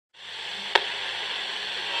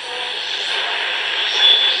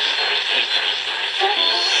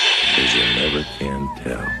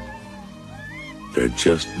tell. There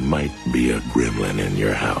just might be a gremlin in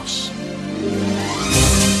your house.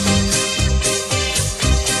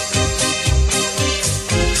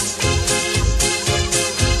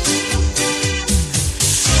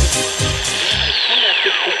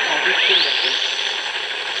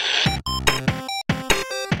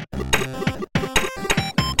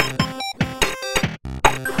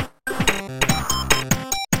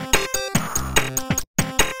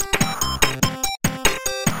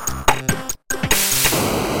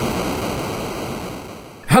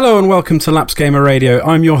 Hello and welcome to Laps Gamer Radio.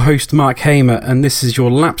 I'm your host Mark Hamer and this is your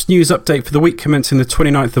Laps news update for the week commencing the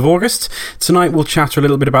 29th of August. Tonight we'll chat a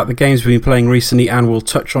little bit about the games we've been playing recently and we'll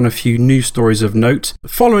touch on a few news stories of note.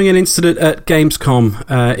 Following an incident at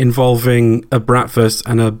Gamescom involving a Bratwurst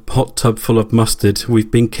and a hot tub full of mustard, we've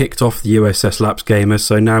been kicked off the USS Laps Gamer,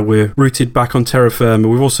 so now we're rooted back on terra firma.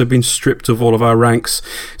 We've also been stripped of all of our ranks.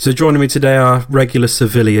 So joining me today are regular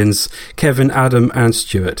civilians, Kevin, Adam and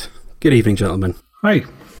Stuart. Good evening, gentlemen. Hi.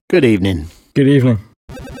 Good evening. Good evening.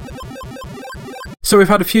 So we've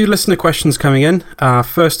had a few listener questions coming in. Our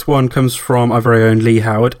first one comes from our very own Lee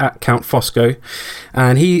Howard at Count Fosco.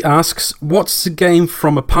 And he asks, what's the game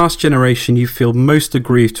from a past generation you feel most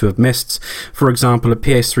aggrieved to have missed? For example, a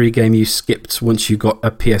PS3 game you skipped once you got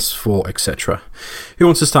a PS4, etc. Who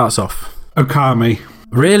wants to start us off? Okami.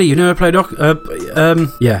 Really? You never played yeah,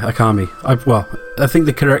 Okami. I think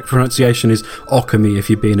the correct pronunciation is Okami if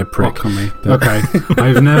you're being a prick. Okami. Okay.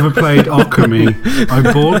 I've never played Okami. I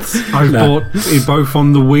bought it both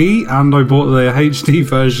on the Wii and I bought the HD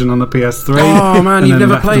version on the PS3. Oh man, you've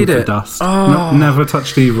never played it? Dust. Oh. Never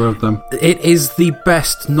touched either of them. It is the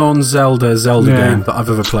best non-Zelda game that I've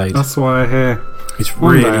ever played. That's why I hear. It's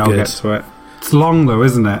really good. I'll get to it. It's long though,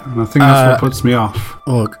 isn't it? And I think that's what puts me off.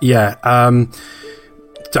 Oh, yeah.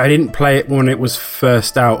 I didn't play it when it was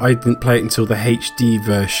first out. I didn't play it until the HD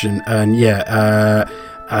version. And yeah,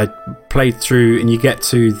 I played through and you get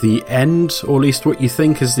to the end, or at least what you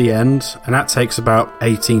think is the end. And that takes about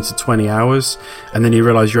 18 to 20 hours. And then you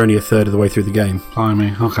realise you're only a third of the way through the game.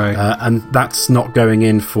 Blimey, okay. And that's not going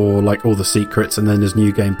in for like all the secrets. And then there's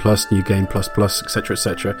New Game Plus, New Game Plus Plus, etc,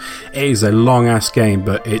 etc. It is a long-ass game,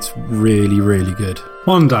 but it's really, really good.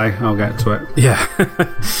 One day I'll get to it. Yeah.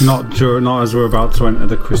 Not as we're about to enter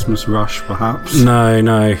the Christmas rush, perhaps. No.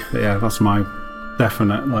 But yeah, that's my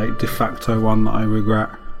definite, de facto one that I regret.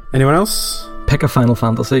 Anyone else? Pick a Final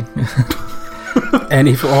Fantasy.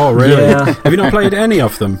 Oh, really? Yeah. Have you not played any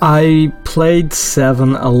of them? I played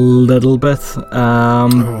 7 a little bit,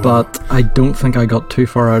 but I don't think I got too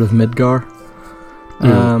far out of Midgar.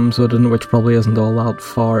 So I didn't, which probably isn't all that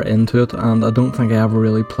far into it, and I don't think I ever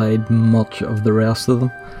really played much of the rest of them.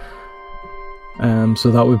 So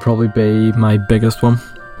that would probably be my biggest one.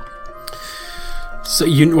 So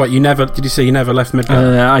did you say you never left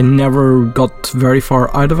Midgar? I never got very far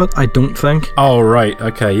out of it, I don't think. Oh, right,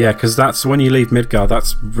 okay, yeah, because that's when you leave Midgar,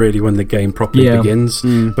 that's really when the game properly begins.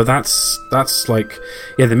 But that's the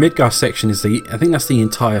Midgar section is I think that's the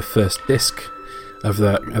entire first disc of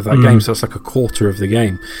that game, so it's like a quarter of the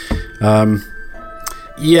game. I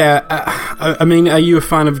mean, are you a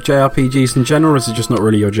fan of JRPGs in general, or is it just not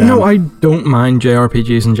really your jam? No, I don't mind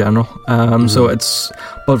JRPGs in general.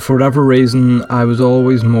 But for whatever reason, I was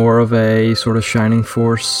always more of a sort of Shining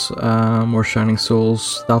Force or Shining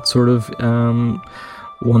Souls, that sort of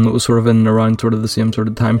one that was sort of in and around sort of the same sort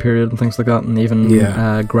of time period and things like that, and even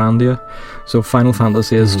Grandia. So Final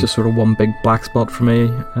Fantasy is just sort of one big black spot for me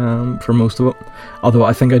for most of it. Although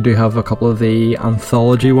I think I do have a couple of the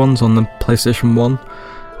anthology ones on the PlayStation 1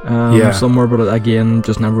 somewhere, but again,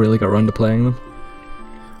 just never really got around to playing them.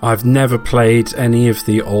 I've never played any of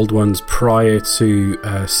the old ones prior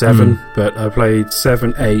to 7, but I played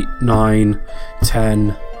 7, 8, 9,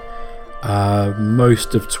 10,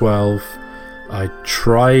 most of 12. I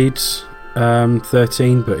tried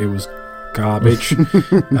 13, but it was garbage.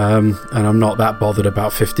 And I'm not that bothered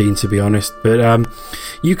about 15, to be honest. But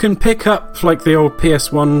you can pick up like the old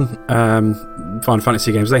PS1 Final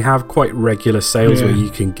Fantasy games. They have quite regular sales where you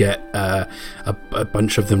can get a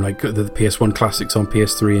bunch of them, like the PS1 classics on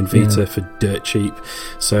PS3 and Vita for dirt cheap.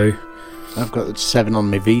 So I've got 7 on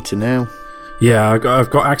my Vita now. Yeah,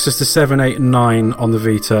 I've got access to 7, 8 and 9 on the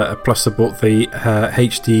Vita, plus I bought the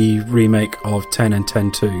HD remake of 10 and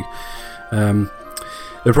 10-2.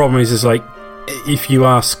 The problem is like, if you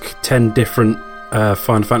ask 10 different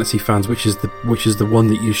Final Fantasy fans which is the one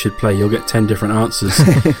that you should play, you'll get 10 different answers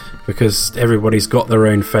because everybody's got their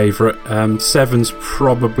own favourite. 7's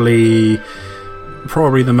probably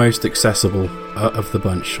the most accessible of the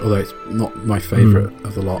bunch, although it's not my favourite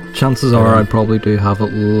of the lot. Chances are I probably do have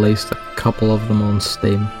at least a couple of them on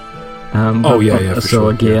Steam. for so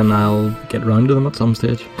sure, again, I'll get round to them at some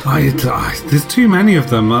stage. There's too many of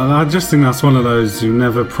them. I just think that's one of those you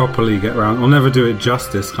never properly get around, or never do it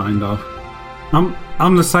justice, kind of.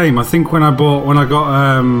 I'm the same. I think when I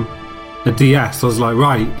got a DS, I was like,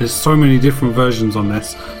 right, there's so many different versions on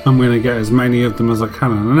this. I'm going to get as many of them as I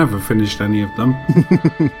can, and I never finished any of them.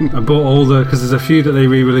 I bought because there's a few that they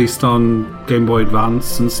re-released on Game Boy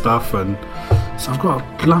Advance and stuff, and so I've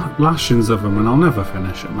got lashings of them, and I'll never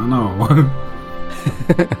finish them. I know I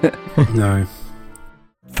won't. No.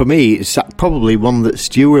 For me, it's probably one that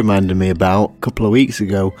Stu reminded me about a couple of weeks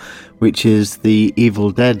ago, which is the Evil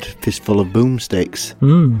Dead Fistful of Boomsticks,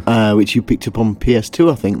 which you picked up on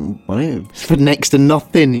PS2, I think, wasn't it? For next to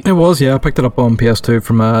nothing. It was, yeah. I picked it up on PS2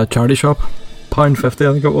 from a charity shop. £1.50,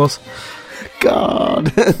 I think it was.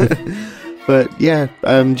 God. But yeah,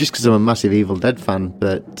 just because I'm a massive Evil Dead fan,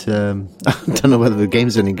 but I don't know whether the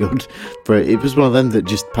game's any good. But it was one of them that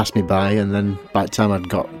just passed me by, and then by the time I'd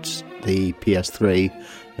got the PS3,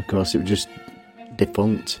 of course, it was just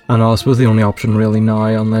defunct. And I suppose the only option really now,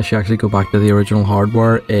 unless you actually go back to the original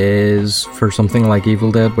hardware, is for something like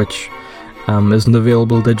Evil Dead, which isn't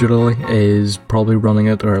available digitally, is probably running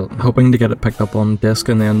it or hoping to get it picked up on disc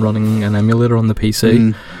and then running an emulator on the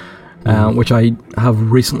PC. Which I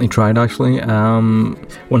have recently tried, actually.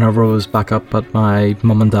 Whenever I was back up at my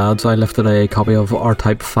mum and dad's, I lifted a copy of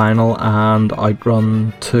R-Type Final and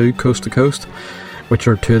Outrun 2 Coast to Coast, which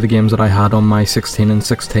are two of the games that I had on my 16 and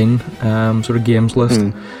 16 sort of games list.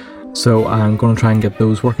 So I'm going to try and get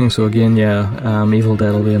those working. So again, Evil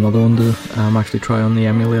Dead will be another one to actually try on the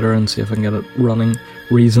emulator and see if I can get it running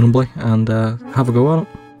reasonably and have a go at it.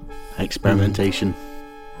 Experimentation.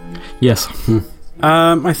 Yes.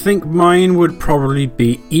 I think mine would probably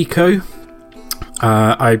be Eco.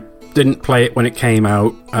 I didn't play it when it came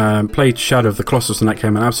out. Played Shadow of the Colossus when that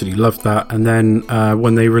came out. Absolutely loved that. And then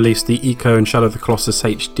when they released the Eco and Shadow of the Colossus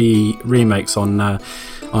HD remakes on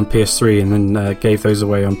PS3 and then gave those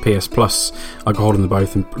away on PS Plus, I got hold of them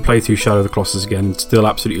both and played through Shadow of the Colossus again and still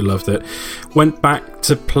absolutely loved it. Went back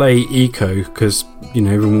to play Eco because, you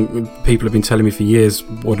know, people have been telling me for years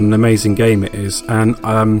what an amazing game it is, and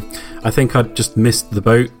I think I'd just missed the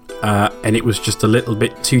boat. And it was just a little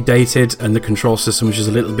bit too dated, and the control system was just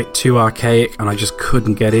a little bit too archaic, and I just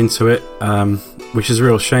couldn't get into it, which is a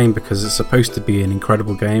real shame because it's supposed to be an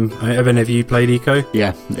incredible game. Have any of you played Eco?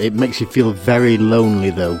 Yeah, it makes you feel very lonely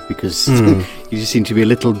though, because you just seem to be a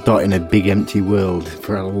little dot in a big empty world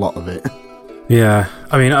for a lot of it. Yeah,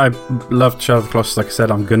 I mean, I loved Shadow of the Colossus. Like I said,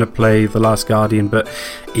 I'm going to play The Last Guardian, but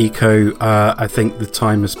Eco, I think the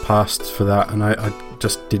time has passed for that, and I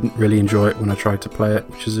just didn't really enjoy it when I tried to play it,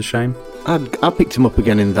 which is a shame. I picked him up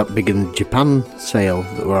again in that big in Japan sale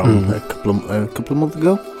that were on a couple of months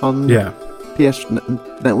ago on PS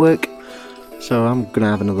Network, so I'm going to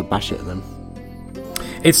have another bash at them.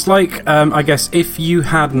 It's like, I guess, if you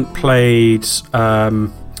hadn't played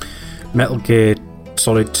Metal Gear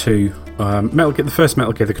Solid 2, the first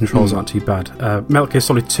Metal Gear, the controls aren't too bad. Metal Gear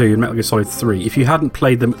Solid 2 and Metal Gear Solid 3, if you hadn't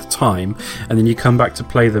played them at the time and then you come back to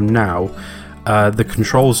play them now, the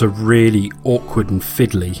controls are really awkward and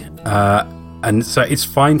fiddly, and so it's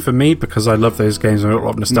fine for me because I love those games and I've got a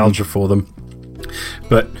lot of nostalgia for them.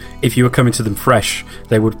 But if you were coming to them fresh,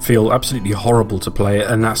 they would feel absolutely horrible to play,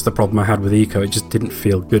 and that's the problem I had with Eco. It just didn't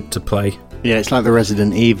feel good to play. Yeah, it's like the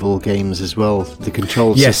Resident Evil games as well. The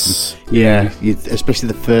control system. Yeah, especially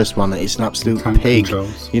the first one. It's an absolute pig.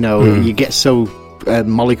 Controls. You know, you get so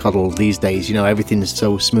mollycoddled these days. You know, everything is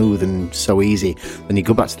so smooth and so easy. Then you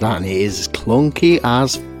go back to that, and it is clunky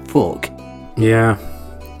as fuck. Yeah,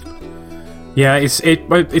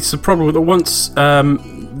 it's a problem that once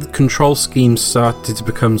the control schemes started to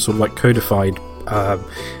become sort of like codified,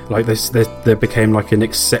 like there became like an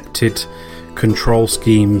accepted control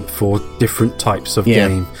scheme for different types of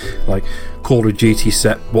game. Like Call of Duty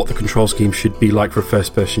set what the control scheme should be like for a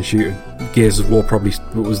first-person shooter. Gears of War probably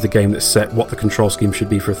was the game that set what the control scheme should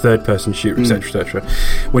be for a third-person shooter, etc., etc.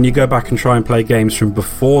 When you go back and try and play games from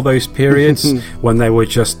before those periods, when they were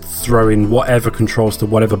just throwing whatever controls to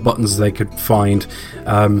whatever buttons they could find,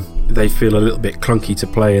 they feel a little bit clunky to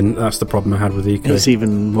play, and that's the problem I had with Eco. It's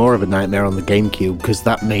even more of a nightmare on the GameCube because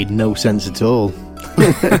that made no sense at all.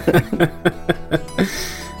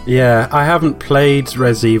 Yeah, I haven't played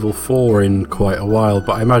Res Evil 4 in quite a while,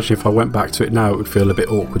 but I imagine if I went back to it now, it would feel a bit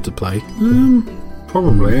awkward to play.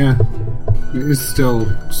 Probably, yeah. It is still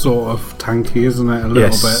sort of tanky, isn't it? A little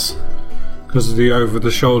bit. Because of the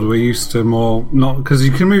over-the-shoulder, we're used to more... not because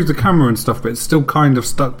you can move the camera and stuff, but it's still kind of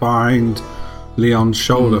stuck behind Leon's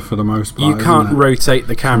shoulder for the most part. You can't rotate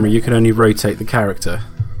the camera, you can only rotate the character.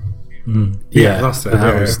 Yeah, that's it.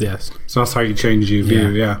 Yes. So that's how you change your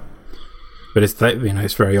view, but it's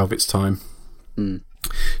very of its time.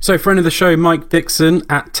 So, friend of the show, Mike Dixon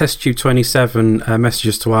at TestTube27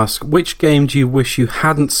 messages to ask, which game do you wish you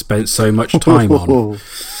hadn't spent so much time on?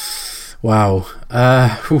 Wow.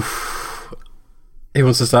 Who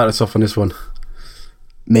wants to start us off on this one?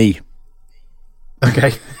 Me.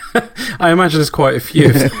 Okay. I imagine there's quite a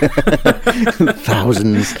few.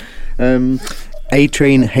 Thousands.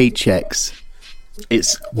 A-Train HX.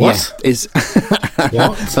 It's what? Yeah, it's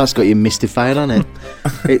what? That's got you mystified on it.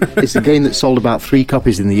 It's a game that sold about 3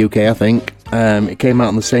 copies in the UK, I think. It came out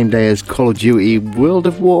on the same day as Call of Duty World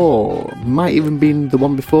of War. Might even been the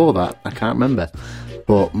one before that. I can't remember.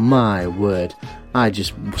 But my word, I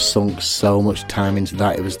just sunk so much time into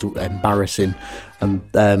that. It was embarrassing.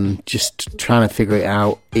 And just trying to figure it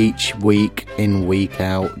out each week in, week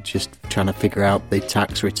out, just trying to figure out the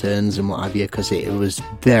tax returns and what have you, because it was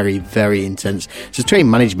very, very intense. It's a train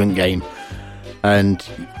management game, and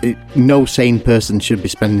no sane person should be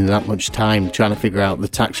spending that much time trying to figure out the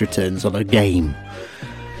tax returns on a game.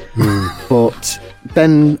 But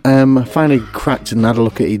then I finally cracked and had a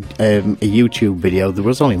look at a YouTube video. There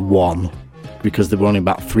was only one, because there were only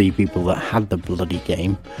about 3 people that had the bloody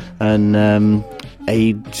game, and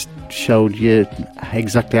he showed you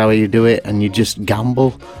exactly how you do it, and you just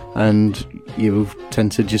gamble, and you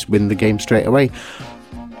tend to just win the game straight away.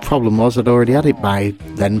 Problem was, I'd already had it by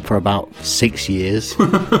then for about 6 years.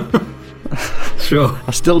 Sure.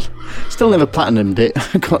 I still never platinumed it.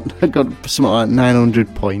 I got something like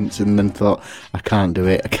 900 points, and then thought, I can't do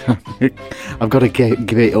it. I've got to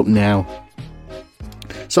give it up now.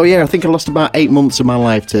 So yeah, I think I lost about 8 months of my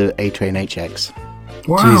life to A-Train HX.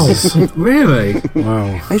 Wow, really?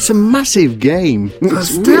 Wow. It's a massive game.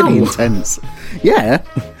 It's really intense. Yeah,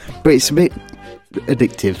 but it's a bit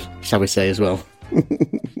addictive, shall we say, as well.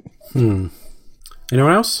 Anyone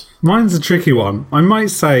else? Mine's a tricky one. I might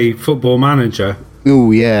say Football Manager. Oh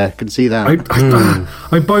yeah, I can see that.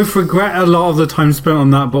 I both regret a lot of the time spent on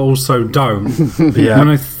that, but also don't. Yeah. When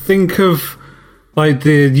I think of like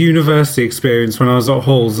the university experience when I was at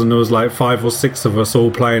Halls and there was like 5 or 6 of us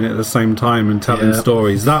all playing at the same time and telling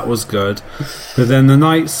stories, that was good. But then the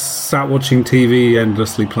nights sat watching TV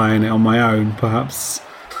endlessly playing it on my own, perhaps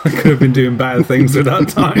I could have been doing better things at that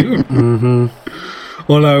time.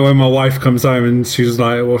 Although when my wife comes home and she's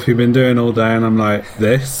like, what have you been doing all day? And I'm like,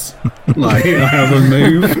 this. Like, I haven't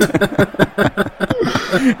moved.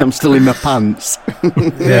 I'm still in my pants.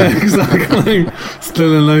 Yeah, exactly.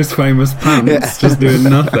 Still in those famous pants, just doing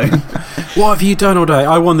nothing. What have you done all day?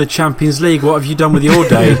 I won the Champions League. What have you done with your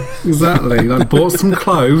day? Exactly. I bought some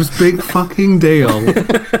clothes. Big fucking deal.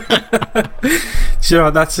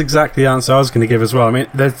 Sure, that's exactly the answer I was going to give as well. I mean,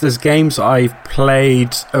 there's games I've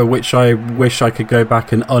played which I wish I could go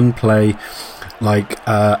back and unplay, like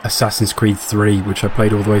Assassin's Creed 3, which I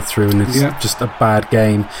played all the way through, and it's just a bad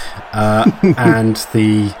game. And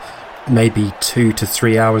the maybe 2 to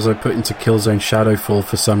 3 hours I put into Killzone Shadowfall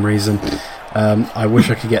for some reason. I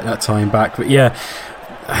wish I could get that time back. But yeah,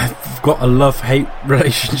 I've got a love-hate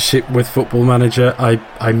relationship with Football Manager.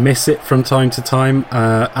 I miss it from time to time,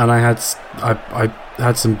 and I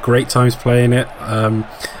had some great times playing it.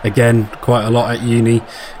 Again, quite a lot at uni,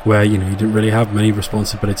 where you didn't really have many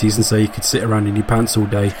responsibilities, and so you could sit around in your pants all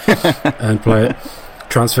day and play it.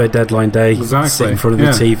 Transfer deadline day, sit in front of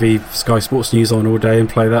the TV, Sky Sports News on all day, and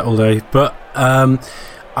play that all day. But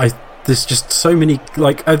there's just so many,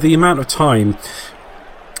 like the amount of time.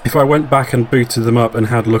 If I went back and booted them up and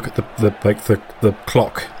had a look at the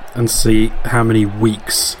clock and see how many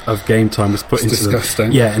weeks of game time was put into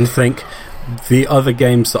them, and think the other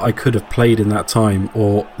games that I could have played in that time,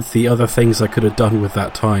 or the other things I could have done with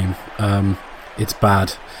that time, it's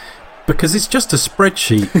bad. Because it's just a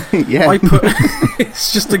spreadsheet.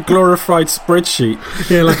 It's just a glorified spreadsheet.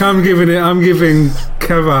 Yeah, like I'm giving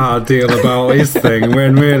Kev a hard deal about his thing,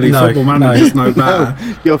 when really Football Manager's no better.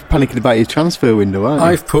 You're panicking about your transfer window, aren't you?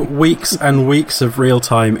 I've put weeks and weeks of real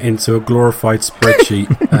time into a glorified spreadsheet,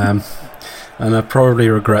 and I probably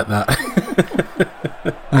regret that.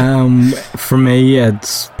 For me,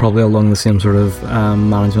 it's probably along the same sort of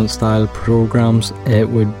management style programs. It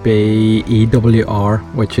would be EWR,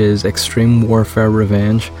 which is Extreme Warfare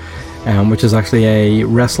Revenge, which is actually a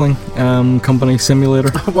wrestling company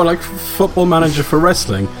simulator. Well, like Football Manager for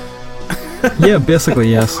wrestling? Yeah, basically,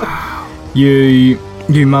 yes. You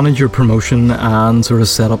manage your promotion and sort of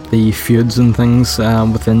set up the feuds and things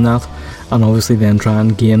within that, and obviously then try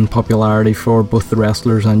and gain popularity for both the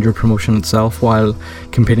wrestlers and your promotion itself while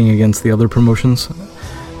competing against the other promotions.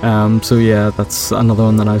 So yeah, that's another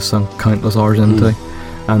one that I've sunk countless hours into.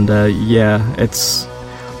 And it's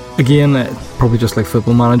again, probably just like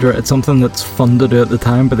Football Manager, it's something that's fun to do at the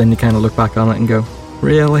time, but then you kind of look back on it and go,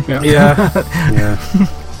 really? Yeah.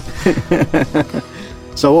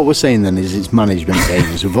 So what we're saying then is it's management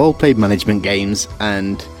games. We've all played management games,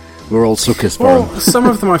 and we're all suckers for them. Some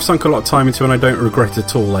of them I've sunk a lot of time into and I don't regret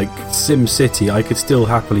at all. Like SimCity, I could still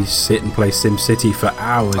happily sit and play SimCity for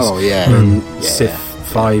hours. Oh, yeah. And Civ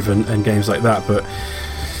 5 and games like that, but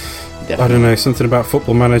definitely. I don't know, something about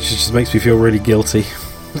Football Manager just makes me feel really guilty.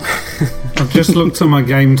 I've just looked at my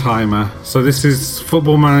game timer. So this is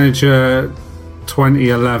Football Manager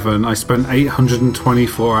 2011. I spent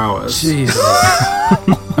 824 hours. Jesus.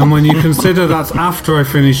 And when you consider that's after I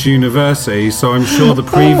finished university, so I'm sure the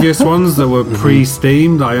previous ones that were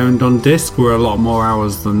pre-Steam that I owned on disc were a lot more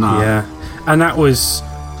hours than that. Yeah, and that was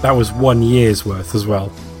 1 year's worth as well.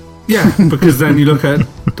 Yeah, because then you look at,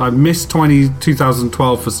 I missed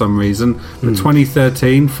 2012 for some reason, but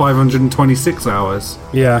 2013, 526 hours.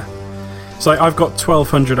 Yeah. So I've got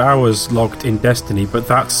 1,200 hours logged in Destiny, but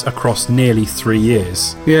that's across nearly 3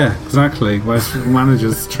 years. Yeah, exactly. Whereas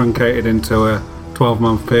Manager's truncated into a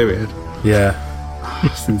 12-month period. Yeah.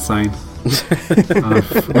 It's insane.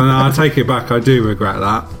 I take it back, I do regret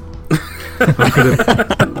that.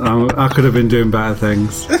 I could have been doing better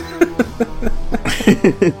things.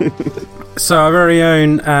 So our very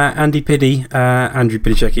own Andy Piddy, Andrew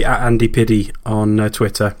Piddychecki, at Andy Piddy on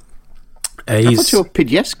Twitter. I thought you were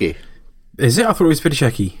Pidieski. Is it? I thought it was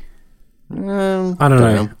Piddychecki. I don't know.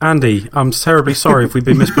 know. Andy, I'm terribly sorry if we've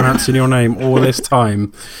been mispronouncing your name all this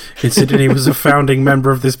time, considering he was a founding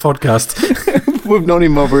member of this podcast. We've known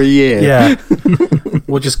him over a year. Yeah.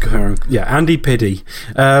 We'll just go. Yeah, Andy Piddy.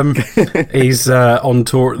 He's on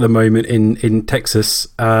tour at the moment in Texas.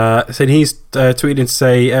 So he's tweeting to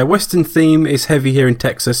say, Western theme is heavy here in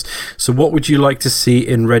Texas, so what would you like to see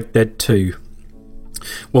in Red Dead 2?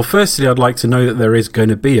 Well, firstly, I'd like to know that there is going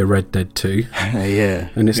to be a Red Dead 2. Yeah.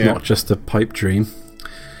 And it's not just a pipe dream.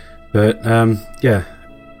 But, yeah.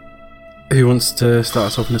 Who wants to start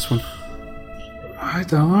us off on this one? I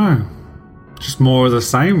don't know. Just more of the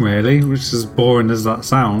same, really, which is as boring as that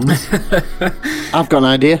sounds. I've got an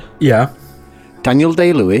idea. Yeah. Daniel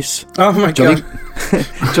Day-Lewis. Oh, my God.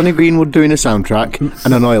 Johnny Greenwood doing a soundtrack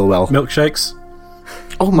and an oil well. Milkshakes.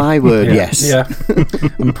 Oh, my word, yes. Yeah.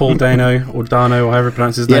 And Paul Dano, or however you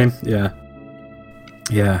pronounce his name. Yeah.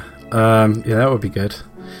 Yeah. Yeah, that would be good.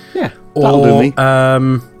 Yeah, that'll do me.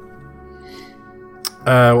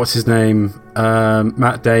 What's his name?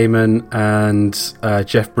 Matt Damon and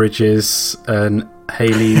Jeff Bridges and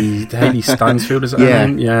Haley Stansfield, is that her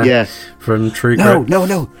name? Yeah. From True Grit.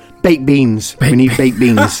 No. Baked beans. We need baked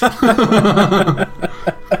beans.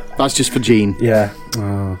 That's just for Gene. Yeah.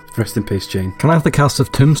 Oh, rest in peace, Gene. Can I have the cast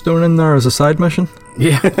of Tombstone in there as a side mission?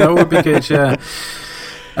 Yeah, that would be good, yeah.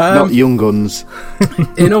 Not Young Guns.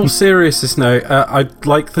 In all seriousness, no, I'd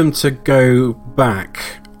like them to go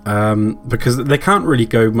back because they can't really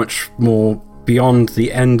go much more beyond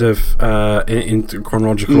the end of in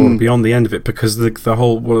chronological order, beyond the end of it, because the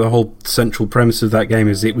whole central premise of that game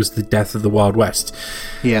is it was the death of the Wild West.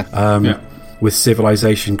 With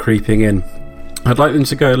civilization creeping in. I'd like them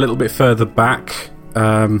to go a little bit further back,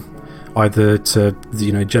 either to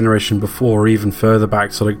the generation before or even further back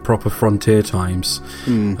to like proper frontier times.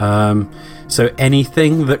 So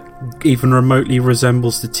anything that even remotely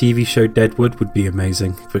resembles the TV show Deadwood would be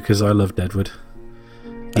amazing, because I love Deadwood.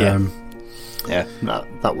 Yeah,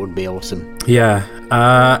 that would be awesome. Yeah,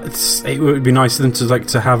 it would be nice for them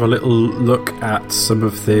to have a little look at some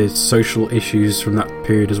of the social issues from that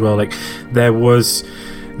period as well. Like there was,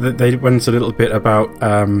 they went a little bit about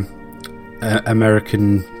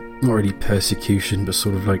American, not really persecution, but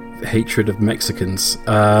sort of like hatred of Mexicans.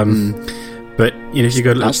 But if you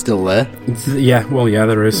go, that's still there. Yeah, well, yeah,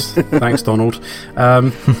 there is. Thanks, Donald.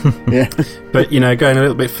 Yeah. But going a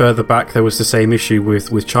little bit further back, there was the same issue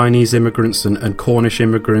with Chinese immigrants and Cornish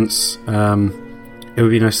immigrants. It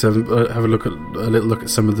would be nice to have a little look at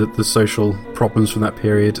some of the social problems from that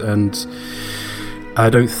period. And I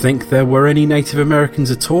don't think there were any Native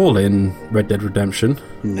Americans at all in Red Dead Redemption.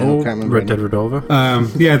 No, or can't remember. Red Dead Revolver.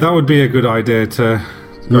 Yeah, that would be a good idea to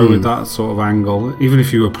go with that sort of angle. Even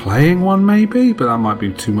if you were playing one, maybe, but that might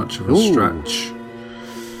be too much of a stretch.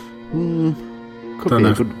 Could be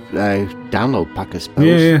a good download pack, I suppose.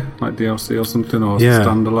 Yeah, like DLC or something, or a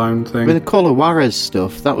standalone thing. I mean, the Call of Juarez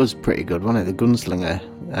stuff, that was pretty good, wasn't it? The Gunslinger,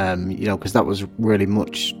 because that was really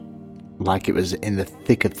much like it was in the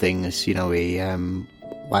thick of things,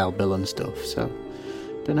 Wild Bill and stuff, so,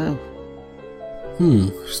 don't know.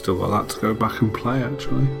 Still got that to go back and play,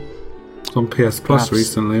 actually. It's on PS Plus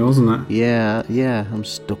recently, wasn't it? Yeah, I'm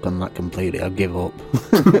stuck on that completely. I give up.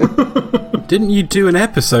 Didn't you do an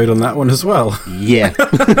episode on that one as well? Yeah.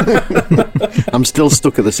 I'm still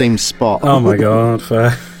stuck at the same spot. Oh my god,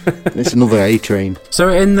 fair. It's another A train. So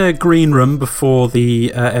in the green room before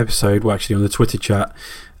the episode, well actually on the Twitter chat,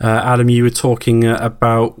 Adam, you were talking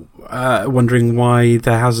about wondering why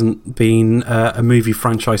there hasn't been a movie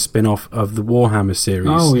franchise spin-off of the Warhammer series.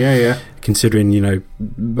 Oh, yeah. Considering,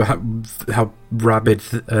 how rabid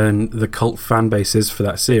the cult fan base is for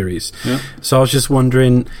that series. Yeah. So I was just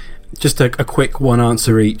wondering, just a quick one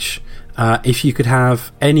answer each. If you could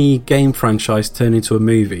have any game franchise turn into a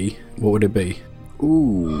movie, what would it be?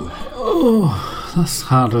 Ooh. Oh, that's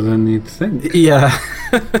harder than you'd think. Yeah.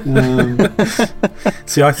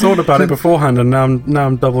 See, I thought about it beforehand, and now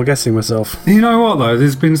I'm double guessing myself. You know what, though?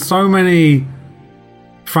 There's been so many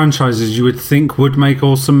franchises you would think would make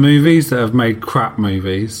awesome movies that have made crap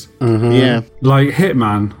movies. Mm-hmm. Yeah. Like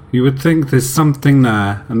Hitman. You would think there's something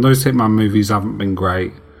there, and those Hitman movies haven't been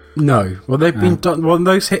great. No. Well, they've been done. Well,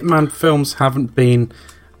 those Hitman films haven't been.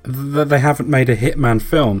 They haven't made a Hitman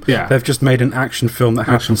film. Yeah. They've just made an action film that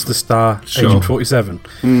happens to star Agent 47.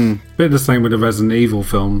 Bit the same with the Resident Evil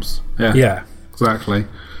films. Yeah. Exactly.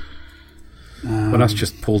 Well, that's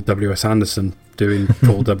just Paul W.S. Anderson doing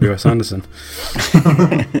Paul W.S. Anderson.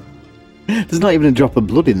 There's not even a drop of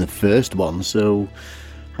blood in the first one, so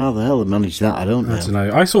how the hell they managed that, I don't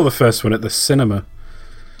know. I saw the first one at the cinema.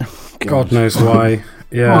 God knows why.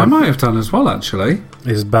 Yeah. Oh, I might have done as well, actually.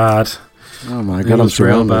 It's bad. Oh my god, I'm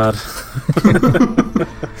surrounded. Real bad.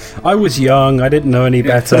 I was young, I didn't know any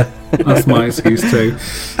better. That's my excuse too.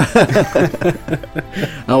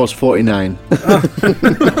 I was 49.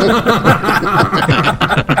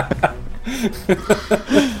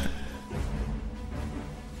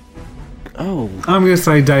 Oh. I'm going to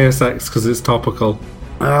say Deus Ex because it's topical.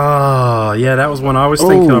 Oh, yeah, that was one I was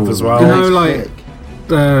thinking of as well. You know, like...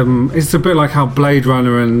 it's a bit like how Blade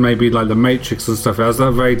Runner and maybe like the Matrix and stuff, it has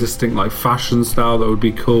that very distinct like fashion style that would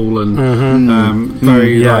be cool and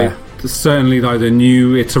like certainly like the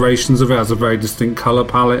new iterations of it has a very distinct colour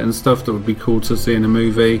palette and stuff that would be cool to see in a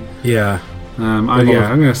movie. I'm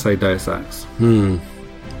going to say Deus Ex.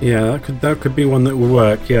 Yeah, that could be one that would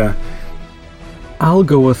work. Yeah, I'll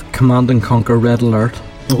go with Command & Conquer Red Alert.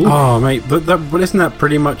 Ooh. Oh, mate, but isn't that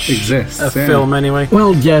pretty much a film anyway?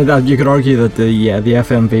 Well, yeah, you could argue that the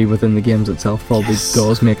FMV within the games itself probably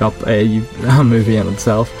does make up a movie in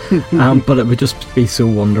itself, but it would just be so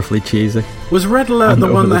wonderfully cheesy. Was Red Alert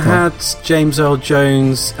the one that had James Earl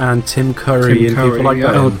Jones and Tim Curry and people like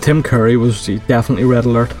that? Oh, Tim Curry was definitely Red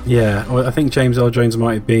Alert. Yeah, well, I think James Earl Jones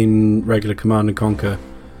might have been regular Command & Conquer.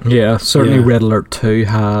 Yeah, certainly Red Alert 2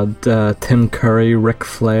 had Tim Curry, Ric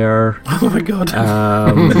Flair. Oh my god.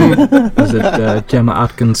 Was it Gemma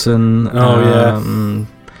Atkinson? And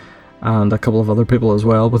a couple of other people as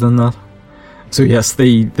well within that. So yes,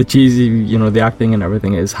 the cheesy, the acting and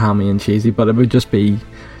everything is hammy and cheesy, but it would just be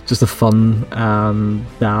just a fun,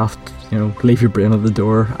 daft, leave your brain at the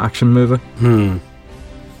door action movie.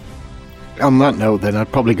 On that note, then,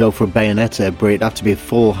 I'd probably go for a Bayonetta, but it'd have to be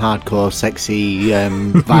full, hardcore, sexy,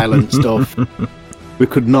 violent stuff. We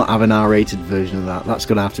could not have an R-rated version of that. That's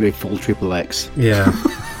going to have to be full XXX. Yeah.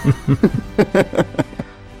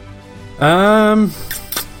 I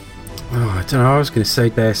don't know. I was going to say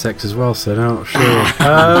Deus Ex as well, so I'm not sure.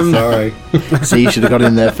 Sorry. So you should have got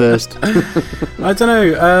in there first. I don't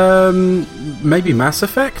know. Maybe Mass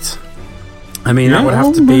Effect? I mean, that would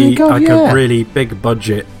have to be a really big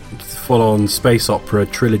budget, full-on space opera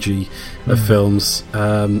trilogy of films.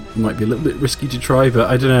 Might be a little bit risky to try, but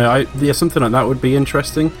I don't know. Something like that would be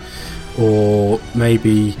interesting. Or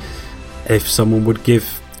maybe if someone would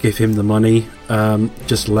give him the money,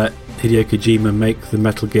 just let Hideo Kojima make the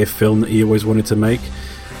Metal Gear film that he always wanted to make.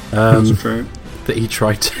 That's true. That he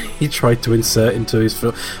tried to insert into his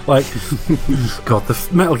film. Like, God, the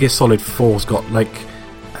Metal Gear Solid 4's got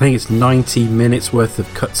I think it's 90 minutes worth of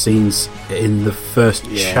cutscenes in the first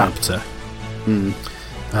chapter.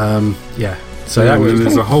 So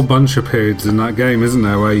there's a whole bunch of periods in that game, isn't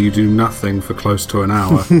there, where you do nothing for close to an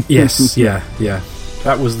hour. Yes, yeah.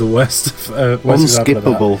 That was the worst.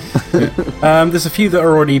 Unskippable. There's a few that are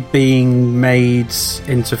already being made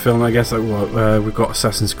into film, I guess. We've got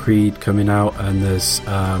Assassin's Creed coming out, and there's...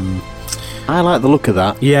 I like the look of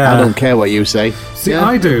that. Yeah. I don't care what you say. See,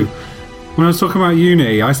 I do. When I was talking about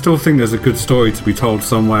Unity, I still think there's a good story to be told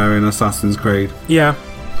somewhere in Assassin's Creed. Yeah.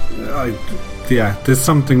 There's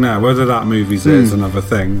something there. Whether that movie's is another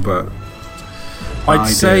thing, but... I'd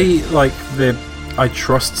say, I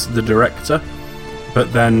trust the director,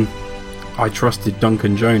 but then I trusted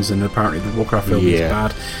Duncan Jones, and apparently the Warcraft film is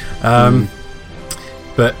bad.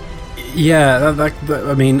 But Yeah,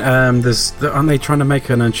 I mean, aren't they trying to make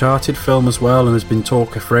an Uncharted film as well? And there's been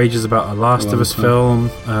talk for ages about a Last of Us film.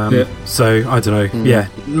 So, I don't know. Yeah,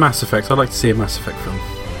 Mass Effect. I'd like to see a Mass Effect film.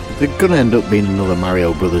 They're going to end up being another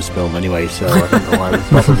Mario Brothers film anyway, so I don't know why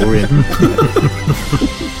we're probably worrying.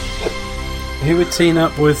 Who would team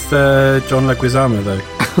up with John Leguizamo, though?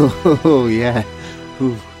 Oh, yeah.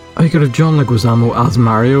 Ooh. Oh, you could have John Leguizamo as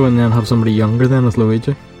Mario and then have somebody younger then as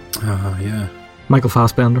Luigi. Oh, yeah. Michael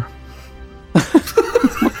Fassbender.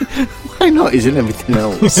 Why not? He's in everything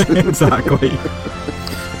else. Exactly.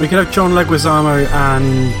 We could have John Leguizamo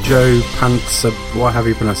and Joe Pants. What have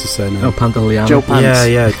you pronounced his surname? Oh, Pantoliano. Joe Pants.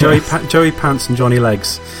 Yeah. Joey Pants and Johnny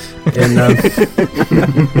Legs in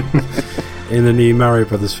in the new Mario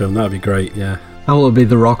Brothers film. That would be great. Yeah. How will it be?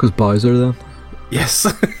 The Rock as Bowser then? Yes.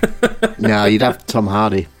 No, you'd have Tom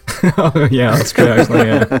Hardy. Oh, yeah, that's true. Actually,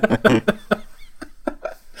 yeah.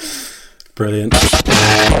 Brilliant.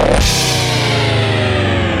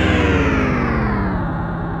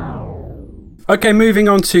 Okay, moving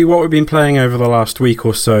on to what we've been playing over the last week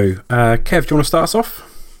or so. Kev, do you want to start us off?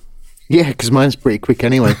 Yeah, because mine's pretty quick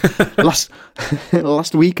anyway. last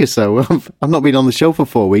week or so, I've not been on the show for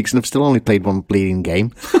 4 weeks and I've still only played one bleeding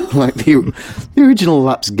game, like the original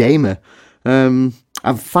Lapsed Gamer.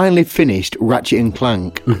 I've finally finished Ratchet &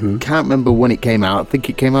 Clank. Can't remember when it came out. I think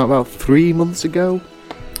it came out about 3 months ago.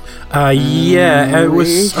 Yeah, it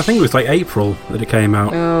was. I think it was like April that it came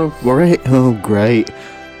out. Oh, right. Oh, great.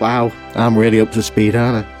 Wow, I'm really up to speed,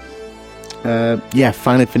 aren't I? Yeah,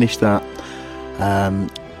 finally finished that.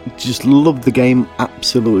 Just love the game,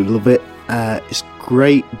 absolutely love it. It's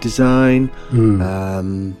great design.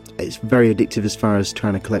 It's very addictive as far as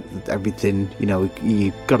trying to collect everything. You know,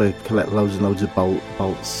 you've got to collect loads and loads of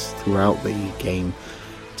bolts throughout the game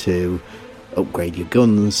to upgrade your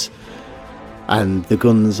guns. And the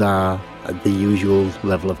guns are at the usual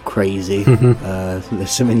level of crazy.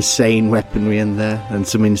 There's some insane weaponry in there and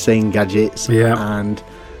some insane gadgets. Yeah. And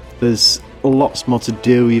there's lots more to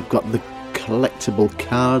do. You've got the collectible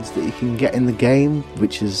cards that you can get in the game,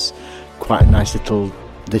 which is quite a nice little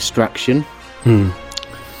distraction.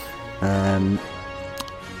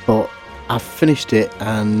 But I've finished it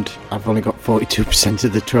and I've only got 42%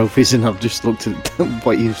 of the trophies, and I've just looked at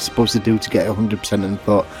what you're supposed to do to get 100% and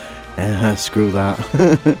thought, screw that.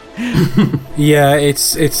 Yeah,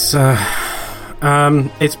 it's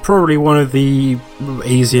probably one of the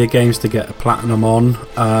easier games to get a platinum on,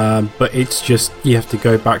 but it's just, you have to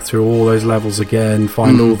go back through all those levels again,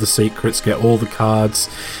 find all the secrets, get all the cards.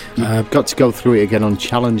 You've got to go through it again on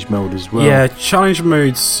challenge mode as well. Yeah, challenge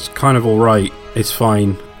mode's kind of alright, it's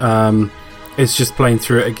fine. It's just playing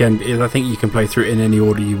through it again. I think you can play through it in any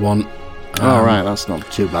order you want. Right, that's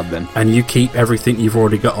not too bad then. And you keep everything you've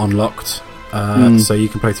already got unlocked. So you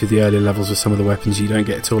can play through the early levels with some of the weapons you don't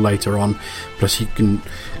get till later on. Plus you can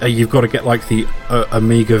you've got to get like the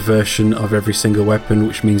Amiga version of every single weapon,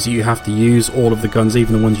 which means you have to use all of the guns,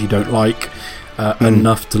 even the ones you don't like,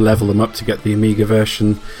 enough to level them up to get the Amiga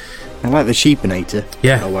version. I like the Sheepinator.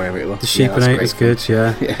 Yeah, or whatever it was. The Sheepinator's good,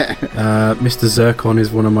 yeah. Mr. Zircon is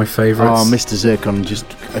one of my favourites. Oh, Mr. Zircon just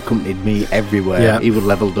accompanied me everywhere. Yeah. He was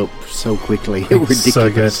leveled up so quickly. It was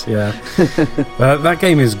ridiculous. So good, yeah. That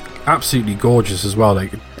game is absolutely gorgeous as well.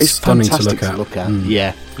 Like, it's stunning to look at.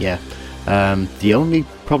 Yeah. The only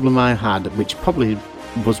problem I had, which probably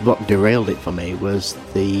was what derailed it for me, was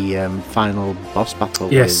the final boss battle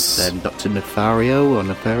with Dr. Nefario or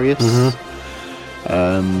Nefarious.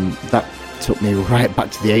 That took me right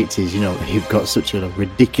back to the 80s. You know, you've got such a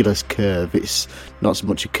ridiculous curve. It's not so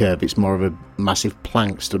much a curve, it's more of a massive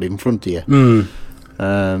plank stood in front of you.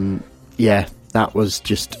 Yeah, that was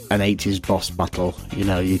just an 80s boss battle. You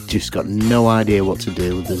know, you just got no idea what to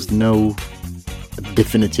do. There's no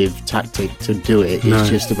definitive tactic to do it. It's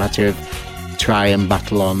just a matter of try and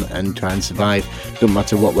battle on and try and survive. Doesn't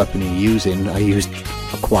matter what weapon you're using. I used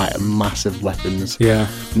quite a massive weapons. Yeah.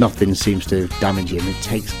 Nothing seems to damage him. It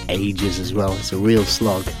takes ages as well. It's a real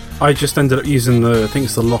slog. I just ended up using I think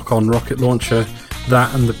it's the lock-on rocket launcher,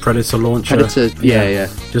 that and the Predator launcher. Yeah.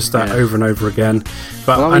 Just that over and over again.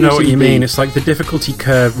 But I know what you mean. It's like the difficulty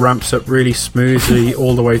curve ramps up really smoothly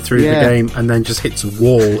all the way through the game and then just hits a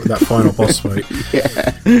wall at that final boss fight.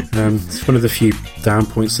 It's one of the few down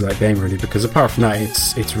points to that game, really, because apart from that,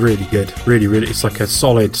 it's really good. Really, really, it's like a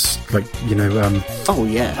solid, like, you know,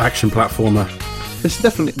 action platformer. It's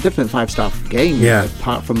definitely 5-star game,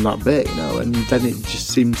 apart from that bit, you know, and then it just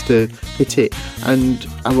seems to hit it. And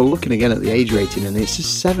I was looking again at the age rating, and it's a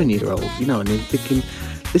 7-year-old, you know, and you're thinking,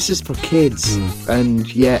 this is for kids,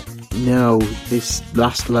 and yet, no, this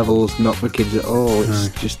last level's not for kids at all. It's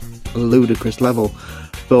just a ludicrous level.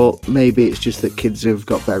 but maybe it's just that kids have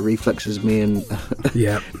got better reflexes than me and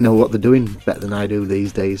know what they're doing better than I do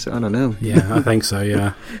these days. I don't know. Yeah, I think so,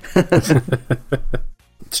 yeah.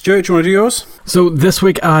 Stuart, do you want to do yours? So this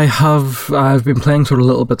week I've been playing sort of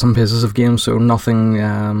little bits and pieces of games, so nothing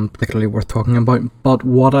particularly worth talking about. But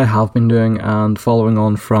what I have been doing, and following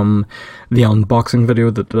on from the unboxing video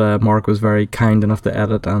that Mark was very kind enough to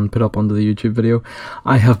edit and put up onto the YouTube video,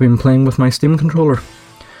 I have been playing with my Steam controller.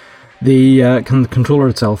 The controller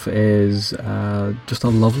itself is just a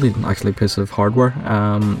lovely, actually, piece of hardware.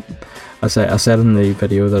 I said in the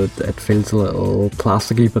video that it feels a little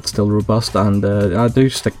plasticky but still robust, and I do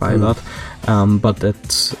stick by that. But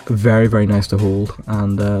it's very, very nice to hold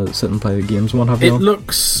and sit and play the games and what have you.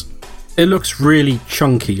 It looks really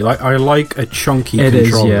chunky. Like, I like a chunky controller. It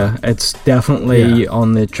is, yeah. It's definitely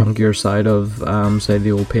on the chunkier side of, say,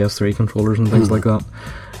 the old PS3 controllers and things like that.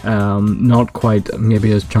 Not quite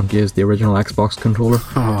maybe as chunky as the original Xbox controller.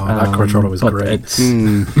 Oh, that controller was great.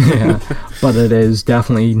 But it is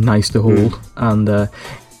definitely nice to hold, and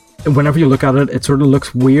whenever you look at it, it sort of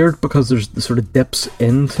looks weird because there's the sort of dips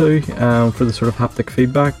into for the sort of haptic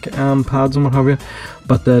feedback pads and what have you.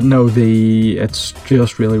 But it's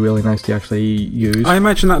just really, really nice to actually use. I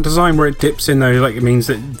imagine that design where it dips in though, like, it means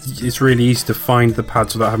that it's really easy to find the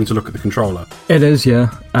pads without having to look at the controller. It is, yeah.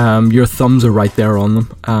 Your thumbs are right there on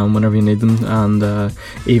them whenever you need them, and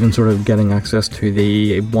even sort of getting access to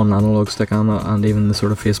the one analog stick on it, and even the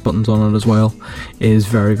sort of face buttons on it as well, is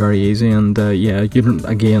very, very easy. And you don't,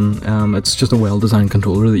 again, it's just a well-designed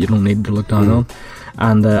controller that you don't need to look down on.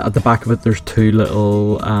 And at the back of it, there's two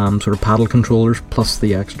little sort of paddle controllers, plus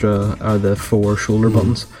the extra, or the 4 shoulder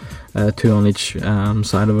buttons, 2 on each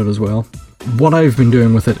side of it as well. What I've been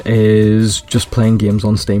doing with it is just playing games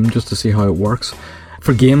on Steam, just to see how it works.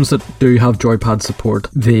 For games that do have joypad support,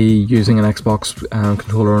 using an Xbox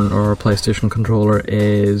controller or a PlayStation controller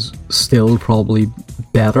is still probably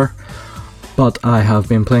better. But I have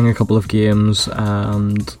been playing a couple of games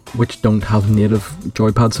which don't have native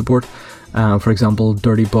joypad support. For example,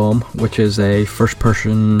 Dirty Bomb, which is a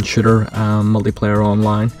first-person shooter multiplayer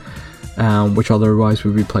online, which otherwise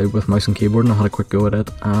would be played with mouse and keyboard, and I had a quick go at it,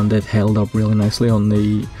 and it held up really nicely on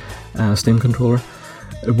the Steam controller.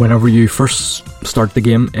 Whenever you first start the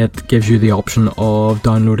game, it gives you the option of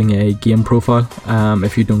downloading a game profile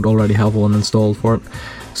if you don't already have one installed for it.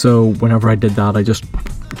 So whenever I did that, I just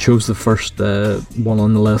chose the first one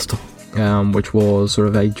on the list, which was sort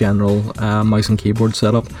of a general mouse and keyboard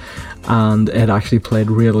setup, and it actually played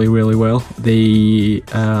really, really well. The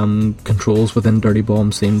controls within Dirty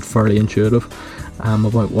Bomb seemed fairly intuitive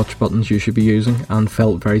about which buttons you should be using, and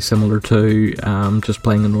felt very similar to just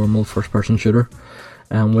playing a normal first-person shooter.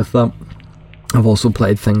 With that, I've also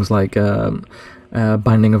played things like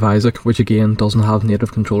Binding of Isaac, which again doesn't have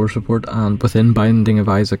native controller support, and within Binding of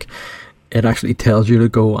Isaac, it actually tells you to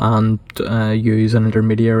go and use an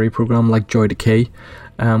intermediary program like Joy2Key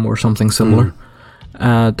or something similar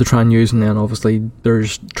to try and use, and then obviously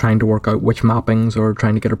there's trying to work out which mappings, or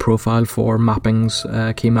trying to get a profile for mappings,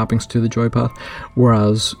 key mappings to the joypad.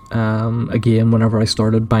 Whereas again, whenever I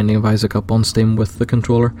started Binding of Isaac up on Steam with the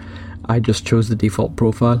controller, I just chose the default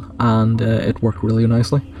profile, and it worked really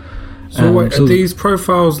nicely. So wait, are these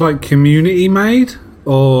profiles like community made,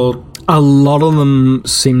 or...? A lot of them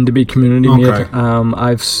seem to be community made.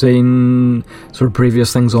 I've seen sort of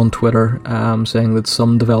previous things on Twitter saying that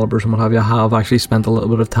some developers and what have you have actually spent a little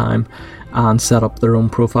bit of time and set up their own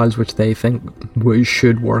profiles, which they think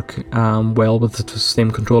should work well with the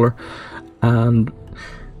Steam controller. And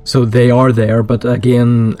so they are there, but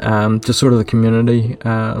again, just sort of the community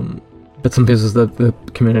bits and pieces that the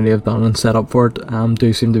community have done and set up for it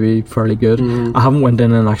do seem to be fairly good. I haven't went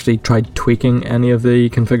in and actually tried tweaking any of the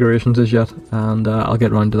configurations as yet, and I'll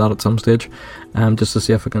get around to that at some stage, just to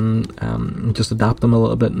see if I can just adapt them a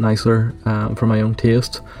little bit nicer for my own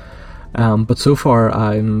taste. But so far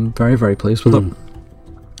I'm very, very pleased with it.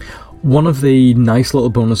 One of the nice little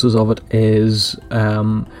bonuses of it is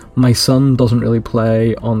my son doesn't really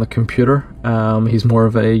play on the computer. He's more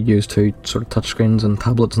of used to sort of touchscreens and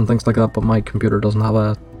tablets and things like that, but my computer doesn't have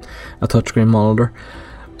a touchscreen monitor.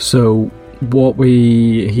 So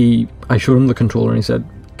I showed him the controller and he said,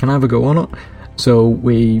 "Can I have a go on it?" So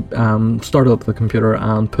we started up the computer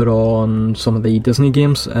and put on some of the Disney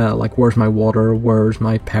games, like Where's My Water, Where's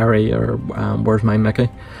My Perry, or Where's My Mickey.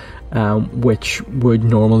 Which would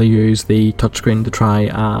normally use the touchscreen to try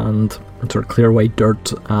and sort of clear away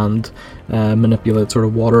dirt and manipulate sort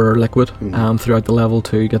of water or liquid throughout the level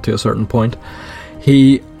to get to a certain point.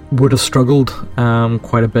 He would have struggled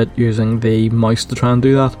quite a bit using the mouse to try and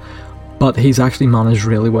do that, but he's actually managed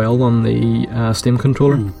really well on the Steam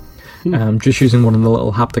controller. just using one of the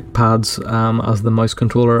little haptic pads as the mouse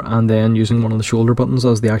controller, and then using one of the shoulder buttons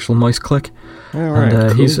as the actual mouse click. Right,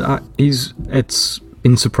 and cool. It's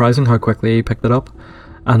been surprising how quickly he picked it up,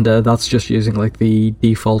 and that's just using like the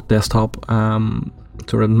default desktop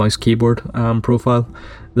sort of mouse keyboard profile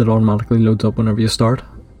that automatically loads up whenever you start.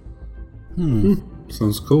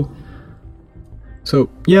 Sounds cool. So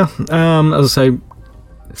yeah, as I say,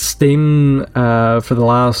 Steam Valve for the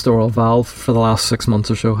last 6 months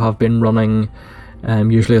or so have been running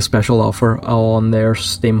usually a special offer on their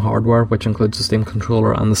Steam hardware, which includes the Steam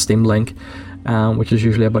controller and the Steam Link, which is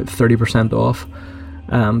usually about 30% off.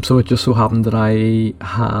 So it just so happened that I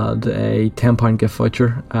had a £10 gift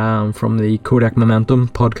voucher from the Codec Momentum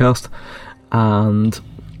podcast, and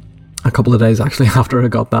a couple of days actually after I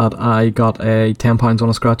got that, I got a £10 on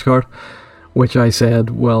a scratch card, which I said,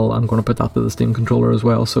 well, I'm going to put that to the Steam controller as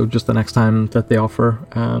well, so just the next time that the offer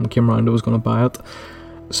came around, I was going to buy it.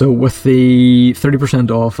 So with the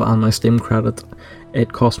 30% off and my Steam credit,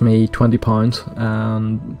 it cost me £20,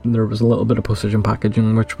 and there was a little bit of postage and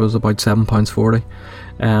packaging, which was about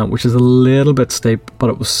 £7.40, which is a little bit steep, but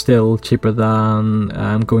it was still cheaper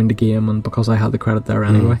than going to game, and because I had the credit there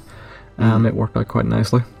anyway, it worked out quite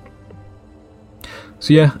nicely.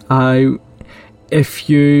 So yeah, if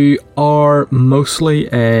you are mostly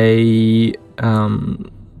a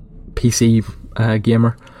PC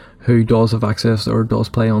gamer who does have access or does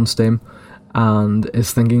play on Steam and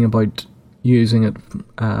is thinking about using it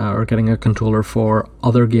or getting a controller for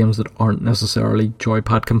other games that aren't necessarily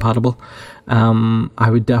joypad compatible, I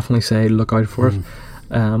would definitely say look out for it.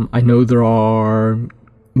 I know there are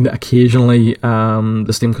occasionally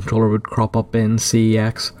the Steam controller would crop up in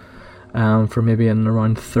CEX for maybe in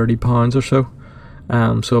around £30 or so.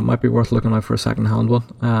 So it might be worth looking out for a second-hand one,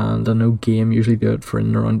 and I know Game usually do it for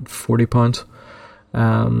in around £40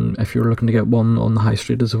 if you're looking to get one on the high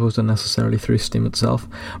street as opposed to necessarily through Steam itself.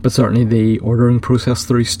 But certainly the ordering process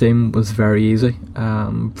through Steam was very easy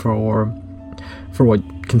for what,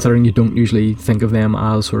 considering you don't usually think of them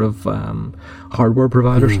as sort of hardware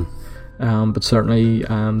providers. But certainly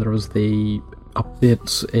there was the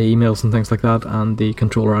updates, emails and things like that, and the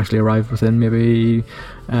controller actually arrived within maybe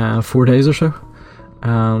 4 days or so.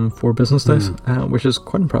 4 business days, which is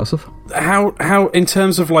quite impressive. How in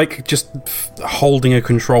terms of like just holding a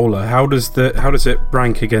controller, how does it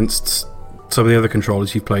rank against some of the other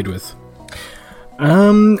controllers you've played with?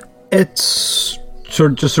 It's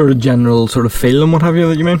sort of general sort of feel and what have you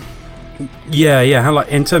that you mean? Yeah. How, like,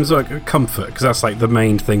 in terms of like comfort, because that's like the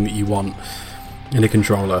main thing that you want in a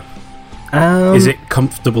controller. Is it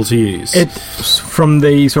comfortable to use? From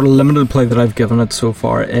the sort of limited play that I've given it so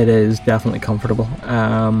far, it is definitely comfortable.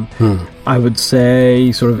 I would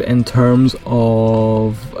say, sort of in terms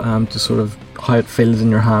of just sort of how it feels in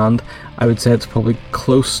your hand, I would say it's probably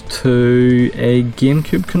close to a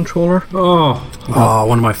GameCube controller. Oh,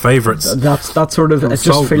 one of my favourites. That's sort of, it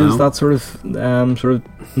just feels now. That sort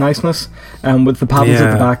of niceness, with the paddles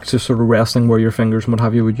at the back just sort of resting where your fingers and what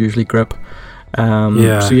have you would usually grip.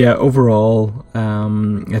 So yeah, overall,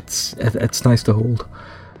 it's nice to hold.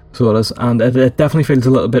 So it is, and it definitely feels a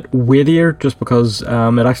little bit weightier just because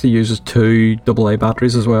it actually uses 2 AA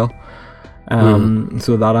batteries as well.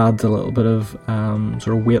 So that adds a little bit of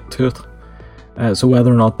sort of weight to it. So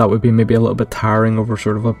whether or not that would be maybe a little bit tiring over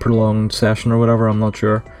sort of a prolonged session or whatever, I'm not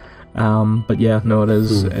sure. But yeah, no, it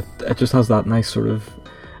is. It just has that nice sort of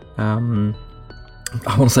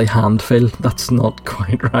I want to say hand feel. That's not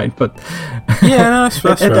quite right, but yeah, no, that's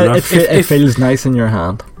fair enough. It feels nice in your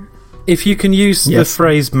hand. If you can use the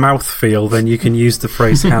phrase mouth feel, then you can use the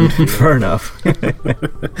phrase hand feel. Fair enough.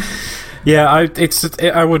 Yeah,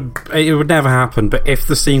 it would never happen. But if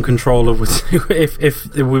the Steam controller was,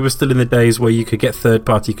 if we were still in the days where you could get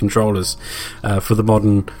third-party controllers for the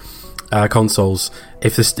modern consoles,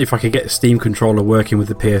 if I could get a Steam controller working with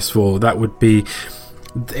the PS4, that would be.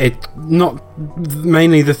 It not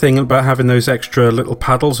mainly the thing about having those extra little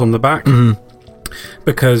paddles on the back,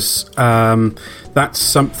 because that's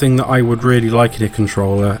something that I would really like in a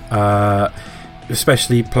controller,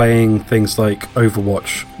 especially playing things like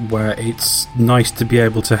Overwatch, where it's nice to be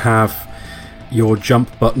able to have your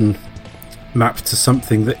jump button mapped to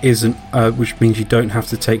something that isn't, which means you don't have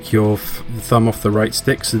to take your thumb off the right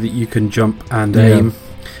stick so that you can jump and aim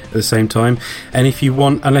at the same time. And if you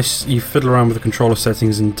want, unless you fiddle around with the controller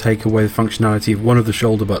settings and take away the functionality of one of the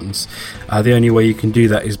shoulder buttons, the only way you can do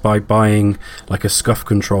that is by buying like a SCUF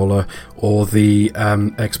controller or the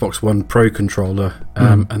Xbox One Pro controller,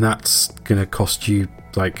 and that's going to cost you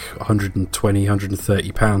like £120,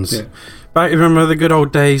 £130 Remember the good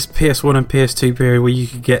old days, PS1 and PS2 period, where you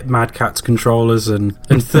could get Mad Catz controllers and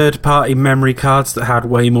third-party memory cards that had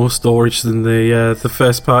way more storage than the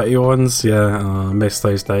first-party ones? Yeah, I miss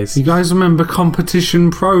those days. You guys remember Competition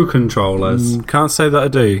Pro controllers? Can't say that I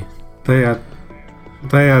do. They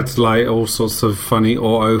had like all sorts of funny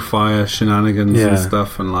auto-fire shenanigans and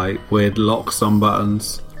stuff, and like weird locks on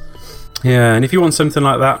buttons. Yeah, and if you want something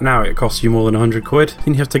like that now, it costs you more than £100,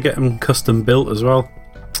 and you have to get them custom built as well.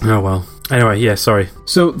 Oh well. Anyway, yeah, sorry.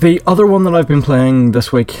 So the other one that I've been playing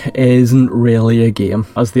this week isn't really a game.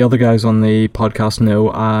 As the other guys on the podcast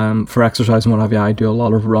know, for exercise and what have you, I do a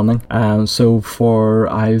lot of running.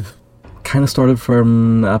 I've kind of started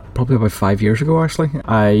from probably about 5 years ago, actually.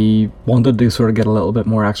 I wanted to sort of get a little bit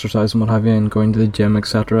more exercise and what have you, and going to the gym,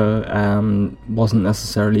 etc. Wasn't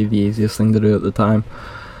necessarily the easiest thing to do at the time.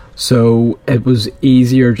 So it was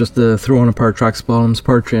easier just to throw on a pair of track bottoms,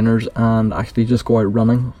 pair of trainers, and actually just go out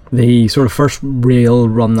running. The sort of first real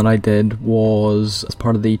run that I did was as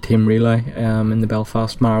part of the team relay in the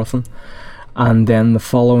Belfast Marathon. And then the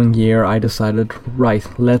following year I decided, right,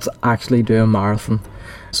 let's actually do a marathon.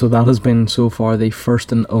 So that has been so far the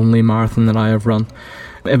first and only marathon that I have run.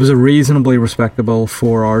 It was a reasonably respectable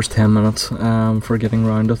 4 hours 10 minutes for getting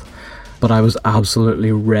round it. But I was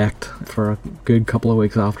absolutely wrecked for a good couple of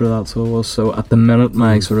weeks after that. So at the minute,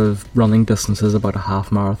 my sort of running distance is about a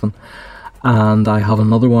half marathon. And I have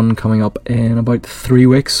another one coming up in about 3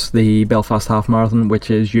 weeks, the Belfast Half Marathon,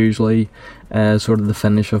 which is usually sort of the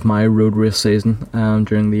finish of my road race season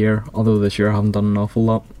during the year. Although this year I haven't done an awful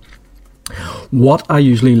lot. What I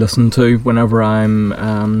usually listen to whenever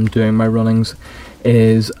I'm doing my runnings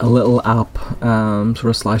is a little app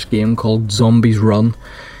sort of / game called Zombies Run.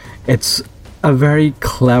 It's a very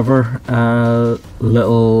clever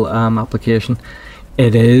little application.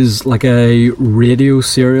 It is like a radio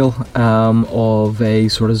serial of a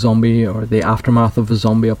sort of zombie, or the aftermath of a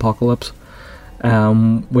zombie apocalypse,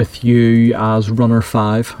 with you as Runner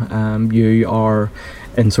 5. You are,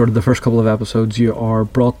 in sort of the first couple of episodes, you are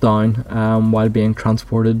brought down while being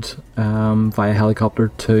transported via helicopter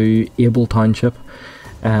to Abel Township,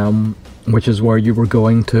 which is where you were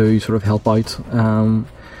going to sort of help out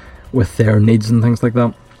with their needs and things like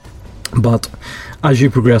that. But as you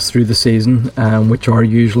progress through the season, which are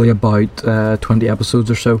usually about 20 episodes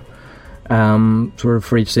or so, sort of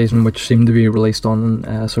for each season, which seem to be released on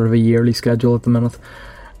sort of a yearly schedule at the minute,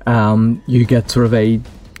 you get sort of a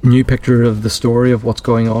new picture of the story of what's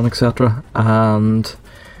going on, etc. And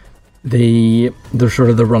there's sort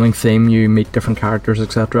of the running theme. You meet different characters,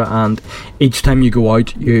 etc. And each time you go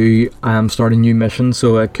out, you start a new mission.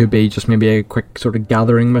 So it could be just maybe a quick sort of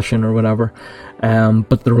gathering mission or whatever.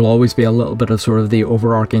 But there will always be a little bit of sort of the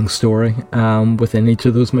overarching story within each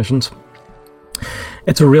of those missions.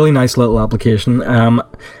 It's a really nice little application.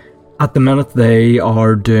 At the minute, they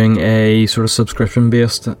are doing a sort of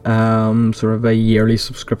subscription-based, sort of a yearly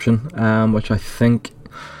subscription, which I think,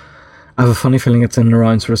 I have a funny feeling it's in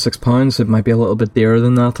around sort of £6. It might be a little bit dearer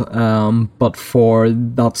than that, but for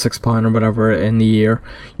that £6 or whatever in the year,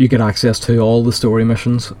 you get access to all the story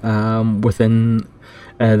missions within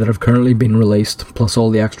that have currently been released, plus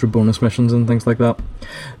all the extra bonus missions and things like that.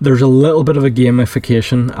 There's a little bit of a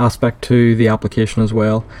gamification aspect to the application as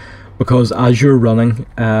well, because as you're running,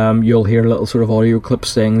 you'll hear little sort of audio clips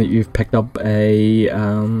saying that you've picked up a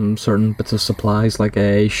certain bits of supplies, like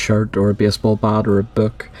a shirt or a baseball bat or a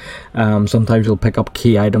book. Sometimes you'll pick up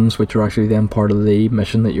key items, which are actually then part of the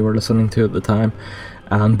mission that you were listening to at the time.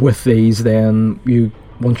 And with these, then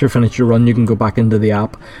once you're finished your run, you can go back into the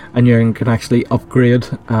app and you can actually upgrade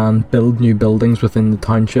and build new buildings within the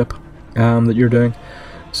township that you're doing.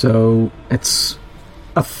 So it's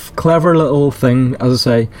a clever little thing. As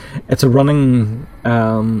I say, it's a running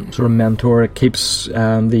sort of mentor. It keeps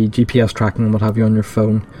the GPS tracking and what have you on your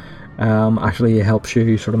phone. Actually, it helps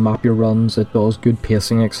you sort of map your runs. It does good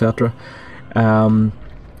pacing, etc.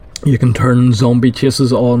 You can turn zombie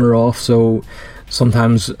chases on or off, so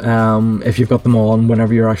sometimes if you've got them on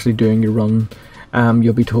whenever you're actually doing your run,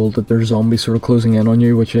 you'll be told that there's zombies sort of closing in on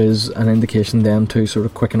you, which is an indication then to sort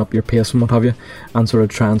of quicken up your pace and what have you, and sort of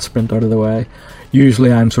try and sprint out of the way.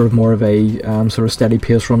 Usually I'm sort of more of a sort of steady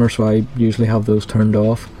pace runner, so I usually have those turned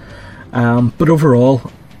off. But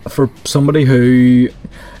overall, for somebody who,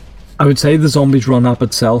 I would say the Zombies Run app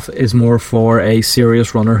itself is more for a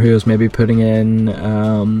serious runner who is maybe putting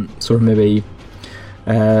in sort of maybe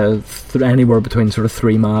anywhere between sort of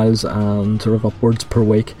 3 miles and sort of upwards per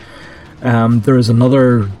week. There is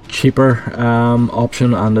another cheaper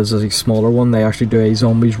option, and as a smaller one, they actually do a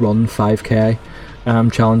Zombies Run 5k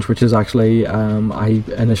challenge, which is actually I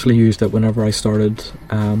initially used it whenever I started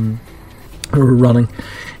running.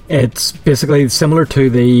 It's basically similar to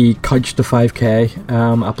the Couch to 5K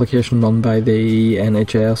application run by the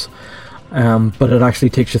NHS, but it actually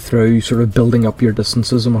takes you through sort of building up your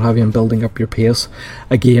distances and what have you, and building up your pace,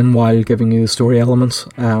 again, while giving you the story elements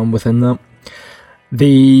within that.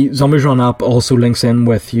 The Zombies Run app also links in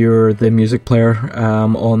with the music player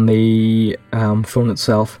on the phone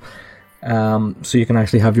itself, so you can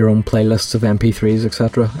actually have your own playlists of MP3s,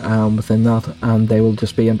 etc. Within that, and they will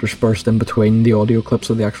just be interspersed in between the audio clips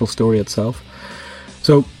of the actual story itself.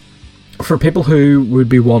 So for people who would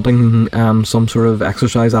be wanting some sort of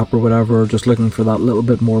exercise app or whatever, or just looking for that little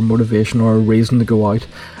bit more motivation or a reason to go out,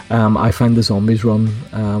 I find the Zombies Run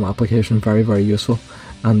application very, very useful.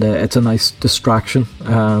 And it's a nice distraction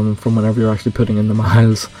from whenever you're actually putting in the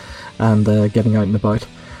miles and getting out and about.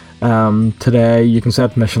 Today you can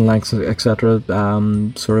set mission lengths, etc.,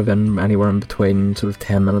 sort of in anywhere in between sort of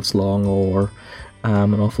 10 minutes long or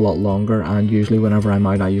an awful lot longer, and usually whenever I'm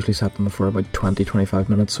out I usually set them for about 20-25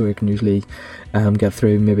 minutes, so you can usually get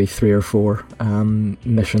through maybe 3 or 4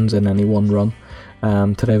 missions in any one run.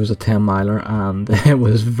 Today was a 10 miler and it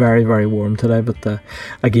was very, very warm today, but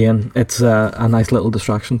again, it's a nice little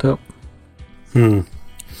distraction to it.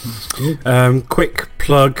 Quick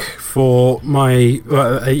plug for my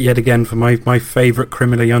yet again for my favourite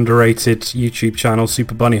criminally underrated YouTube channel,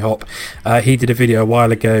 Super Bunny Hop. He did a video a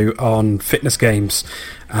while ago on fitness games,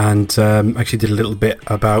 and actually did a little bit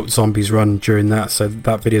about Zombies Run during that, so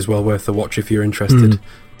that video is well worth a watch if you're interested.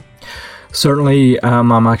 Certainly,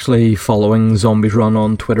 I'm actually following Zombies Run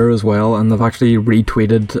on Twitter as well, and they've actually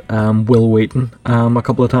retweeted Will Wheaton a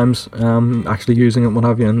couple of times, actually using it, what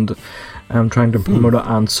have you, and trying to promote it,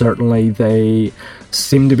 and certainly they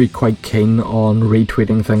seem to be quite keen on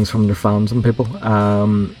retweeting things from their fans and people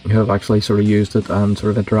who have actually sort of used it and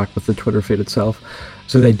sort of interact with the Twitter feed itself.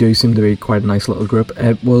 So they do seem to be quite a nice little group.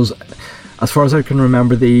 It was, as far as I can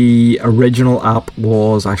remember, the original app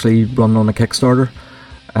was actually run on a Kickstarter.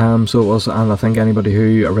 So it was, and I think anybody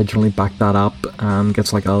who originally backed that app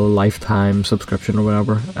gets like a lifetime subscription or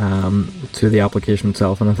whatever to the application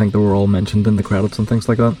itself, and I think they were all mentioned in the credits and things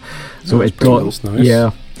like that. So it does, nice.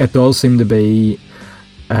 Yeah, it does seem to be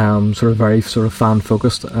sort of very sort of fan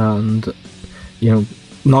focused, and you know,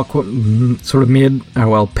 not quite, sort of made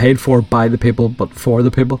paid for by the people, but for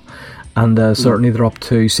the people. And certainly they're up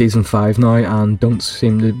to season 5 now and don't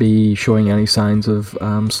seem to be showing any signs of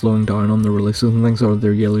slowing down on the releases and things, or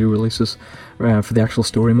their yearly releases for the actual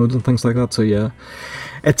story modes and things like that. So yeah,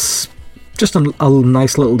 it's just a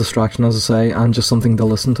nice little distraction, as I say, and just something to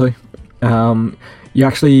listen to. You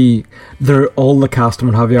actually, all the cast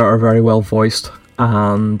and what have you are very well voiced,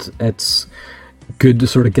 and it's good to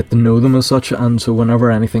sort of get to know them as such, and so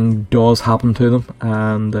whenever anything does happen to them,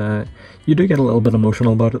 and you do get a little bit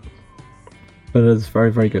emotional about it. But it's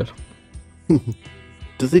very, very good.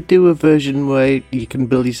 Do they do a version where you can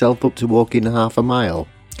build yourself up to walking half a mile?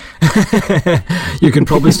 You can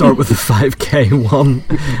probably start with the 5k one.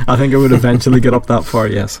 I think it would eventually get up that far,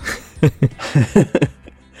 yes.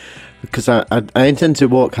 Because I intend to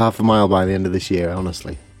walk half a mile by the end of this year,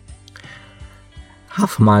 honestly.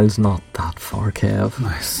 Half a mile's not that far, Kev.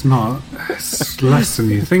 It's not. It's less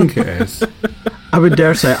than you think it is. I would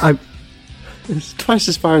dare say... It's twice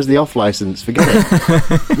as far as the off-licence, forget it.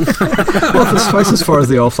 Well, if it's twice as far as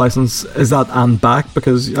the off-licence, is that and back?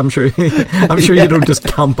 Because I'm sure you don't just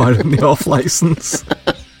camp out on the off-licence.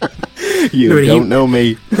 You don't know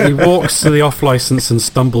me. He walks to the off-licence and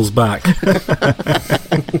stumbles back.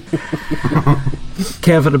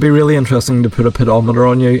 Kev, it'd be really interesting to put a pedometer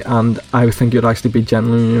on you, and I think you'd actually be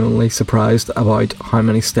genuinely surprised about how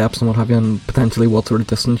many steps and what have you, and potentially what sort of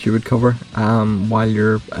distance you would cover while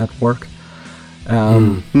you're at work.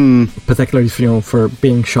 Particularly for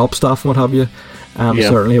being shop staff and what have you.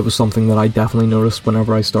 Certainly it was something that I definitely noticed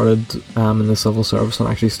whenever I started in the civil service and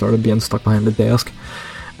actually started being stuck behind a desk.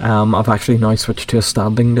 I've actually now switched to a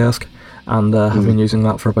standing desk, and have been using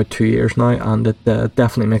that for about 2 years now, and it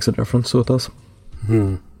definitely makes a difference, so it does.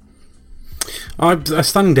 A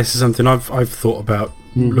standing desk is something I've thought about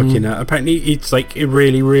looking at. Apparently it's like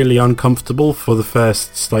really, really uncomfortable for the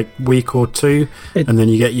first week or two, and then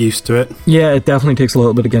you get used to it. Yeah, it definitely takes a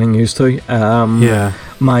little bit of getting used to.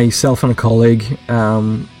 Myself and a colleague,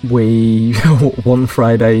 we one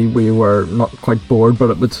Friday we were not quite bored,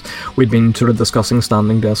 but we'd been sort of discussing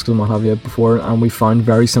standing desks and what have you before, and we found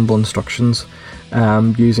very simple instructions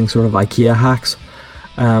using sort of IKEA hacks.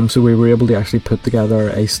 So we were able to actually put together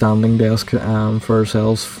a standing desk for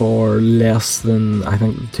ourselves for less than, I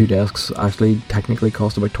think the 2 desks actually technically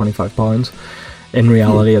cost about £25. In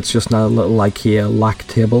reality, it's just a little IKEA lack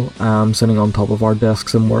table sitting on top of our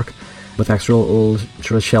desks in work. with extra little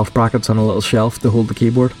sort of shelf brackets and a little shelf to hold the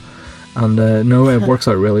keyboard. And no, it works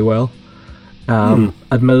out really well.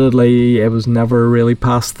 Admittedly, it was never really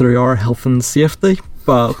passed through our health and safety,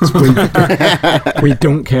 but we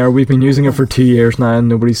don't care. We've been using it for 2 years now and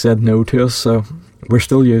nobody said no to us, so we're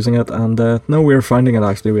still using it. And no, we're finding it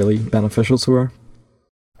actually really beneficial to her.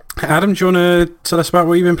 Adam, do you want to tell us about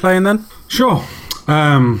what you've been playing then? Sure.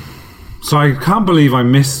 So I can't believe I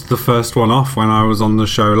missed the first one off when I was on the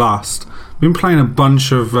show last. I've been playing a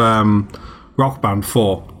bunch of Rock Band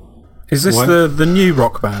 4. Is this the new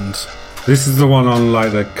Rock Band? This is the one on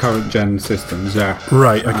like the current gen systems, yeah.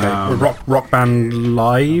 Right, okay. Rock Band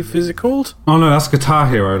Live, is it called? Oh no, that's Guitar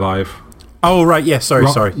Hero Live. Oh right, yeah, sorry.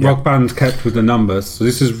 Yeah. Rock Band kept with the numbers. So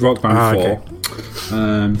this is Rock Band 4.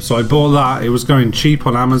 Okay. So I bought that. It was going cheap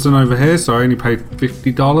on Amazon over here, so I only paid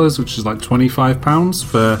 $50, which is like £25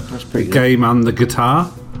 for the game and the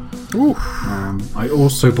guitar. I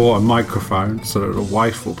also bought a microphone so that the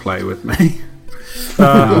wife will play with me.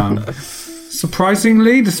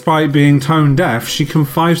 Surprisingly, despite being tone deaf, she can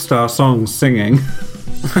 5-star songs singing,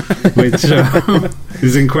 which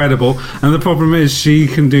is incredible. And the problem is she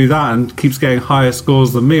can do that and keeps getting higher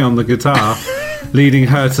scores than me on the guitar, leading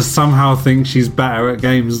her to somehow think she's better at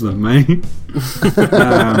games than me.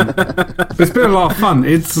 But it's been a lot of fun.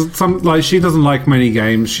 It's like she doesn't like many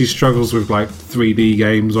games. She struggles with like 3D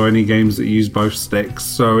games or any games that use both sticks.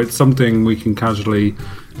 So it's something we can casually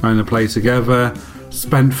kind of play together.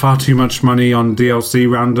 Spent far too much money on DLC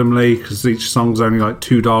randomly because each song's only like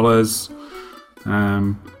 $2.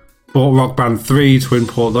 Bought Rock Band 3 to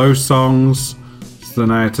import those songs. So then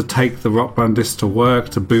I had to take the Rock Band disc to work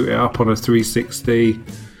to boot it up on a 360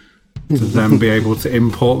 to then be able to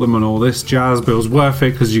import them and all this jazz. But it was worth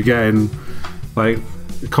it because you're getting like,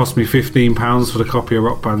 it cost me £15 for the copy of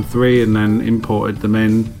Rock Band 3 and then imported them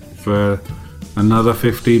in for another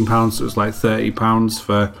 £15. So it was like £30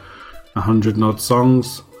 for 100 odd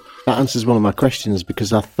songs. That answers one of my questions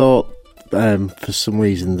because I thought for some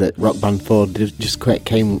reason that Rock Band 4 just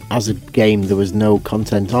came as a game. There was no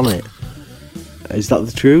content on it. Is that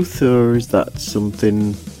the truth, or is that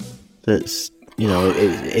something that's, you know,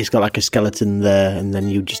 it's got like a skeleton there and then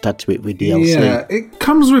you just add to it with DLC? Yeah, it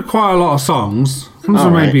comes with quite a lot of songs. It comes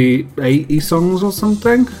with maybe 80 songs or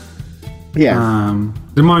something. Yeah.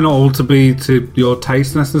 They might not all to be to your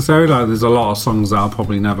taste necessarily. Like, there's a lot of songs that I'll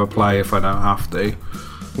probably never play if I don't have to.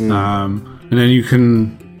 And then you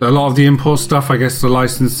can, a lot of the import stuff, I guess the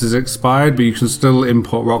license is expired, but you can still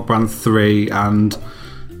import Rock Band 3 and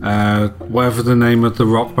whatever the name of the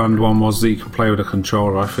Rock Band one was that you can play with a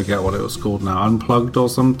controller. I forget what it was called now, Unplugged or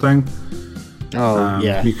something.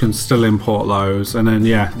 Yeah. You can still import those. And then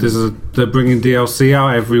they're bringing DLC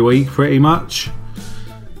out every week pretty much.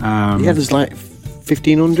 There's like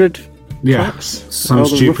 1,500 tracks. Some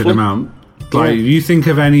stupid amount. Like, you think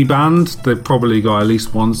of any band, they've probably got at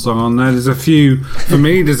least one song on there. There's a few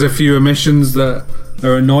omissions that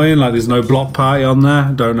are annoying, like there's no Block Party on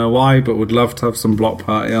there. Don't know why, but would love to have some Block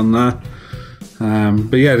Party on there.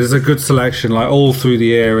 But yeah, there's a good selection, like all through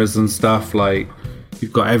the eras and stuff. Like,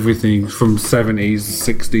 you've got everything from 70s,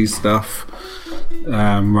 60s stuff,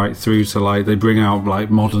 right through to like they bring out like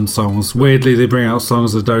modern songs. Weirdly, they bring out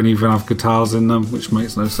songs that don't even have guitars in them, which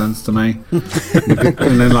makes no sense to me.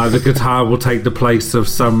 And then like the guitar will take the place of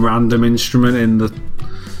some random instrument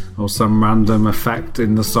or some random effect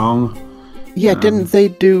in the song. Yeah, didn't they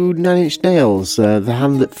do Nine Inch Nails, The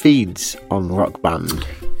Hand That Feeds on Rock Band?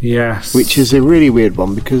 Yes. Which is a really weird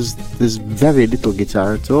one because there's very little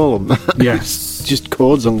guitar at all on that. Yes. It's just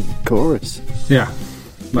chords on chorus. Yeah,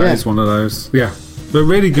 that is one of those. Yeah, but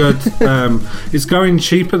really good. It's going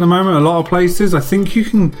cheap at the moment, a lot of places. I think you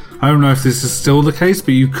can, I don't know if this is still the case,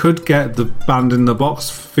 but you could get the band in the box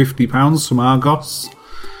for £50 from Argos.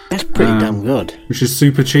 That's pretty damn good. Which is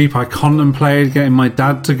super cheap. I contemplated getting my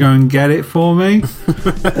dad to go and get it for me.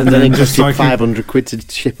 And then it cost you 500 quid to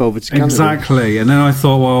ship over to Canada. Exactly. And then I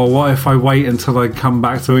thought, well, what if I wait until I come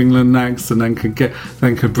back to England next and then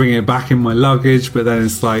could bring it back in my luggage, but then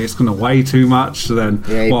it's like, it's going to weigh too much. So then,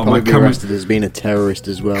 you'd probably be arrested as being a terrorist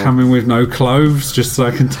as well. Coming with no clothes just so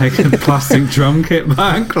I can take a plastic drum kit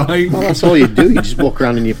back. Like, well, that's all you do. You just walk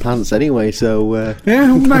around in your pants anyway, so...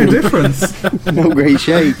 yeah, no difference. No great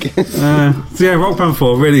shake. So yeah, Rock Band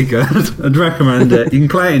 4, really good. I'd recommend it. You can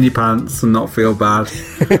play it in your pants and not feel bad.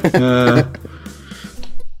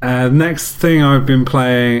 Next thing I've been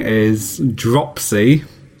playing is Dropsy,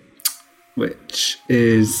 which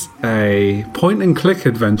is a point and click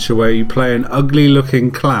adventure where you play an ugly looking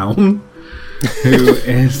clown who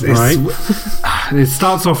is right. It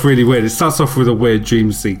starts off really weird. It starts off with a weird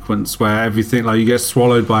dream sequence where everything, like, you get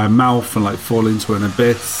swallowed by a mouth and like fall into an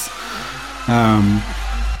abyss.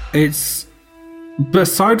 It's, but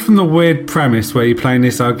aside from the weird premise where you're playing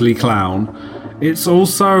this ugly clown, it's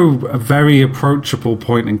also a very approachable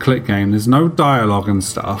point and click game. There's no dialogue and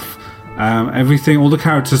stuff. Everything, all the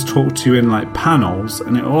characters talk to you in like panels,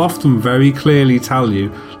 and it will often very clearly tell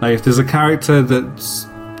you, like, if there's a character that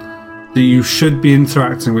you should be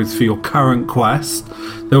interacting with for your current quest,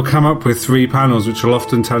 they'll come up with 3 panels which will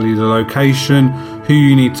often tell you the location, who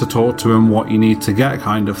you need to talk to, and what you need to get,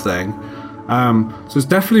 kind of thing. So it's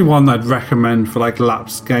definitely one that I'd recommend for like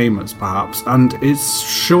lapsed gamers, perhaps. And it's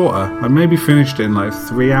shorter. I maybe finished it in like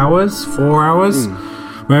 3 hours, 4 hours.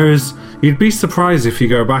 Whereas you'd be surprised if you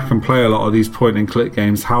go back and play a lot of these point and click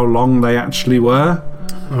games how long they actually were.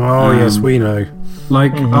 Oh yes, we know.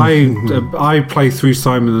 Like I play through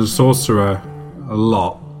Simon the Sorcerer a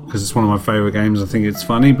lot because it's one of my favourite games. I think it's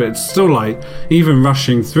funny, but it's still like, even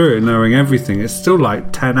rushing through it, knowing everything, it's still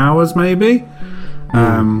like 10 hours maybe.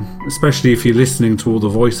 Especially if you're listening to all the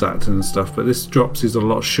voice acting and stuff. But this Drops is a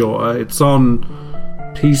lot shorter. It's on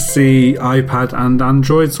PC, iPad and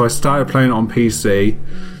Android, so I started playing it on PC,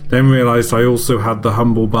 then realised I also had the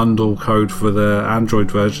Humble Bundle code for the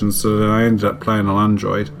Android version, so then I ended up playing on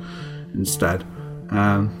Android instead.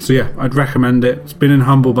 So yeah, I'd recommend it. It's been in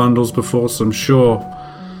Humble Bundles before, so I'm sure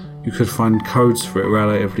you could find codes for it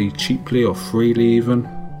relatively cheaply or freely even.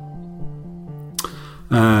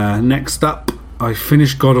 Next up, I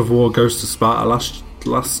finished God of War Ghost of Sparta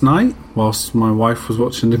last night whilst my wife was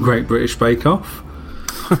watching the Great British Bake Off.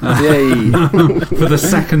 Yay! For the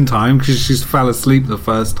second time, because she fell asleep the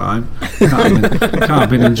first time. Can't have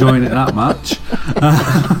been enjoying it that much.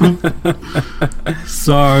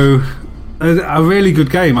 So, a really good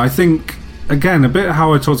game. I think, again, a bit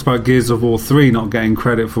how I talked about Gears of War 3 not getting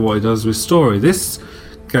credit for what it does with story. This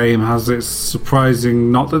game has its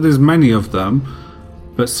surprising, not that there's many of them,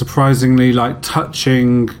 but surprisingly like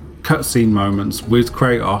touching cutscene moments with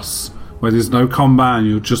Kratos, where there's no combat and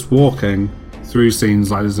you're just walking through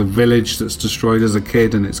scenes. Like, there's a village that's destroyed as a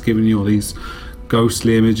kid and it's giving you all these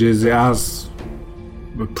ghostly images. It has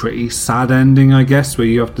a pretty sad ending, I guess, where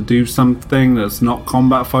you have to do something that's not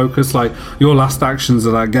combat focused. Like, your last actions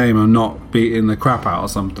of that game are not beating the crap out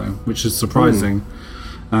of something, which is surprising.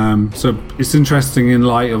 So it's interesting in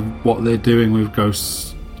light of what they're doing with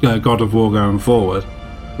God of War going forward.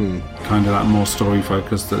 Kind of that more story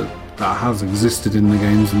focus that has existed in the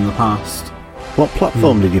games in the past. What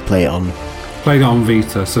platform did you play it on? Played it on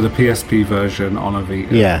Vita, so the PSP version on a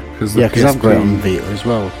Vita. Yeah, because I've got it on Vita as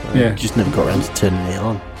well. Yeah, just never got around to turning it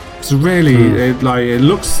on. It's really it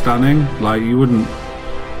looks stunning. Like, you wouldn't.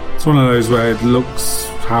 It's one of those where it looks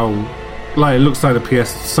it looks like the PS,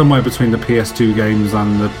 somewhere between the PS2 games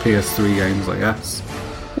and the PS3 games, I guess.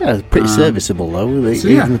 Yeah, it's pretty serviceable though.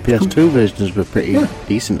 Even the PS2 versions were pretty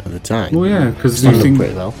decent at the time. Well, yeah, because you think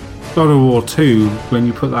pretty well. God of War 2, when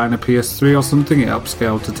you put that in a PS3 or something, it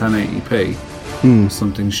upscaled to 1080p.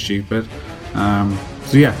 Something stupid.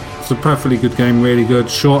 So yeah, it's a perfectly good game, really good.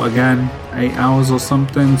 Short again, 8 hours or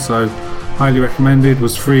something, so highly recommended.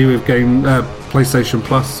 Was free with PlayStation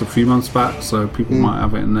Plus a few months back, so people might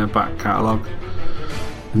have it in their back catalogue.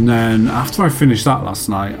 And then after I finished that last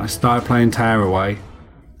night, I started playing Tearaway.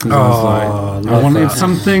 I wanted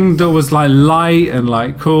something that was like light and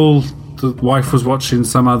like cool. The wife was watching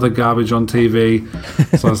some other garbage on TV,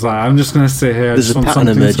 so I was like, I'm just going to sit here. I just want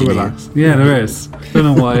something to relax. Yeah, there is. Don't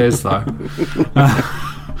know what it is though.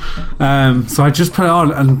 So I just put it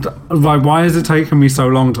on, and like, why is it taking me so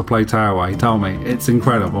long to play Tearaway? Tell me. It's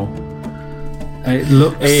incredible.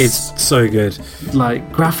 It's so good.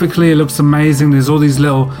 Like, graphically, it looks amazing. There's all these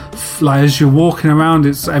little, like, as you're walking around,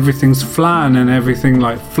 everything's flat and everything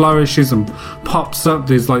like flourishes and pops up.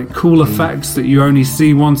 There's like cool effects that you only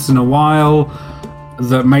see once in a while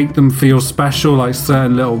that make them feel special, like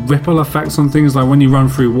certain little ripple effects on things. Like when you run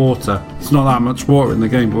through water, it's not that much water in the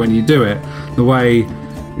game, but when you do it, the way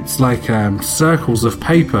it's like circles of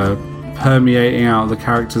paper permeating out the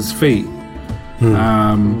character's feet.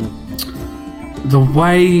 The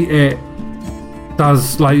way it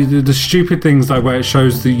does, like, the stupid things, like where it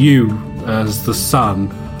shows you as the sun,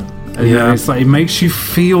 and it's like it makes you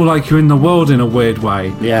feel like you're in the world in a weird way.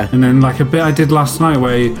 And then like a bit I did last night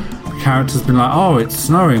where the character's been like, oh, it's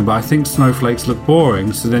snowing, but I think snowflakes look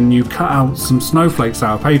boring, so then you cut out some snowflakes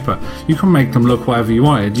out of paper. You can make them look whatever you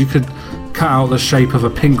wanted. You could cut out the shape of a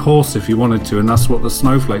pink horse if you wanted to, and that's what the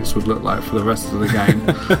snowflakes would look like for the rest of the game.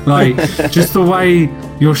 Like, just the way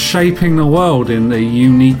you're shaping the world in a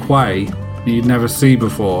unique way that you'd never seen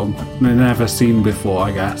before,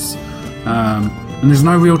 I guess. And there's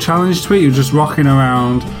no real challenge to it. You're just rocking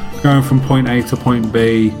around, going from point A to point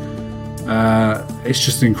B, It's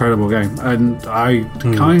just an incredible game, and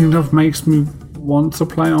kind of makes me want to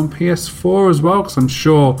play on PS4 as well, because I'm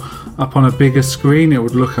sure up on a bigger screen it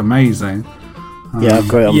would look amazing. I've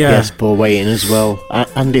got it on PS4 waiting as well.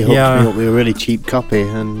 Andy hooked me up with a really cheap copy,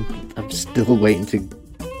 and I'm still waiting to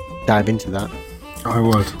dive into that.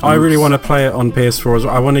 I really want to play it on PS4 as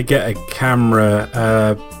well. I want to get a camera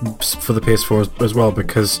for the PS4 as well,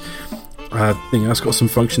 because it's got some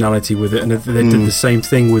functionality with it, and they did the same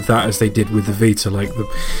thing with that as they did with the Vita, like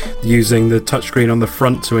using the touchscreen on the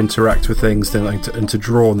front to interact with things and to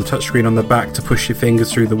draw, and the touchscreen on the back to push your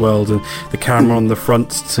fingers through the world, and the camera on the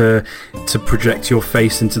front to project your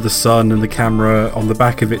face into the sun, and the camera on the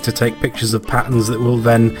back of it to take pictures of patterns that will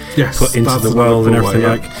then put into the world and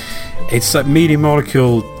everything. It's like Media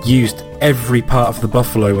Molecule used every part of the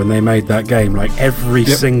Buffalo when they made that game. Like every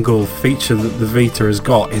single feature that the Vita has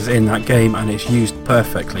got is in that game, and it's used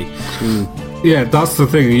perfectly. Yeah, that's the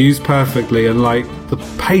thing. It's used perfectly, and like the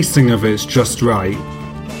pacing of it's just right.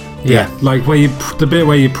 Yeah, like the bit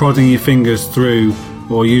where you're prodding your fingers through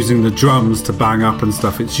or using the drums to bang up and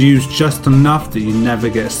stuff. It's used just enough that you never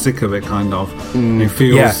get sick of it. Kind of. It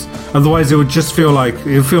feels. Otherwise, it would just feel like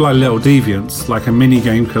Little Deviants, like a mini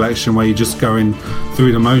game collection where you're just going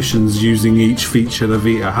through the motions using each feature the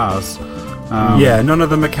Vita has. None of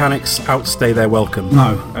the mechanics outstay their welcome.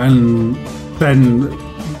 No, and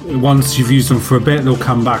then once you've used them for a bit, they'll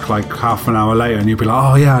come back like half an hour later, and you'll be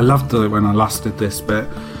like, "Oh yeah, I loved it when I last did this bit."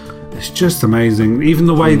 It's just amazing. Even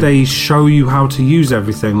the way they show you how to use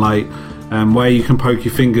everything, like where you can poke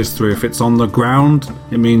your fingers through. If it's on the ground,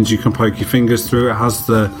 it means you can poke your fingers through. It has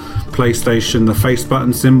the PlayStation, the face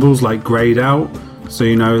button symbols like grayed out, so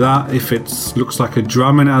you know that. If it looks like a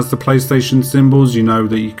drum and it has the PlayStation symbols, you know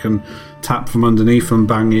that you can tap from underneath and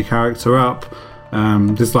bang your character up.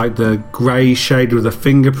 There's like the grey shade with a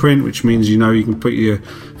fingerprint, which means you know you can put your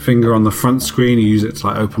finger on the front screen. You use it to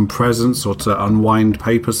like open presents or to unwind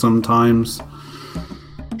paper sometimes.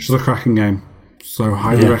 It's a cracking game, so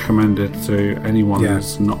highly recommend it to anyone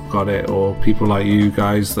who's not got it, or people like you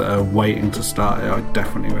guys that are waiting to start it. I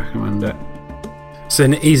definitely recommend it. It's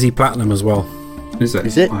an easy platinum as well. Is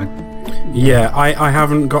it? I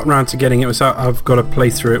haven't gotten around to getting it, so I've got to play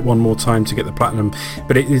through it one more time to get the platinum,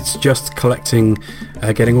 but it's just collecting,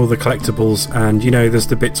 getting all the collectibles, and there's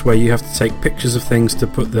the bits where you have to take pictures of things to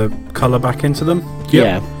put the colour back into them.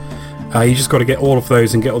 You just got to get all of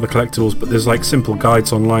those and get all the collectibles, but there's like simple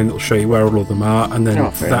guides online that will show you where all of them are, and then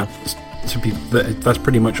that's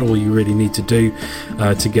pretty much all you really need to do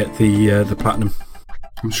to get the platinum.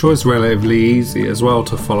 I'm sure it's relatively easy as well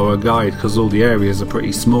to follow a guide, because all the areas are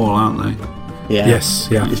pretty small, aren't they? Yeah. Yes,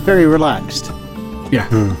 yeah. It's very relaxed. Yeah.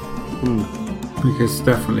 I think it's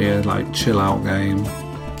definitely a chill out game.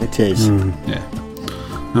 It is. Yeah.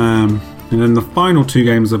 And then the final two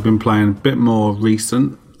games I've been playing, a bit more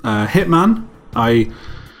recent. Hitman. I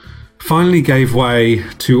finally gave way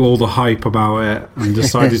to all the hype about it and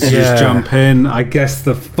decided to just jump in. I guess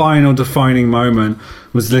the final defining moment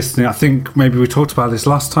was listening. I think maybe we talked about this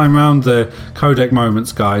last time round, the Codec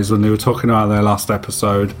Moments guys, when they were talking about their last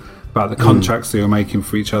episode about the contracts they were making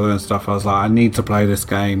for each other and stuff. I was like, I need to play this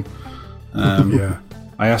game. I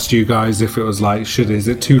asked you guys if it was like, is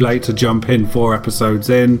it too late to jump in 4 episodes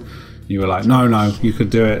in? You were like, no, you could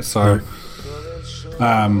do it. So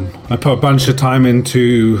I put a bunch of time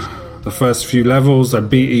into the first few levels. I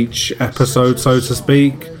beat each episode, so to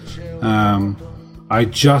speak. I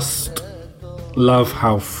just love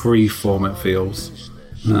how freeform it feels.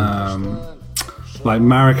 Like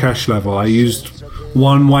Marrakesh level, I used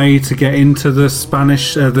one way to get into the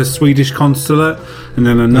Swedish consulate, and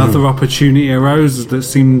then another opportunity arose that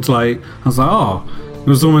seemed like, I was like, it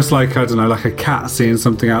was almost like, I don't know, like a cat seeing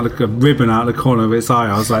something a ribbon out of the corner of its eye.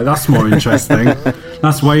 I was like, that's more interesting.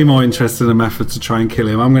 That's way more interesting a method to try and kill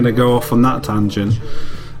him. I'm going to go off on that tangent.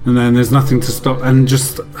 And then there's nothing to stop. And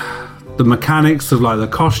just the mechanics of like the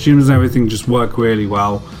costumes and everything just work really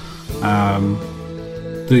well.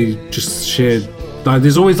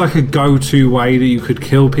 There's always like a go-to way that you could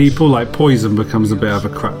kill people. Like poison becomes a bit of a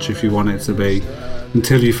crutch if you want it to be,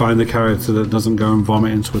 until you find the character that doesn't go and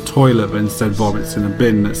vomit into a toilet but instead vomits in a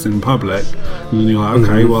bin that's in public, and then you're like,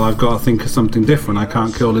 okay, well, I've got to think of something different. I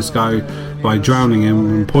can't kill this guy by drowning him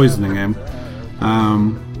and poisoning him.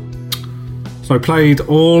 So I played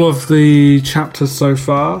all of the chapters so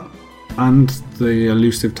far, and the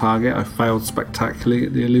elusive target. I failed spectacularly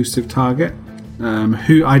at the elusive target.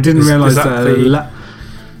 Who I didn't realise that.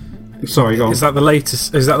 Sorry, go on. Is that the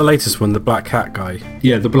latest one, the black hat guy?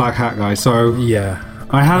 Yeah, the black hat guy. So yeah,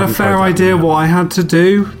 I had a fair idea what I had to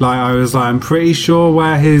do. Like I was like, I'm pretty sure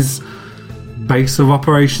where his base of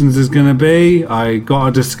operations is going to be. I got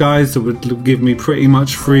a disguise that would give me pretty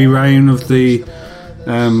much free reign of the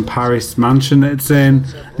Paris mansion that it's in.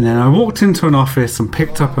 And then I walked into an office and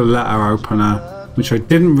picked up a letter opener, which I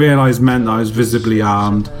didn't realise meant that I was visibly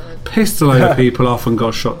armed, pissed a load of people off and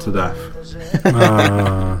got shot to death.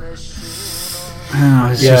 And I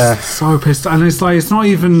was just so pissed. And it's like, it's not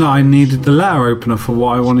even that I needed the letter opener for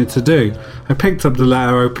what I wanted to do. I picked up the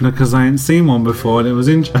letter opener because I hadn't seen one before and it was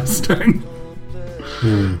interesting.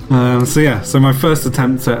 So my first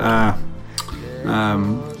attempt at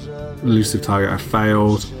Elusive Target, I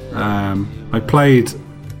failed. I played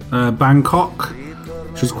Bangkok,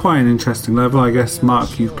 which was quite an interesting level. I guess,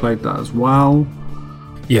 Mark, you've played that as well.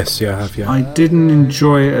 Yes, yeah, I have, yeah. I didn't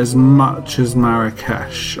enjoy it as much as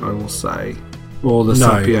Marrakesh, I will say. Or the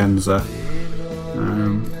Sapienza.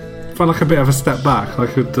 Felt like a bit of a step back.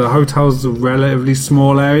 Like the hotel's a relatively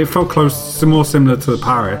small area. It felt close, more similar to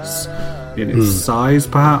Paris in its size,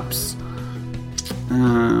 perhaps.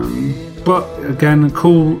 But again,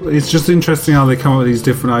 cool. It's just interesting how they come up with these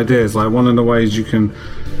different ideas. Like one of the ways you can,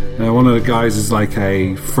 one of the guys is like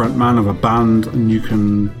a frontman of a band, and you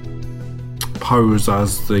can pose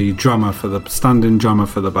as the drummer for the stand-in drummer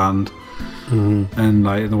for the band. And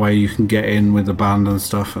like the way you can get in with the band and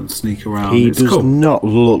stuff and sneak around. He does not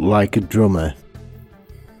look like a drummer.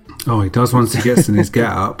 Oh, he does once he gets in his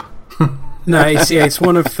get-up. No, it's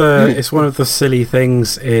one of the silly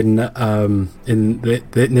things in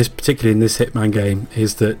this, particularly in this Hitman game,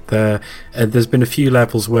 is that there's been a few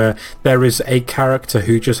levels where there is a character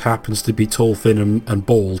who just happens to be tall, thin, and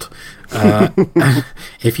bald.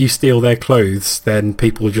 If you steal their clothes, then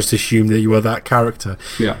people just assume that you are that character.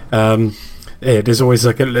 Yeah. There's always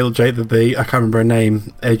like a little joke that I can't remember her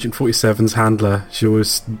name, Agent 47's handler, she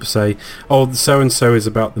always say, oh, so-and-so is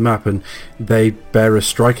about the map, and they bear a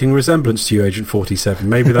striking resemblance to you, Agent 47.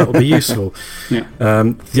 Maybe that will be useful. Yeah.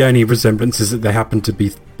 The only resemblance is that they happen to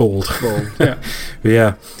be bald. Yeah. But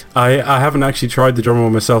yeah, I haven't actually tried the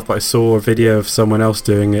drummer myself, but I saw a video of someone else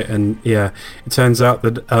doing it, and yeah, it turns out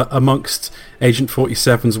that amongst Agent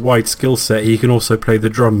 47's wide skill set, he can also play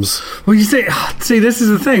the drums. Well, you see, this is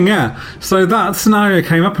the thing, yeah. So that scenario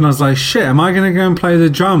came up, and I was like, shit, am I going to go and play the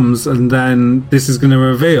drums, and then this is going to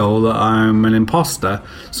reveal that I'm an imposter?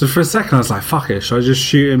 So for a second, I was like, fuck it, should I just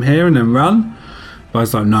shoot him here and then run? But I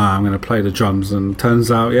was like, no, I'm going to play the drums, and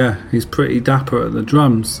turns out, yeah, he's pretty dapper at the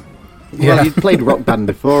drums. Well, you'd played Rock Band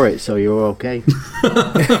before it, so you were okay.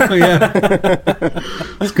 Yeah.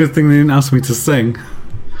 It's a good thing they didn't ask me to sing.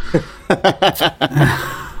 So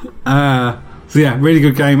yeah, really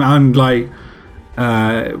good game. And like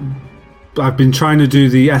I've been trying to do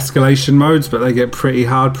the escalation modes, but they get pretty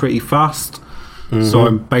hard pretty fast. So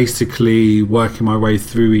I'm basically working my way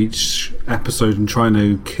through each episode and trying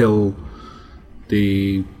to kill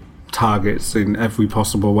the targets in every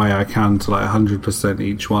possible way I can to like 100%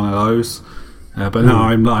 each one of those. But now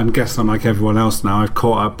I'm guessing I'm like everyone else now. I've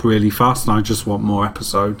caught up really fast and I just want more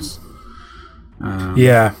episodes.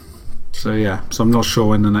 Yeah. So I'm not sure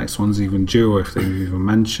when the next one's even due, or if they've even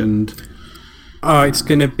mentioned. It's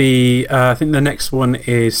going to be, I think the next one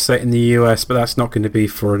is set in the US, but that's not going to be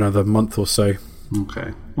for another month or so.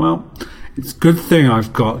 Okay. Well, it's a good thing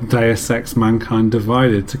I've got Deus Ex Mankind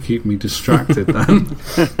Divided to keep me distracted then.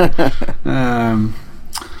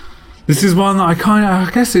 This is one that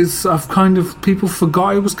people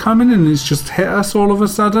forgot it was coming, and it's just hit us all of a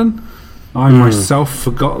sudden. I myself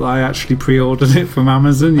forgot that I actually pre-ordered it from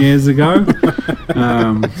Amazon years ago.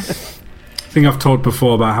 I think I've told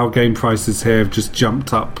before about how game prices here have just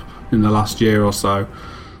jumped up in the last year or so.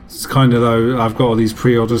 It's kind of though I've got all these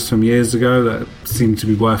pre-orders from years ago that seem to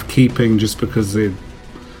be worth keeping, just because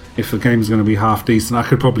if the game's going to be half decent, I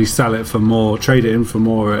could probably sell it for more, trade it in for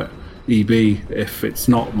more at EB. If it's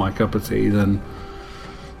not my cup of tea, then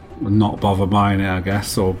not bother buying it, I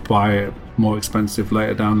guess, or buy it more expensive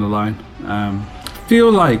later down the line. I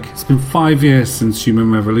feel like it's been 5 years since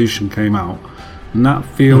Human Revolution came out, and that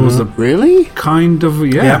feels really kind of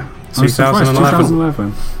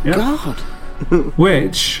 2011. Yeah. God.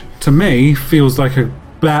 Which to me feels like a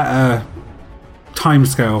better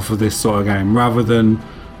timescale for this sort of game, rather than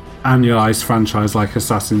annualized franchise like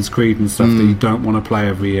Assassin's Creed and stuff that you don't want to play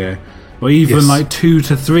every year, or even like 2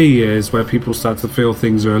 to 3 years where people start to feel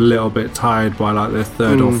things are a little bit tired by like their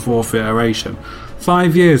third or fourth iteration.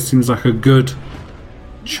 5 years seems like a good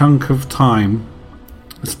chunk of time,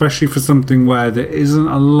 especially for something where there isn't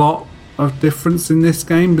a lot of difference in this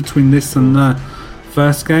game between this and the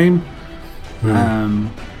first game.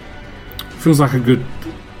 Feels like a good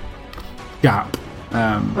gap.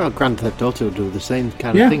 Well, Grand Theft Auto will do the same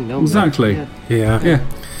kind of thing, don't exactly. they? Yeah.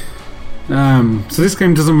 So this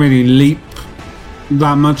game doesn't really leap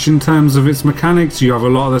that much in terms of its mechanics. You have a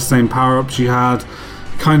lot of the same power-ups you had.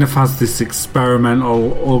 It kind of has this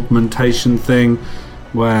experimental augmentation thing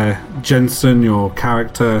where Jensen, your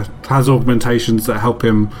character, has augmentations that help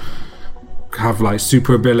him have like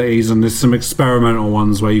super abilities, and there's some experimental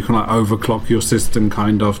ones where you can like overclock your system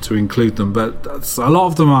kind of to include them, but a lot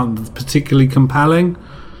of them aren't particularly compelling.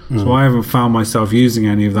 So I haven't found myself using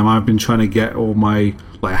any of them. I've been trying to get all my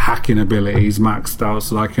like hacking abilities maxed out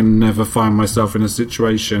so that I can never find myself in a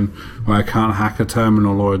situation where I can't hack a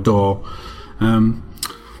terminal or a door.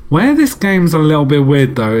 Where this game's a little bit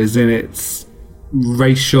weird though is in its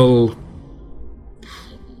racial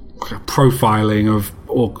profiling of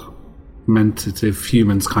augmentative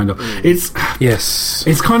humans, kind of. It's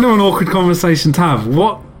kind of an awkward conversation to have.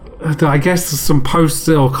 What I guess some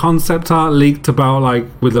poster or concept art leaked about, like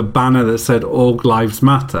with a banner that said "Org Lives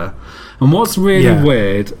Matter." And what's really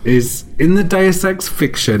weird is in the Deus Ex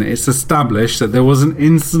fiction, it's established that there was an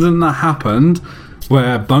incident that happened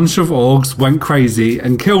where a bunch of orgs went crazy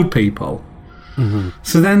and killed people.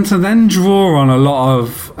 So then to draw on a lot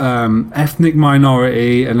of ethnic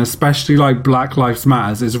minority and especially like Black Lives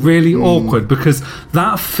Matters is really awkward, because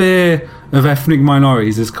that fear of ethnic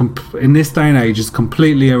minorities is in this day and age is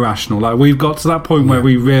completely irrational. Like, we've got to that point where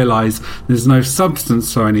we realise there's no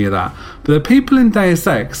substance to any of that. But the people in Deus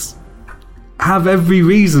Ex have every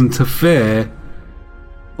reason to fear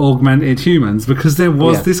augmented humans, because there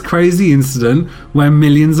was this crazy incident where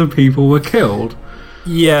millions of people were killed.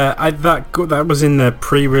 Yeah, that was in the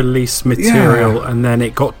pre-release material, and then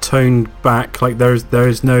it got toned back. Like there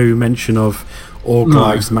is no mention of Org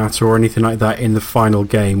Lives Matter or anything like that in the final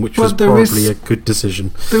game, which was probably a good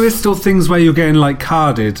decision. There is still things where you're getting like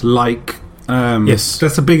carded, like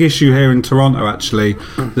that's a big issue here in Toronto actually,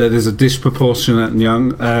 that there's a disproportionate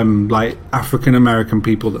young like African American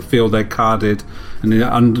people that feel they're carded and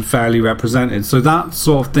they're unfairly represented. So that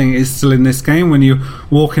sort of thing is still in this game. When you're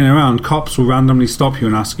walking around, cops will randomly stop you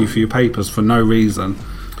and ask you for your papers for no reason,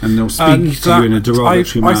 and they'll speak to you in a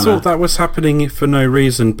derogatory manner. I thought that was happening for no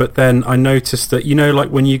reason, but then I noticed that, you know, like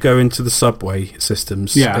when you go into the subway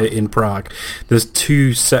systems in Prague, there's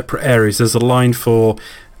two separate areas. There's a line for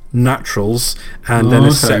naturals and then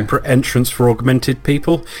a separate entrance for augmented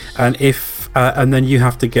people, and if and then you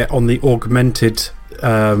have to get on the augmented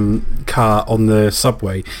car on the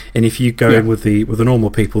subway, and if you go in with the normal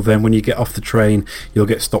people, then when you get off the train you'll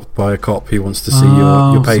get stopped by a cop who wants to see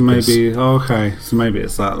your papers. So maybe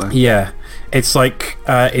it's that then. Yeah, it's like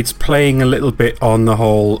it's playing a little bit on the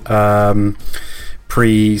whole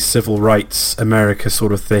pre-civil rights America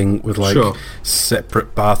sort of thing, with like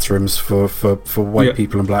separate bathrooms for white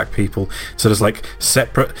people and black people. So there's like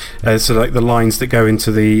separate so like the lines that go into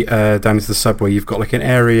the down into the subway, you've got like an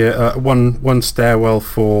area, one stairwell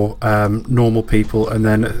for normal people, and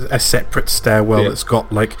then a separate stairwell that's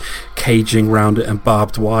got like caging around it and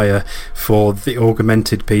barbed wire for the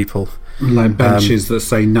augmented people, like benches that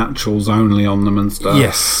say naturals only on them and stuff.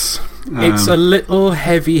 Yes. It's a little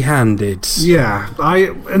heavy-handed. Yeah,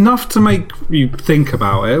 enough to make you think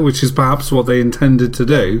about it, which is perhaps what they intended to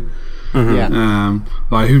do.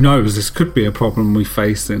 Like, who knows? This could be a problem we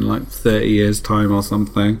face in like 30 years' time or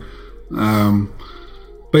something.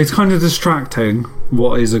 But it's kind of distracting.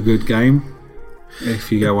 What is a good game,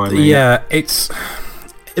 if you get what I mean? Yeah, it's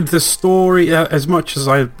the story. As much as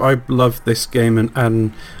I love this game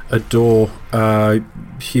and adore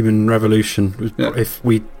Human Revolution,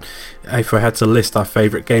 if I had to list our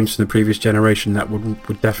favourite games from the previous generation, that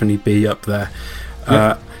would definitely be up there.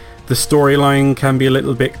 The storyline can be a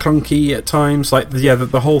little bit clunky at times, like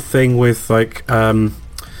the whole thing with like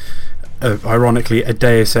ironically a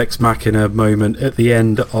Deus Ex Machina moment at the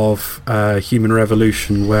end of Human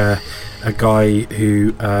Revolution, where a guy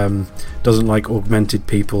who doesn't like augmented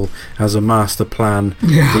people has a master plan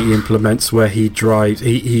that he implements, where he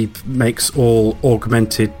makes all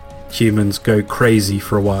augmented humans go crazy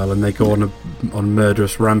for a while, and they go on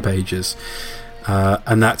murderous rampages,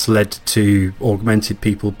 and that's led to augmented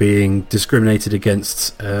people being discriminated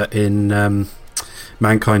against in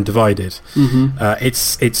Mankind Divided.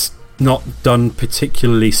 It's not done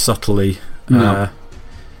particularly subtly, but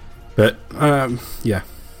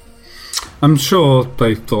I'm sure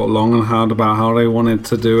they thought long and hard about how they wanted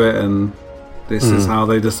to do it, and this is how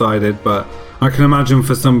they decided. But I can imagine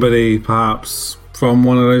for somebody perhaps from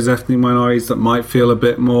one of those ethnic minorities that might feel a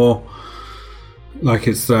bit more like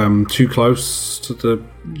it's too close to the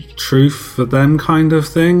truth for them, kind of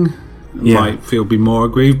thing, might be more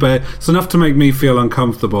aggrieved. But it's enough to make me feel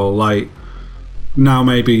uncomfortable. Like, now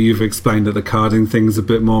maybe you've explained that the carding thing's a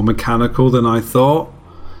bit more mechanical than I thought.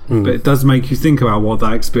 But it does make you think about what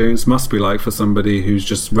that experience must be like for somebody who's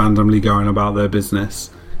just randomly going about their business.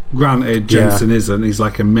 Granted, Jensen isn't. He's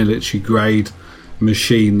like a military-grade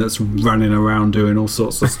machine that's running around doing all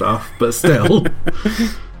sorts of stuff, but still.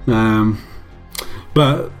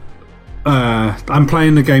 But I'm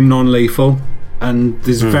playing the game non-lethal, and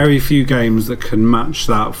there's very few games that can match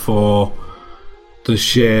that for the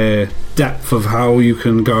sheer depth of how you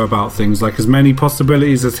can go about things. Like, as many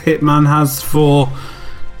possibilities as Hitman has for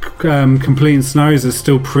completing scenarios is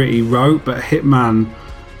still pretty rote, but Hitman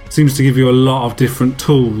seems to give you a lot of different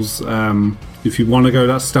tools if you want to go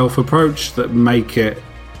that stealth approach that make it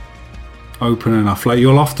open enough. Like,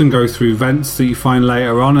 you'll often go through vents that you find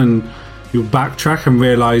later on, and you'll backtrack and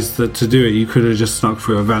realise that to do it you could have just snuck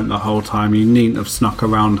through a vent the whole time. You needn't have snuck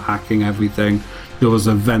around hacking everything. There was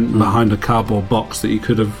a vent behind a cardboard box that you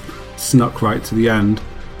could have snuck right to the end.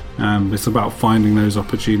 It's about finding those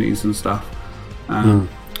opportunities and stuff.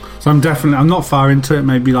 So I'm not far into it,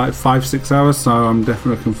 maybe like 5-6 hours, so I'm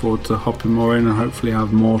definitely looking forward to hopping more in and hopefully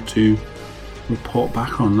have more to report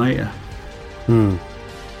back on later.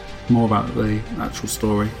 More about the actual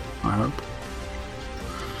story, I hope.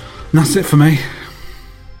 And that's it for me.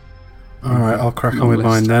 Alright, I'll crack on with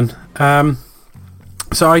mine then.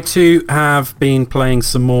 So I too have been playing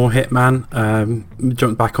some more Hitman.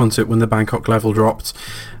 Jumped back onto it when the Bangkok level dropped.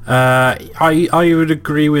 I would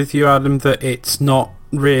agree with you, Adam, that it's not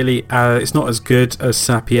really it's not as good as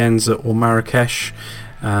Sapienza or Marrakesh,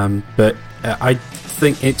 but I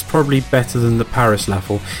think it's probably better than the Paris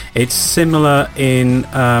level. It's similar in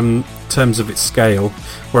terms of its scale,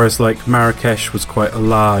 whereas like Marrakesh was quite a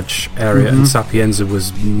large area and Sapienza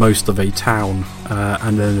was most of a town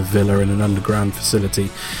and then a villa and an underground facility.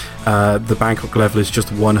 The Bangkok level is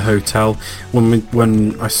just one hotel.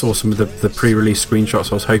 When I saw some of the pre-release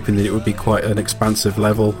screenshots, I was hoping that it would be quite an expansive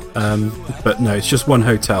level, but no, it's just one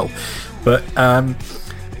hotel. But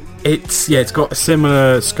it's got a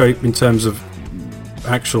similar scope in terms of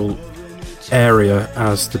actual area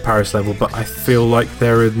as the Paris level, but I feel like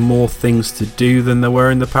there are more things to do than there were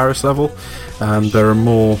in the Paris level. There are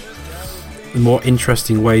more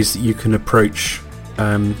interesting ways that you can approach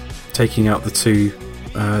taking out the two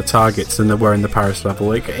targets than there were in the Paris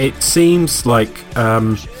level. It seems like the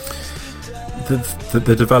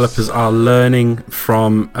developers are learning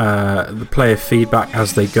from the player feedback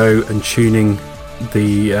as they go and tuning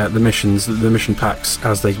the mission packs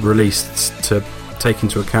as they release to take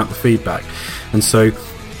into account the feedback. And so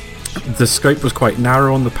the scope was quite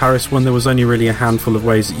narrow on the Paris one. There was only really a handful of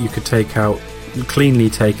ways that you could cleanly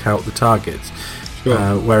take out the targets. Sure.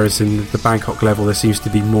 Whereas in the Bangkok level there seems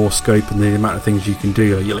to be more scope in the amount of things you can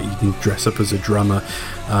do. You can dress up as a drummer.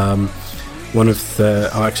 One of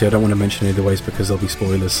the actually I don't want to mention any of the ways because there'll be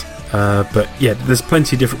spoilers. But yeah, there's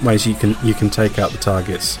plenty of different ways you can take out the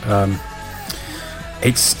targets.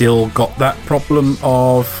 It's still got that problem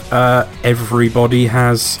of everybody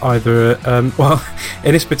has either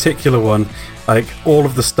in this particular one, like all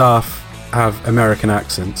of the staff have American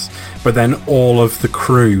accents, but then all of the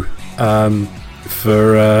crew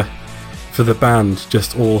for the band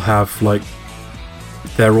just all have like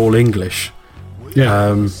they're all English, which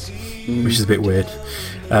is a bit weird.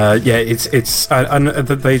 And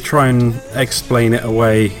they try and explain it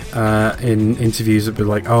away in interviews. It'd be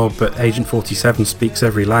like, oh, but Agent 47 speaks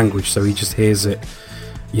every language, so he just hears it,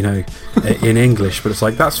 in English. But it's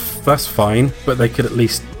like that's fine, but they could at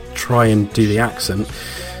least try and do the accent.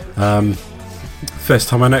 First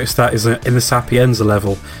time I noticed that is in the Sapienza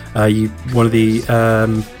level. One of the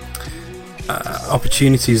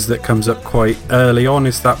opportunities that comes up quite early on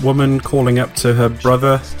is that woman calling up to her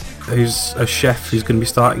brother, who's a chef who's going to be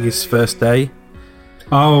starting his first day.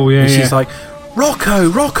 Oh yeah, and she's like,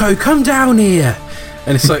 Rocco, come down here.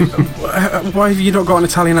 And it's like, why have you not got an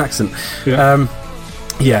Italian accent? That's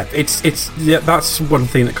one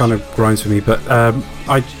thing that kind of grinds for me. But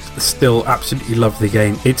I still absolutely love the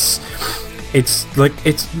game. It's the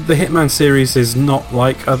Hitman series is not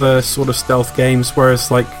like other sort of stealth games,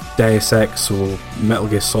 whereas like Deus Ex or Metal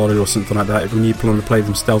Gear Solid or something like that, when you want to play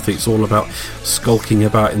them stealthy, it's all about skulking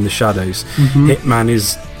about in the shadows. Hitman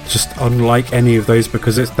is just unlike any of those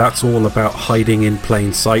because that's all about hiding in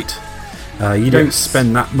plain sight. You don't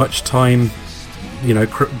spend that much time,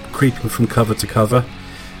 creeping from cover to cover.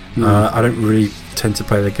 I don't really tend to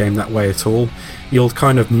play the game that way at all. You'll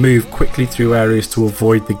kind of move quickly through areas to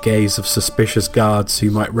avoid the gaze of suspicious guards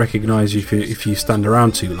who might recognise you if you stand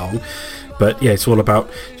around too long. But yeah, it's all about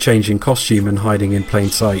changing costume and hiding in plain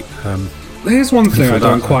sight. Here's one thing I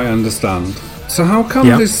don't quite understand. So how come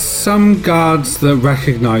there's some guards that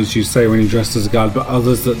recognise you, say, when you're dressed as a guard, but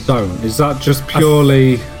others that don't? Is that just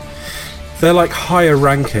purely They're like higher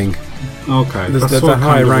ranking. Okay, that's the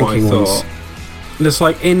higher ranking ones. There's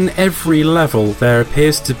like in every level there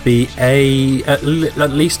appears to be at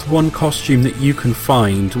least one costume that you can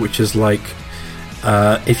find, which is like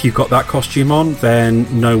if you've got that costume on, then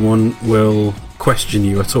no one will question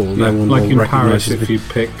you at all. No one like will in recognize Paris, if you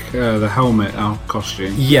pick the helmet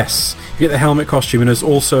costume. Yes, you get the helmet costume, and there's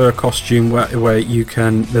also a costume where you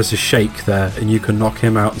can. There's a Sheikh there, and you can knock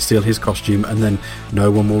him out and steal his costume, and then no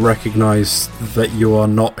one will recognise that you are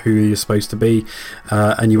not who you're supposed to be,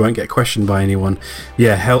 and you won't get questioned by anyone.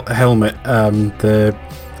 Yeah, Helmet.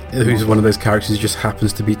 Who's one of those characters who just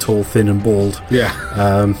happens to be tall, thin and bald. Yeah.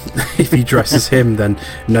 If he dresses him, then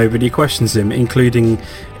nobody questions him, including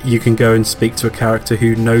you can go and speak to a character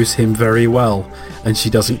who knows him very well, and she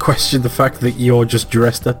doesn't question the fact that you're just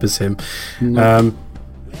dressed up as him. But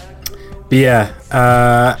yeah,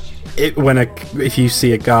 if you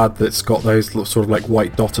see a guard that's got those sort of like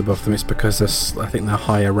white dot above them, it's because I think they're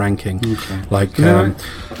higher ranking. Okay. Like I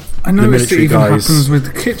noticed it even happens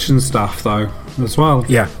with the kitchen staff though as well.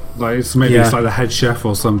 Yeah. Like it's like the head chef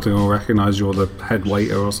or something will recognise you're the head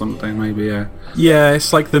waiter or something. Maybe Yeah,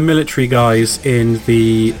 it's like the military guys in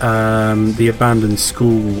the abandoned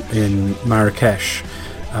school in Marrakesh.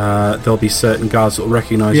 There'll be certain guards that will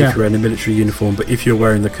recognise if you're wearing a military uniform, but if you're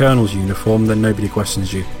wearing the colonel's uniform, then nobody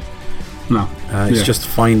questions you. No, it's just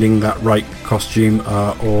finding that right costume,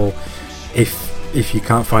 or if you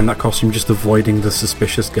can't find that costume, just avoiding the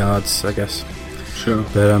suspicious guards, I guess. Sure.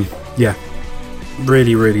 But yeah.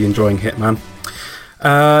 Really, really enjoying Hitman.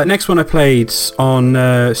 Next one I played on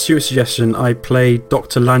Stuart's suggestion. I played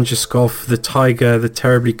Dr. Langeskov, the Tiger, the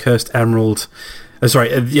Terribly Cursed Emerald. Dr.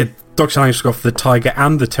 Langeskov, the Tiger,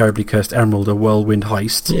 and the Terribly Cursed Emerald, a whirlwind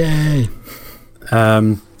heist. Yay!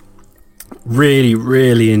 Really,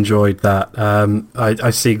 really enjoyed that.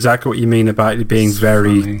 I see exactly what you mean about it being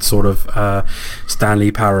very funny. Sort of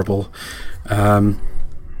Stanley Parable.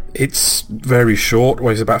 It's very short.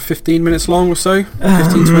 It's about 15 minutes long or so?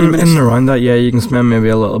 15, 20 minutes? In and around that, yeah. You can spend maybe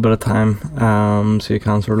a little bit of time, so you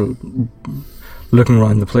can sort of looking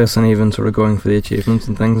around the place and even sort of going for the achievements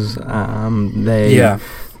and things. They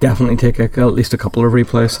definitely take at least a couple of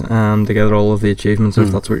replays to get all of the achievements if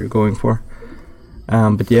that's what you're going for.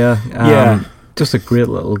 But just a great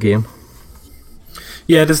little game.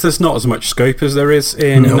 Yeah, there's not as much scope as there is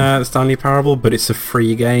in the Stanley Parable, but it's a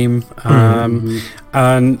free game.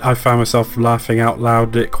 And I found myself laughing out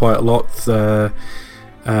loud at it quite a lot. Oh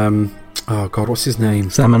God, what's his name?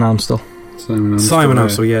 Simon Amstel. Simon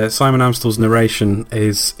Amstel, yeah. Simon Amstel's narration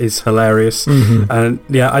is hilarious. And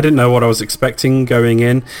yeah, I didn't know what I was expecting going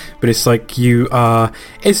in, but it's like are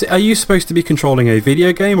you supposed to be controlling a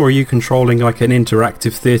video game, or are you controlling like an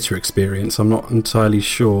interactive theatre experience? I'm not entirely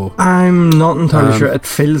sure. I'm not entirely sure. It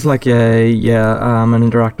feels like an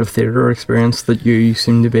interactive theatre experience that you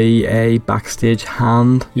seem to be a backstage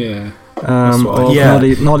hand. Yeah.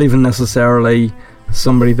 Not even necessarily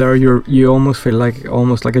somebody there. You almost feel like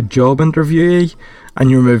a job interviewee, and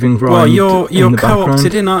you're moving around. Well, you're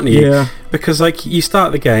co-opted in, aren't you? Yeah. Because like you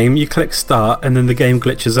start the game, you click start, and then the game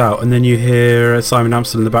glitches out, and then you hear Simon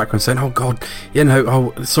Amstel in the background saying, "Oh God,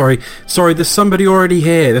 sorry, there's somebody already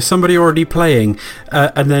here. There's somebody already playing,"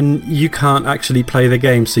 and then you can't actually play the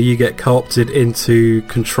game, so you get co-opted into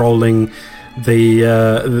controlling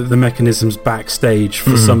the mechanisms backstage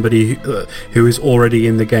for somebody who is already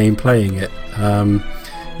in the game playing it.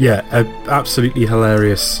 Absolutely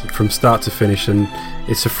hilarious from start to finish, and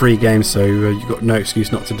it's a free game, so you've got no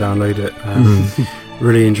excuse not to download it.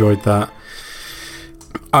 Really enjoyed that.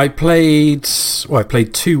 I played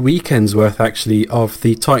 2 weekends worth actually of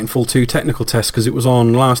the Titanfall 2 technical test, because it was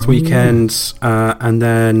on last weekend, and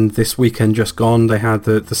then this weekend just gone they had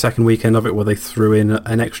the second weekend of it where they threw in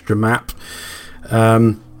an extra map.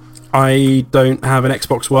 I don't have an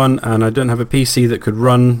Xbox One and I don't have a PC that could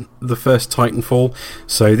run the first Titanfall,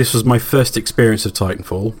 so this was my first experience of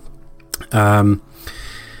Titanfall.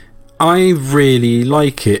 I really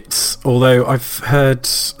like it, although I've heard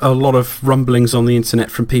a lot of rumblings on the internet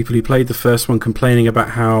from people who played the first one complaining about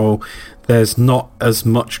how there's not as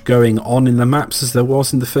much going on in the maps as there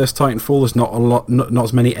was in the first Titanfall. There's not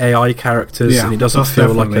as many AI characters, and it doesn't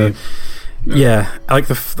feel like a... Yeah, like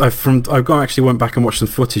I went back and watched some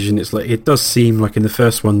footage, and it's like it does seem like in the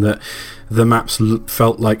first one that the maps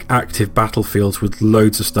felt like active battlefields with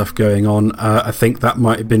loads of stuff going on. I think that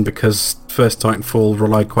might have been because first Titanfall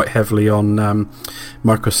relied quite heavily on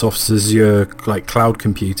Microsoft's Azure like cloud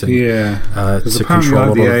computing. Yeah, because to apparently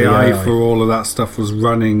control the AI for all of that stuff was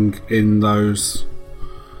running in those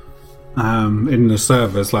in the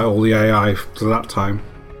servers, like all the AI to that time.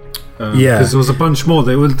 Because there was a bunch more.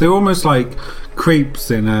 They were almost like creeps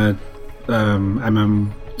in a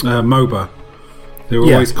MOBA. They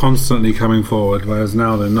were always constantly coming forward, whereas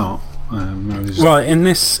now they're not. Well, in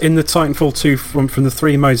the Titanfall 2, from the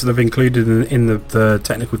 3 modes that I've included in the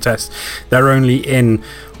technical test, they're only in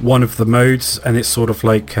one of the modes, and it's sort of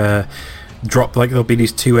like there'll be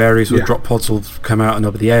these 2 areas where drop pods will come out, and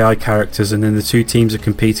there'll be the AI characters, and then the 2 teams are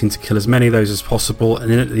competing to kill as many of those as possible,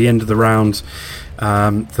 and then at the end of the round,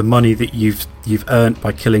 the money that you've earned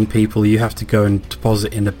by killing people, you have to go and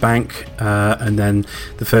deposit in a bank, and then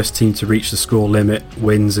the first team to reach the score limit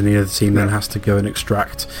wins, and the other team then has to go and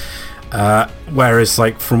extract. Whereas,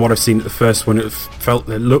 like, from what I've seen at the first one, it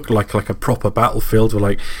looked like a proper battlefield with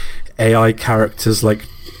like AI characters like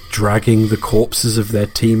dragging the corpses of their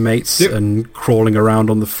teammates and crawling around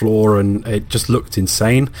on the floor, and it just looked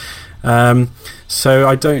insane. So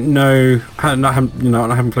I don't know. I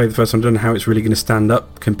haven't played the first one. I don't know how it's really going to stand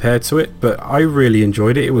up compared to it, but I really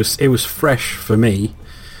enjoyed it. It was fresh for me.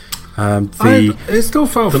 It still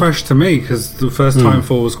felt fresh to me because the first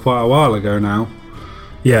Titanfall was quite a while ago now.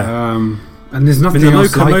 Yeah, and there's nothing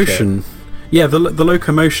else locomotion. Like it. Yeah, the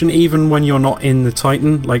locomotion, even when you're not in the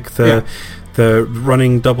Titan, like the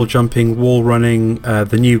running, double jumping, wall running,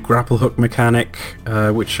 the new grapple hook mechanic,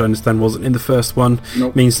 which I understand wasn't in the first one,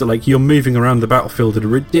 means that like you're moving around the battlefield at a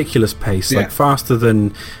ridiculous pace, like faster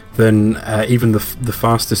than even the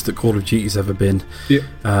fastest that Call of Duty's ever been.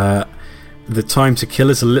 The time to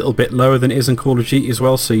kill is a little bit lower than it is in Call of Duty as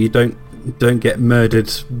well, so you don't get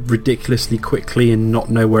murdered ridiculously quickly and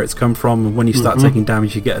not know where it's come from, and when you start taking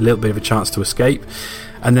damage you get a little bit of a chance to escape,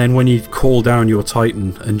 and then when you call down your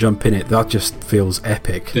Titan and jump in it, that just feels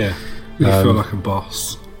epic. You feel like a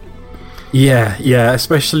boss. Yeah,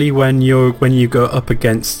 especially when you go up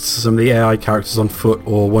against some of the AI characters on foot,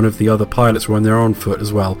 or one of the other pilots when they're on foot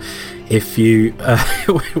as well. If you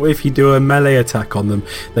do a melee attack on them,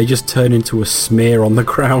 they just turn into a smear on the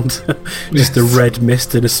ground. Just a red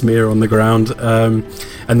mist and a smear on the ground. And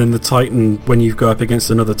then the Titan, when you go up against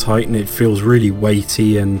another Titan, it feels really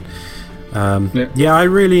weighty, and I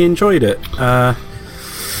really enjoyed it.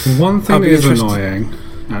 One thing is annoying,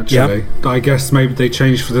 actually, I guess maybe they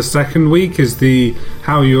changed for the second week, is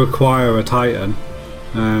how you acquire a Titan.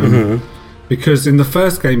 Because in the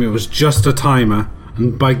first game it was just a timer,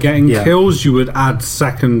 and by getting kills you would add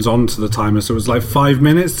seconds onto the timer, so it was like 5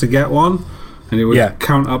 minutes to get one, and it would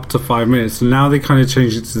count up to 5 minutes. And now they kind of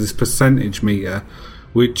changed it to this percentage meter,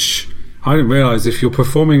 which I didn't realise if you're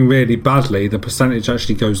performing really badly the percentage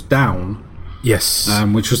actually goes down. Yes.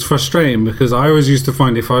 Which was frustrating, because I always used to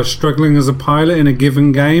find if I was struggling as a pilot in a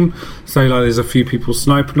given game, say like there's a few people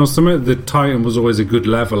sniping or something, the Titan was always a good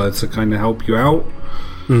leveler to kind of help you out.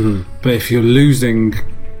 But if you're losing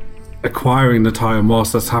acquiring the Titan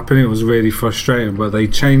whilst that's happening, it was really frustrating. But they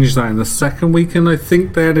changed that in the second weekend. I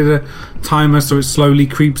think they added a timer so it slowly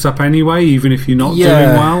creeps up anyway, even if you're not doing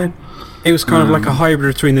well. It was kind of like a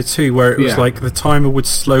hybrid between the two, where it was like the timer would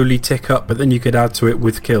slowly tick up, but then you could add to it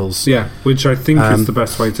with kills. Yeah, which I think is the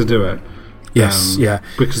best way to do it. Yes,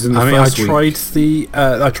 because in the first week,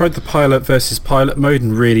 I tried the pilot versus pilot mode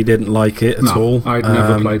and really didn't like it at all. I'd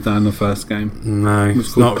never played that in the first game. No,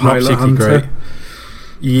 it's not particularly great.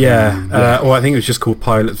 Or I think it was just called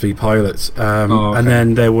Pilot v Pilot. And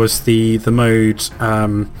then there was the mode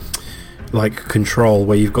like Control,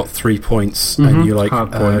 where you've got 3 points and you like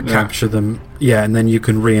capture them. Yeah, and then you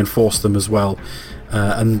can reinforce them as well.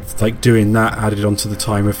 And like doing that added onto the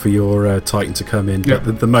timer for your Titan to come in.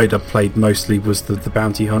 But the mode I played mostly was the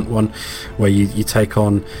bounty hunt one, where you take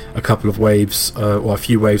on a couple of waves, or a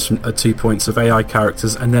few waves from 2 points of AI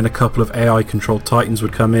characters, and then a couple of AI controlled Titans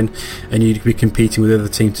would come in, and you'd be competing with the other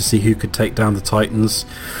team to see who could take down the Titans,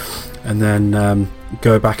 and then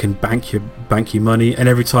go back and bank your money. And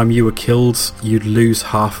every time you were killed, you'd lose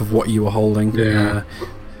half of what you were holding.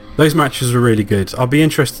 Those matches were really good. I'll be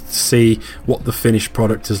interested to see what the finished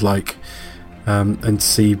product is like, and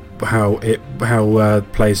see how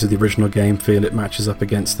players of the original game feel it matches up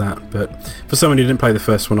against that. But for someone who didn't play the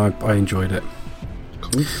first one, I enjoyed it.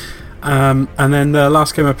 Cool. And then the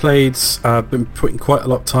last game I played, I've been putting quite a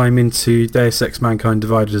lot of time into Deus Ex Mankind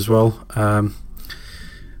Divided as well.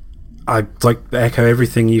 I'd like to echo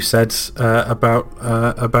everything you said about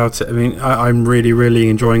it. I mean, I'm really, really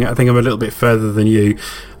enjoying it. I think I'm a little bit further than you.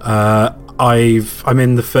 I'm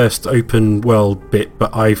in the first open world bit,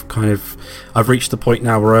 but I've reached the point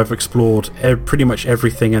now where I've explored pretty much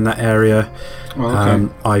everything in that area.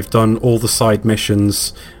 I've done all the side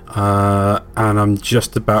missions, and I'm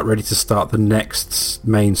just about ready to start the next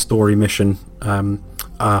main story mission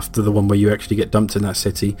after the one where you actually get dumped in that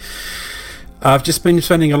city. I've just been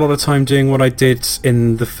spending a lot of time doing what I did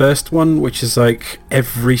in the first one, which is like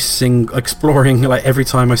exploring. Like every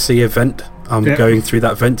time I see a vent, I'm going through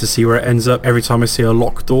that vent to see where it ends up. Every time I see a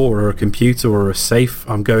locked door or a computer or a safe,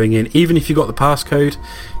 I'm going in. Even if you got the passcode,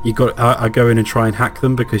 I go in and try and hack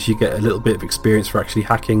them, because you get a little bit of experience for actually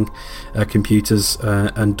hacking computers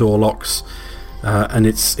and door locks, and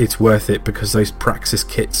it's worth it, because those Praxis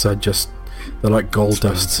kits are they're like gold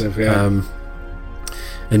dust.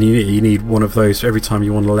 And you need one of those every time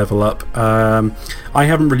you want to level up. I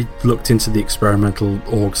haven't really looked into the experimental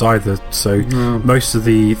orgs either, so most of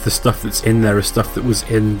the stuff that's in there is stuff that was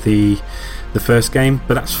in the first game,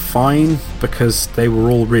 but that's fine, because they were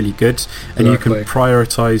all really good, and you can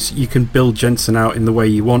prioritise. You can build Jensen out in the way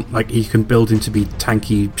you want. Like, you can build him to be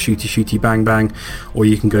tanky, shooty, bang bang, or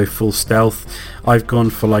you can go full stealth. I've gone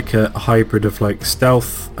for like a hybrid of like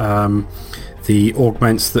stealth, the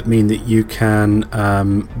augments that mean that you can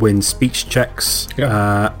win speech checks,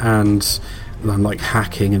 and like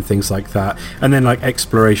hacking and things like that, and then like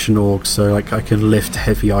exploration orgs, so like I can lift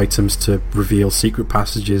heavy items to reveal secret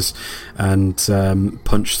passages and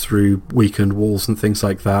punch through weakened walls and things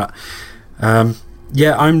like that. I'm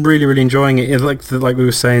really enjoying it. Like we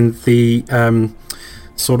were saying, the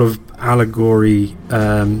sort of allegory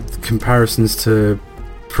comparisons to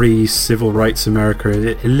pre-civil rights America,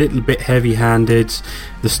 a little bit heavy-handed.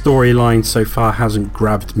 The storyline so far hasn't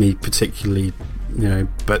grabbed me particularly,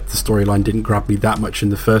 but the storyline didn't grab me that much in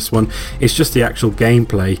the first one. It's just the actual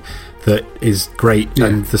gameplay that is great,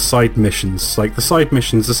 and the side missions, the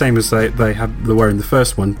same as they were in the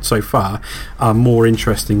first one so far, are more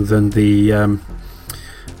interesting than the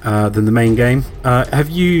main game. Have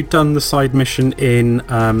you done the side mission in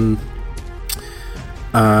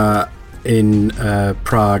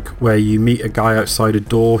Prague, where you meet a guy outside a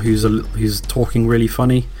door who's talking really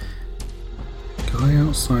funny? Guy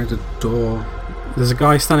outside a door? There's a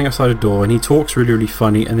guy standing outside a door and he talks really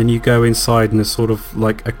funny, and then you go inside and there's sort of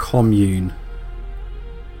like a commune.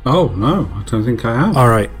 Oh no, I don't think I have.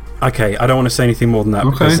 Alright, okay, I don't want to say anything more than that,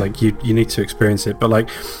 because like you need to experience it, but like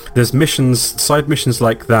there's side missions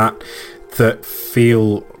like that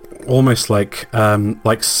feel almost like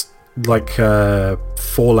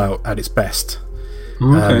Fallout at its best.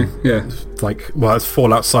 It's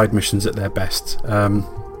Fallout side missions at their best.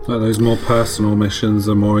 Like those more personal missions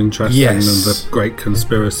are more interesting than the great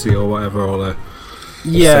conspiracy or whatever, or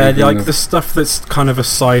the stuff that's kind of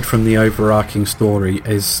aside from the overarching story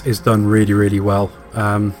is done really well.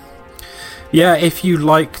 If you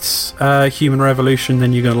liked Human Revolution,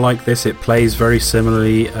 then you're going to like this. It plays very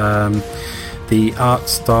similarly. The art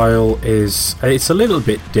style it's a little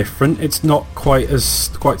bit different. It's not quite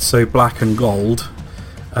so black and gold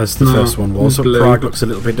as the first one was. So Prague looks a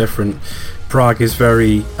little bit different. Prague is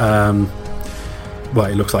very it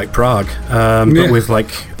looks like Prague, but with like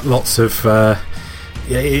lots of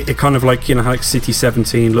it kind of like, how like City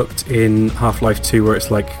 17 looked in Half-Life 2, where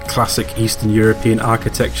it's like classic Eastern European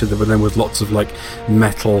architecture, but then with lots of like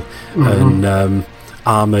metal and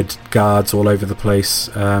armoured guards all over the place.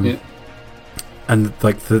 And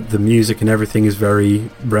like the music and everything is very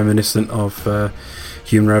reminiscent of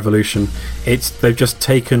Human Revolution. They've just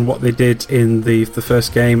taken what they did in the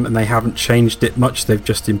first game, and they haven't changed it much. They've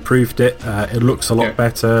just improved it. It looks a lot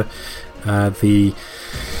better. The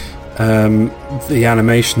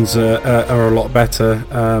animations are a lot better.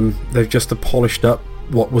 They've just polished up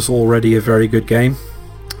what was already a very good game.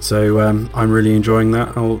 So I'm really enjoying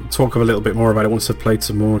that. I'll talk a little bit more about it once I've played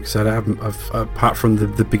some more, because apart from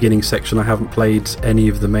the beginning section, I haven't played any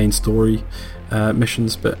of the main story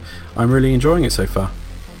missions, but I'm really enjoying it so far.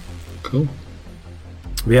 Cool.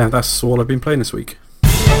 Yeah, that's all I've been playing this week.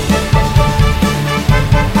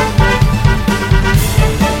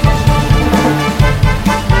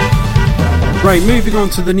 Right, moving on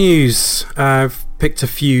to the news. I've picked a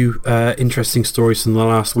few interesting stories from the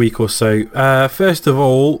last week or so. First of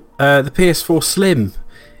all, the PS4 Slim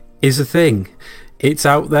is a thing. It's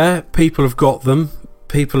out there. People have got them.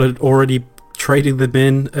 People are already trading them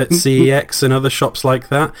in at CEX and other shops like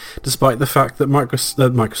that, despite the fact that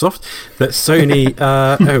Sony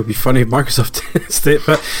it would be funny if Microsoft did it,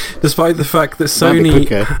 but despite the fact that Sony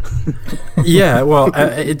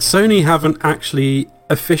Sony haven't actually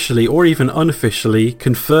officially or even unofficially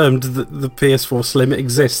confirmed that the PS4 Slim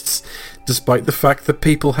exists, despite the fact that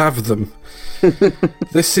people have them.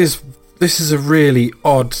 This is a really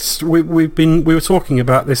odd. We were talking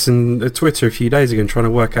about this in Twitter a few days ago and trying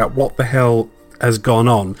to work out what the hell has gone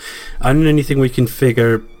on. And the only thing we can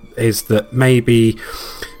figure is that maybe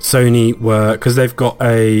Sony were, because they've got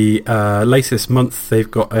later this month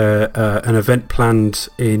they've got an event planned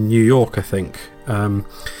in New York, I think,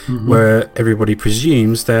 where everybody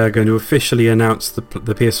presumes they are going to officially announce the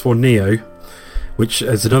PS4 Neo, which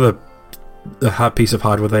is another piece of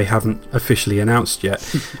hardware they haven't officially announced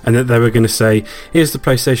yet, and that they were going to say, here's the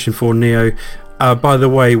PlayStation 4 Neo, by the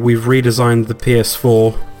way, we've redesigned the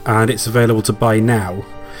PS4 and it's available to buy now.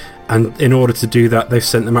 And in order to do that, they've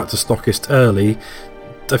sent them out to stockists early.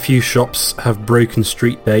 A few shops have broken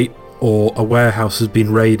street date, or a warehouse has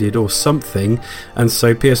been raided or something, and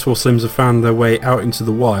so PS4 Slims have found their way out into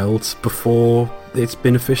the wild before it's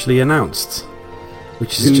been officially announced,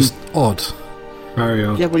 which is just odd. Very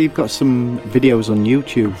odd. Yeah, well, you've got some videos on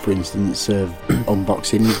YouTube, for instance, of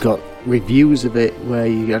unboxing. You've got reviews of it where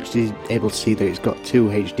you're actually able to see that it's got 2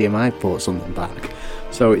 HDMI ports on the back.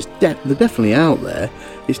 So it's they're definitely out there.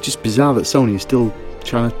 It's just bizarre that Sony is still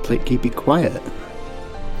trying to keep it quiet.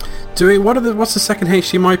 What's the second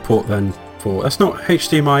HDMI port then for? That's not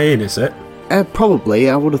HDMI in, is it? Probably,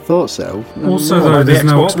 I would have thought so. Also, though, there's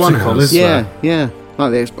no optical, is there? Yeah,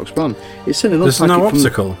 like the Xbox One. It certainly looks there's like no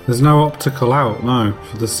optical. There's no optical out, no,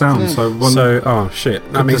 for the sound. Yeah. Oh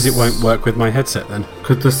shit, that means it won't work with my headset then.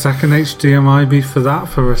 Could the second HDMI be for that,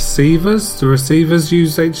 for receivers? Do receivers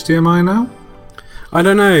use HDMI now? I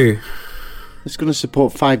don't know. It's going to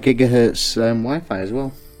support 5 gigahertz Wi-Fi as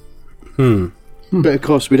well. But of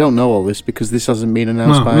course, we don't know all this because this hasn't been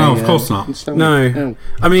announced by... No, of course not. No.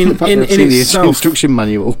 I mean, in fact, in itself... the instruction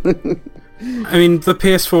manual. I mean, the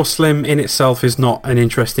PS4 Slim in itself is not an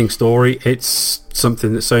interesting story. It's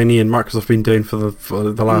something that Sony and Microsoft have been doing for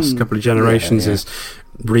the last couple of generations, is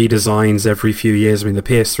redesigns every few years. I mean, the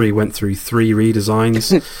PS3 went through 3 redesigns.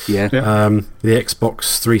 The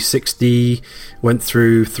Xbox 360 went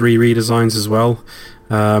through 3 redesigns as well.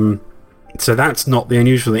 So that's not the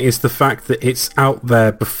unusual thing. It's the fact that it's out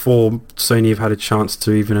there before Sony have had a chance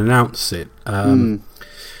to even announce it.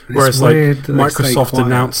 Whereas like Microsoft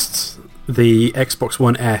announced the Xbox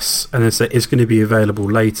One S and then said it's going to be available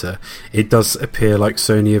later, it does appear like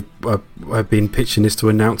Sony have been pitching this to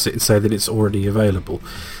announce it and say that it's already available,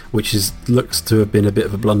 which looks to have been a bit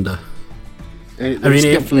of a blunder. It's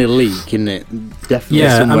definitely a leak, isn't it? Definitely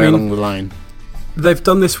somewhere along the line. They've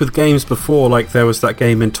done this with games before, like there was that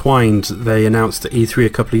game Entwined they announced at E3 a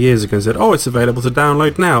couple of years ago and said, oh, it's available to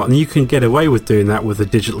download now, and you can get away with doing that with a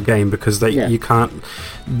digital game because you can't,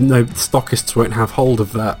 no stockists won't have hold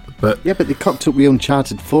of that. But they cocked up with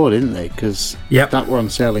Uncharted 4, didn't they? Because that were on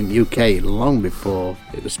sale in UK long before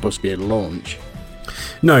it was supposed to be at launch.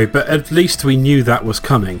 No, but at least we knew that was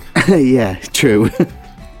coming. Yeah, true.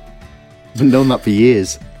 I've known that for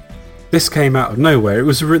years. This came out of nowhere. It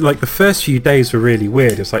was like the first few days were really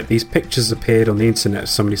weird. It's like these pictures appeared on the internet of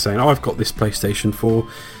somebody saying, oh, I've got this PlayStation 4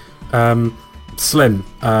 Slim,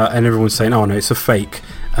 and everyone's saying, oh no, it's a fake.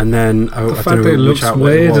 And then the fact that it looks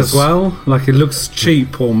weird as well, like it looks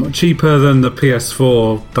cheap, or cheaper than the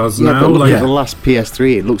PS4 does now. But like the last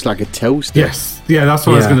PS3, it looks like a toaster. Yes, that's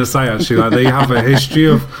what I was going to say. Actually, like they have a history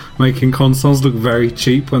of making consoles look very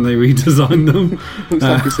cheap when they redesign them. Looks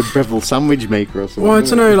like it's a Breville sandwich maker or something. Well, I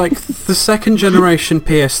don't know. Like the second generation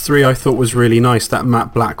PS3, I thought was really nice. That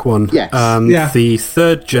matte black one. Yes. The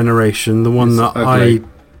third generation, the one that I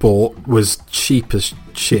bought, was cheap as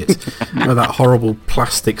shit. With that horrible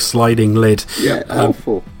plastic sliding lid. Yeah,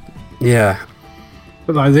 awful. Yeah.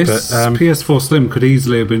 But like this PS4 Slim could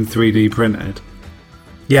easily have been 3D printed.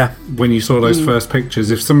 Yeah. When you saw those first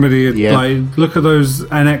pictures, if somebody had, like, look at those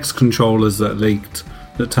NX controllers that leaked,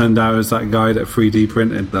 that turned out as that guy that 3D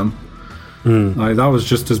printed them. Like that was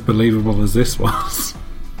just as believable as this was.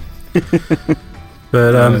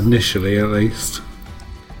 But initially, at least.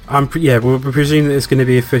 We're presuming that it's going to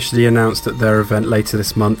be officially announced at their event later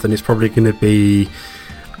this month, and it's probably going to be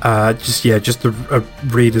just a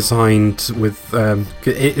redesigned with.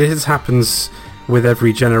 It happens with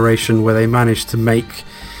every generation where they manage to make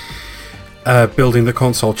building the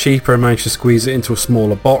console cheaper and manage to squeeze it into a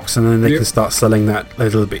smaller box, and then they can start selling that a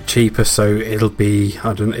little bit cheaper. So it'll be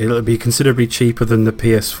considerably cheaper than the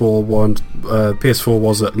PS4 one. PS4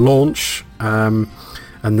 was at launch, and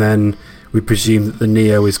then we presume that the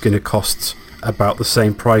Neo is going to cost about the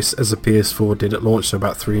same price as the PS4 did at launch, so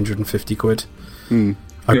about 350 quid.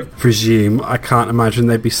 I presume. I can't imagine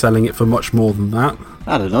they'd be selling it for much more than that.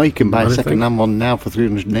 I don't know, you can buy a second-hand one now for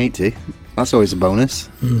 380. That's always a bonus.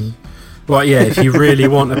 Well, yeah, if you really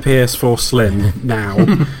want a PS4 Slim now,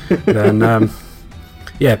 then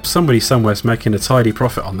somebody somewhere's making a tidy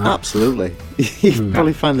profit on that. Absolutely. You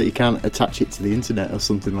probably find that you can't attach it to the internet or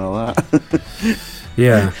something like that.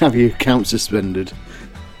 Yeah. Have your account suspended.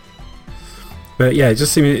 But yeah, it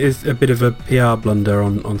just seems it's a bit of a PR blunder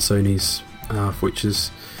on Sony's half, which is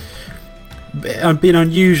been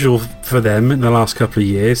unusual for them in the last couple of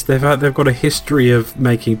years. They've got a history of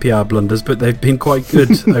making PR blunders, but they've been quite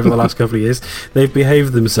good over the last couple of years. They've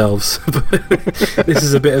behaved themselves. This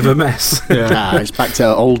is a bit of a mess. Yeah, it's back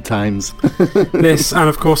to old times. This, and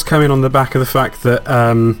of course, coming on the back of the fact that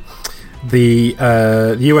the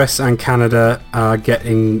US and Canada are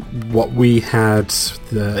getting what we had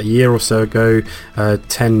a year or so ago,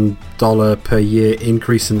 $10 per year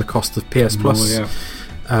increase in the cost of PS Plus.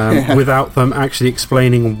 Without them actually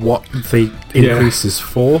explaining what the increase is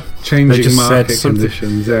for. Changing market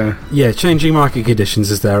conditions, changing market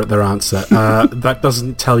conditions is their answer. That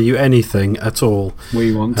doesn't tell you anything at all.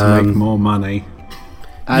 We want to make more money.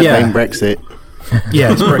 I blame Brexit.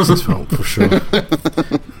 Yeah, it's Brexit's fault, for sure.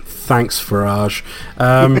 Thanks, Farage.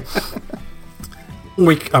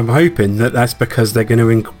 I'm hoping that's because they're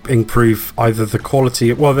going to improve either the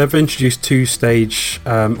quality. Well, they've introduced 2-stage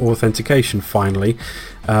authentication finally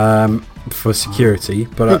for security,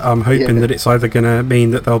 but I'm hoping that it's either going to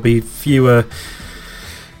mean that there'll be fewer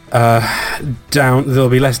there'll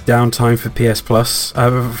be less downtime for PS Plus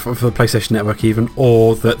for the PlayStation Network even,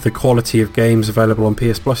 or that the quality of games available on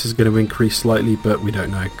PS Plus is going to increase slightly, but we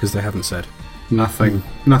don't know because they haven't said. Nothing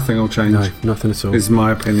will change. No, nothing at all. Is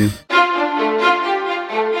my opinion.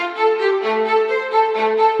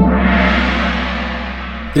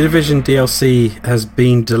 The Division DLC has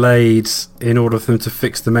been delayed in order for them to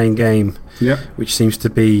fix the main game, which seems to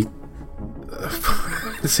be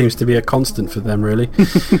a constant for them, really.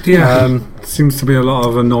 Seems to be a lot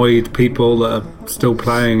of annoyed people that are still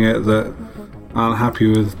playing it that aren't happy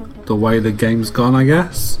with the way the game's gone, I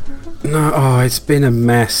guess. No, it's been a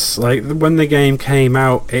mess. Like, when the game came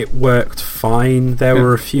out, it worked fine. There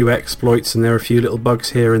were a few exploits and there were a few little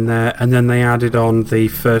bugs here and there, and then they added on the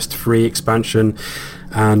first free expansion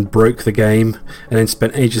and broke the game, and then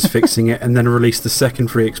spent ages fixing it, and then released the second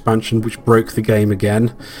free expansion, which broke the game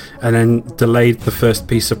again, and then delayed the first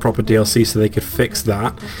piece of proper DLC so they could fix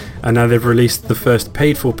that, and now they've released the first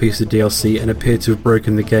paid-for piece of DLC and appear to have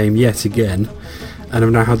broken the game yet again, and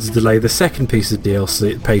have now had to delay the second piece of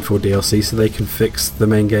DLC, paid-for DLC, so they can fix the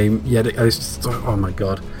main game yet. It's just, oh my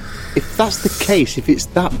god. If that's the case, if it's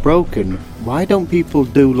that broken, why don't people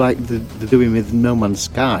do like they're doing with No Man's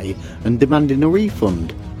Sky and demanding a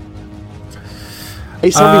refund?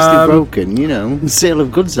 It's obviously broken, you know. The Sale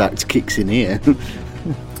of Goods Act kicks in here.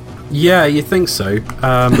 Yeah, you think so.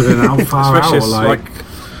 But then how far out? Like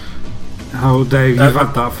how, Dave, you've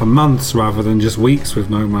had that for months rather than just weeks with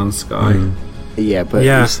No Man's Sky. Yeah, but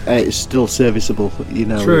it's still serviceable, you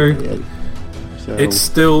know. True. So. It's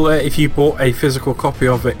still, if you bought a physical copy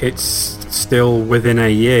of it, it's still within a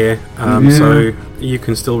year, so you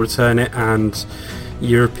can still return it, and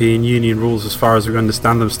European Union rules, as far as we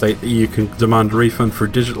understand them, state that you can demand a refund for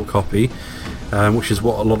a digital copy, which is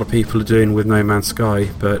what a lot of people are doing with No Man's Sky,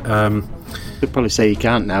 but... They'd probably say you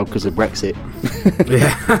can't now because of Brexit.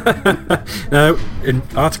 No,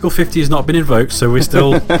 Article 50 has not been invoked, so we're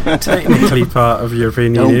still technically part of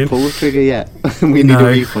European Union. Don't pull the trigger yet. We need a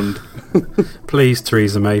refund. Please,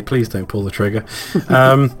 Theresa May, please don't pull the trigger.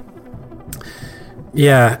 That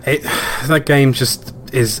game just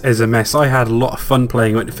is a mess. I had a lot of fun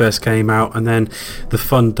playing when it first came out, and then the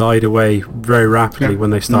fun died away very rapidly when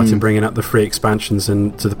they started bringing out the free expansions,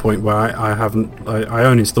 and to the point where I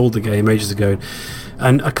uninstalled the game ages ago.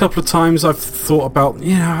 And a couple of times I've thought about,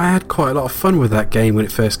 I had quite a lot of fun with that game when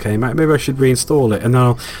it first came out. Maybe I should reinstall it. And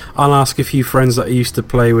then I'll ask a few friends that I used to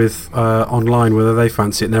play with online whether they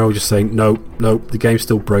fancy it, and they're all just saying, nope, the game's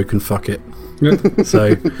still broken, fuck it.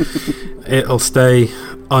 So it'll stay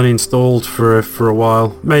uninstalled for a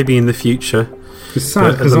while, maybe in the future. It's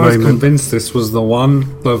sad because I was convinced this was the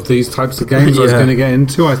one of these types of games I was going to get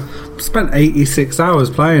into. I spent 86 hours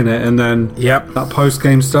playing it, and then that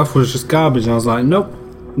post-game stuff was just garbage, and I was like, nope,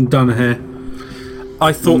 I'm done here.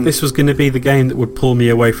 I thought this was going to be the game that would pull me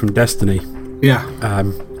away from Destiny. Yeah.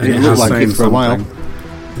 And it looked like it for a while.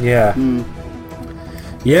 Yeah.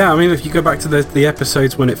 Yeah, I mean, if you go back to the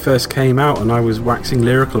episodes when it first came out, and I was waxing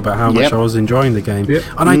lyrical about how much I was enjoying the game,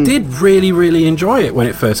 and I did really, really enjoy it when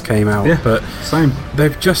it first came out. But same.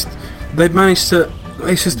 They've managed to.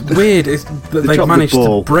 It's just weird. They've managed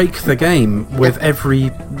to break the game with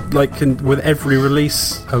every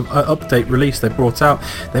release, update release they brought out.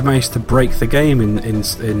 They managed to break the game in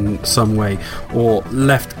some way, or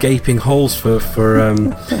left gaping holes for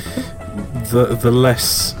the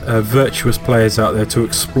less virtuous players out there to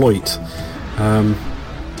exploit.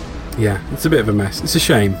 It's a bit of a mess. It's a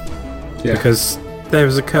shame because there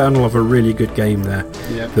is a kernel of a really good game there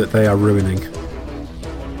that they are ruining.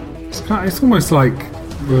 It's almost like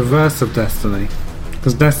reverse of Destiny.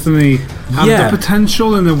 Because Destiny had the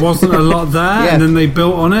potential and there wasn't a lot there, and then they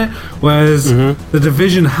built on it. Whereas the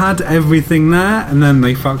Division had everything there, and then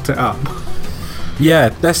they fucked it up. Yeah,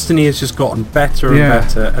 Destiny has just gotten better and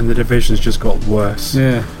better, and the Division's just got worse.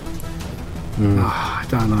 Yeah. I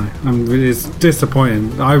don't know. It's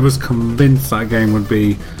disappointing. I was convinced that game would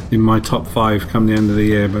be in my top 5 come the end of the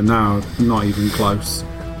year, but now not even close.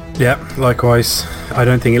 Yeah, likewise. I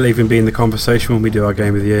don't think it'll even be in the conversation when we do our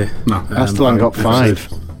Game of the Year. No, I still haven't got 5.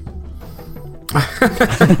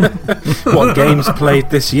 What games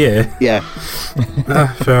played this year? Yeah.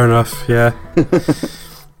 Fair enough. Yeah.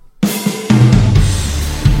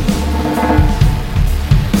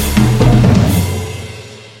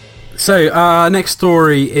 So, next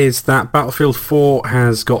story is that Battlefield 4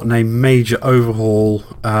 has gotten a major overhaul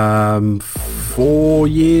 4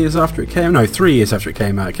 years after it came out. No, 3 years after it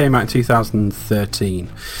came out. It came out in 2013.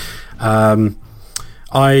 As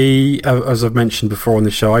I've mentioned before on the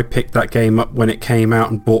show, I picked that game up when it came out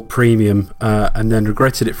and bought Premium, and then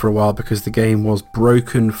regretted it for a while because the game was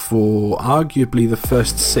broken for arguably the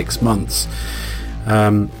first 6 months.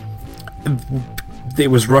 It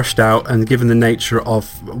was rushed out, and given the nature of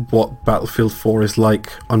what Battlefield 4 is like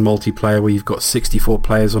on multiplayer, where you've got 64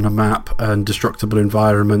 players on a map and destructible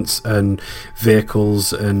environments and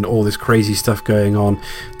vehicles and all this crazy stuff going on,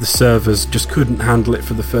 the servers just couldn't handle it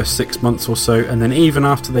for the first 6 months or so. And then even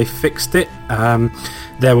after they fixed it,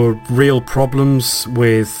 there were real problems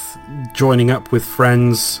with joining up with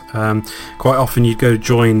friends. Quite often you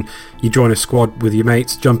join a squad with your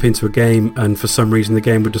mates, jump into a game, and for some reason the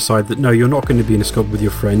game would decide that no, you're not going to be in a squad with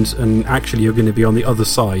your friends, and actually you're going to be on the other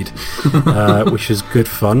side, which is good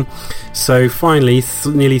fun. So finally,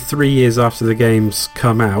 nearly 3 years after the game's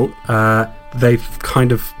come out, they've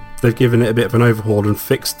given it a bit of an overhaul and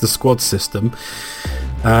fixed the squad system,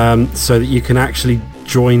 so that you can actually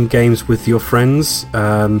join games with your friends.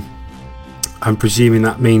 I'm presuming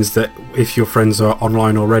that means that if your friends are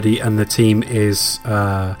online already and the team is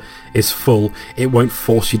full, it won't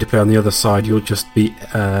force you to play on the other side. You'll just be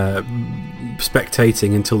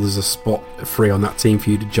spectating until there's a spot free on that team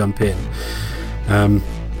for you to jump in.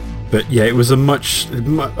 But yeah, it was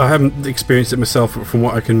I haven't experienced it myself, but from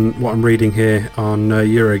what I'm reading here on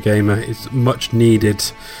Eurogamer, it's much needed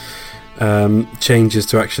changes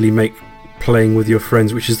to actually make playing with your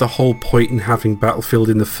friends, which is the whole point in having Battlefield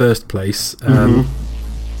in the first place,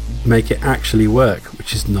 make it actually work,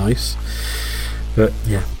 which is nice. But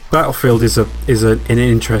yeah, Battlefield is an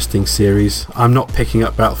interesting series. I'm not picking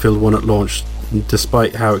up Battlefield 1 at launch,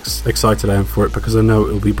 despite how excited I am for it, because I know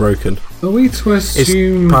it will be broken. Are we to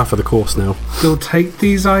assume it's par for the course now? They'll take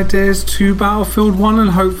these ideas to Battlefield 1, and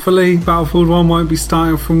hopefully Battlefield 1 won't be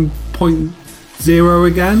starting from point 0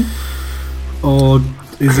 again? Or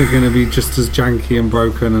is it going to be just as janky and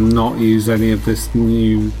broken and not use any of this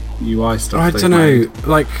new UI stuff? I don't know.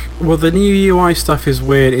 The new UI stuff is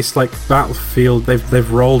weird. It's like Battlefield.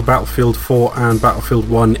 They've rolled Battlefield 4 and Battlefield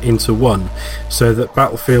 1 into one, so that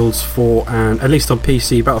Battlefields 4 and, at least on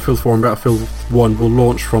PC, Battlefield 4 and Battlefield 1 will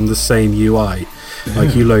launch from the same UI. Yeah.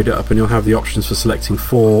 Like, you load it up and you'll have the options for selecting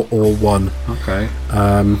 4 or 1. Okay.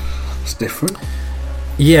 It's different.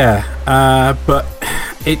 Yeah, but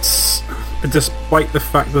it's, despite the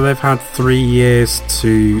fact that they've had 3 years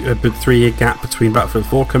a 3 year gap between Battlefield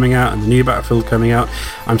 4 coming out and the new Battlefield coming out,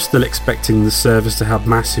 I'm still expecting the servers to have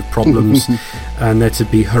massive problems and there to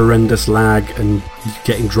be horrendous lag and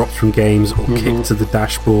getting dropped from games or kicked to the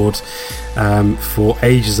dashboard for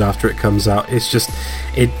ages after it comes out. It's just,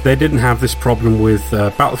 they didn't have this problem with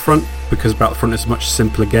Battlefront, because Battlefront is a much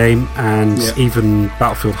simpler game, and even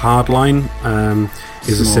Battlefield Hardline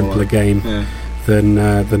is a simpler game. Yeah. Than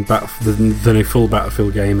a full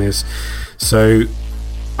Battlefield game is. So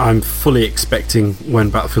I'm fully expecting when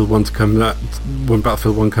Battlefield 1 comes out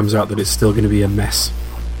that it's still going to be a mess.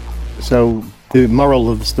 So the moral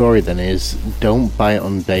of the story then is, don't buy it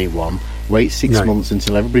on day one. Wait 6 months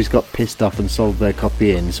until everybody's got pissed off and sold their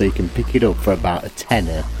copy in, so you can pick it up for about a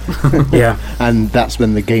tenner. Yeah. And that's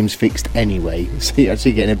when the game's fixed anyway, so you're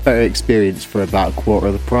actually getting a better experience for about a quarter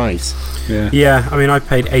of the price. Yeah, I mean, I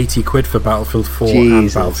paid 80 quid for Battlefield 4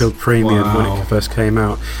 and Battlefield Premium when it first came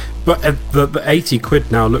out. But the 80 quid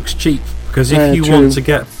now looks cheap, because if you want to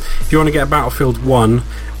get Battlefield 1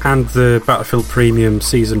 and the Battlefield Premium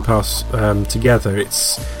Season Pass together,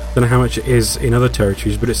 it's, I don't know how much it is in other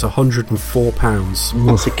territories, but it's £104.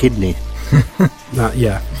 That's a kidney.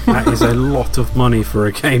 That is a lot of money for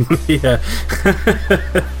a game. Yeah.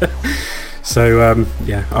 So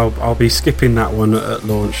I'll be skipping that one at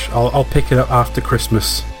launch. I'll pick it up after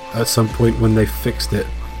Christmas at some point when they've fixed it.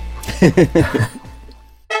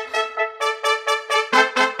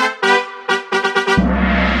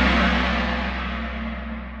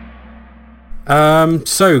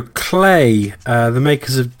 So Clay, the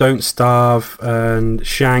makers of Don't Starve and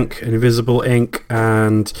Shank and Invisible Ink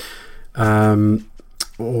and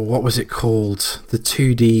what was it called? The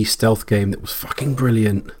 2D stealth game that was fucking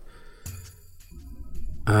brilliant.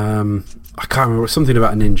 I can't remember, something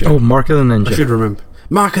about a ninja. Oh, Mark of the Ninja. I should remember.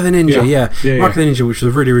 Mark of the Ninja, yeah. Mark of the Ninja, which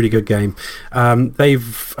was a really, really good game.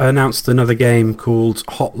 They've announced another game called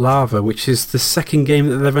Hot Lava, which is the second game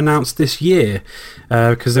that they've announced this year,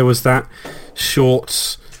 because there was that short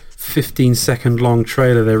 15-second long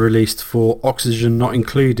trailer they released for Oxygen Not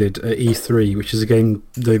Included at E3, which is a game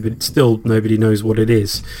nobody knows what it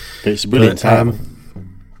is. It's a brilliant title.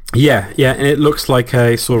 Yeah, and it looks like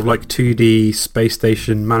a sort of like 2D space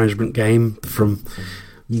station management game from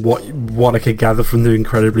what I could gather from the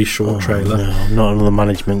incredibly short trailer. No, not another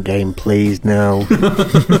management game, please, no.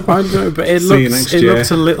 I know, but it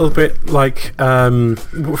looks a little bit like, from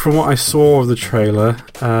what I saw of the trailer,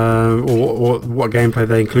 or what gameplay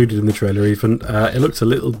they included in the trailer even, it looked a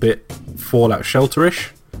little bit Fallout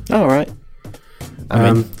Shelter-ish. All right.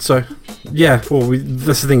 So, yeah, well,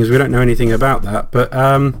 that's the thing, is we don't know anything about that, but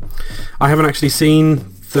I haven't actually seen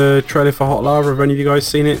the trailer for Hot Lava. Have any of you guys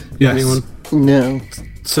seen it? Yes. Anyone? No.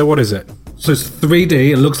 So what is it? So it's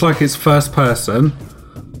 3D, it looks like it's first person,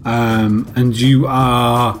 and you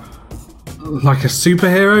are like a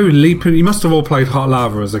superhero leaping. You must have all played Hot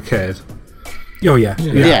Lava as a kid. Oh, yeah.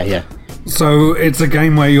 Yeah. So it's a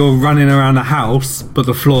game where you're running around a house, but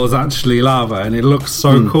the floor is actually lava, and it looks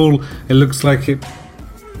so cool. It looks like it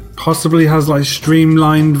possibly has like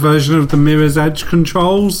streamlined version of the Mirror's Edge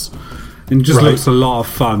controls. It just looks a lot of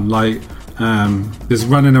fun. Like there's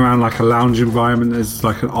running around like a lounge environment. There's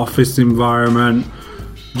like an office environment.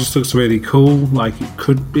 It just looks really cool. Like it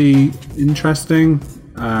could be interesting.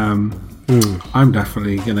 I'm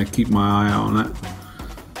definitely gonna keep my eye on it.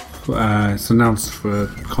 It's announced for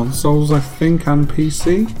consoles, I think, and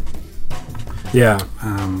PC. Yeah.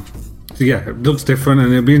 So yeah, it looks different,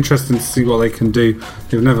 and it'll be interesting to see what they can do.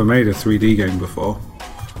 They've never made a 3D game before.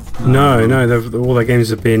 No, all their games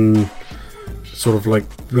have been sort of like,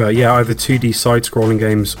 either 2D side-scrolling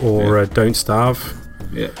games or Don't Starve,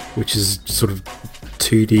 which is sort of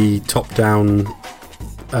 2D top-down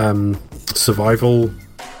survival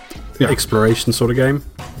exploration sort of game.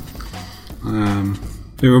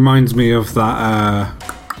 It reminds me of that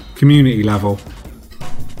Community level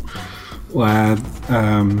where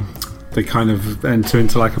they kind of enter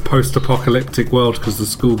into like a post-apocalyptic world because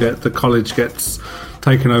the college gets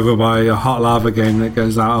taken over by a hot lava game that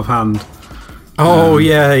goes out of hand. Oh,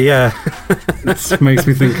 yeah. It makes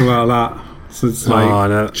me think about that. So it's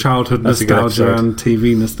like childhood nostalgia and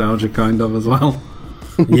TV nostalgia kind of as well.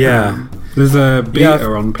 Yeah. There's a beta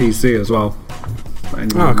on PC as well.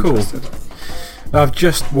 Oh, cool. Interested. I've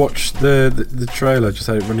just watched the trailer, just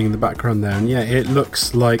had it running in the background there, and it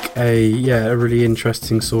looks like a really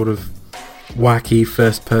interesting sort of wacky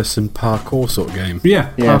first-person parkour sort of game.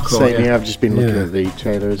 Yeah, parkour, same. I've just been looking at the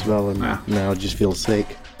trailer as well, and now I just feel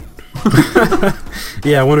sick. I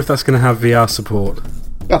wonder if that's going to have VR support.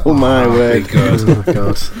 Oh my word! Oh my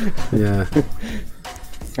god! Yeah.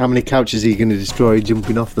 How many couches are you going to destroy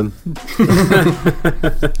jumping off them?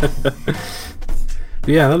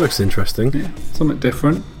 Yeah, that looks interesting. Yeah, something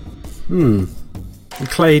different.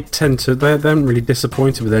 Clay they haven't really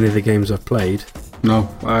disappointed with any of the games I've played. No,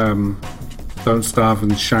 Don't Starve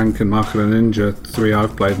and Shank and Mark of the Ninja, 3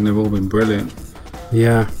 I've played, and they've all been brilliant.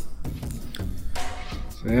 Yeah.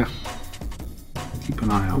 So keep an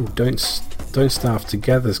eye out. Ooh, Don't Starve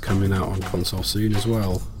Together's coming out on console soon as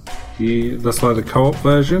well. Yeah, that's like the co-op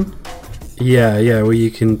version. Yeah, where you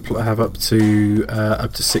can have up to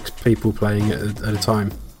 6 people playing it at a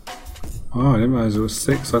time. Oh, I didn't realise it was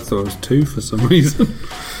 6. I thought it was 2 for some reason.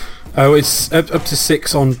 Oh, it's up to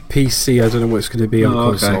 6 on PC. I don't know what it's going to be on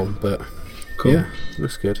console, but cool. Yeah,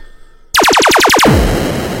 looks good.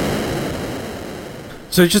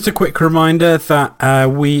 So just a quick reminder that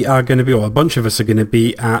we are going to be, or a bunch of us are going to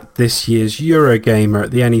be at this year's Eurogamer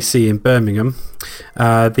at the NEC in Birmingham.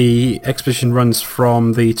 The exhibition runs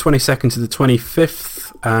from the 22nd to the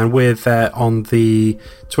 25th, and we're there on the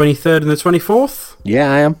 23rd and the 24th.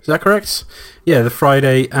 Yeah, I am. Is that correct? Yeah, the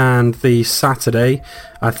Friday and the Saturday.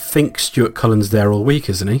 I think Stuart Cullen's there all week,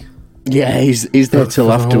 isn't he? Yeah, he's there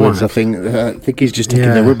till afterwards. I think he's just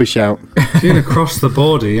taking the rubbish out. If you're going to cross the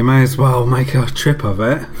border, you may as well make a trip of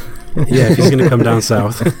it. Yeah, if he's going to come down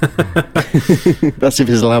south. That's if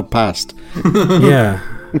he's allowed past. Yeah,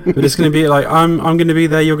 but it's going to be like I'm going to be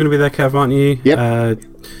there. You're going to be there, Kev, aren't you? Yep.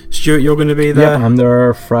 Stuart, you're going to be there. Yep, I'm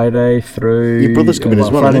there Friday through. Your brother's coming as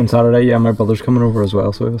well. Friday and Saturday. Yeah, my brother's coming over as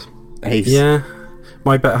well. So Ace. Yeah.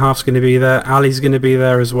 My better half's going to be there. Ali's going to be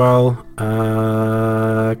there as well.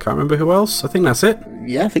 Can't remember who else. I think that's it.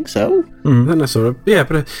 Yeah, I think so. I think that's sort of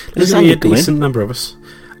but there's going to be a decent number of us.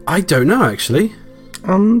 I don't know actually.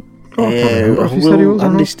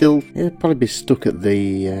 Andy's still probably be stuck at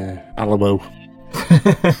the Alamo.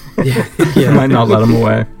 Might not let him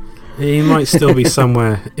away. He might still be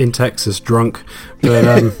somewhere in Texas drunk, but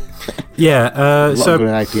so an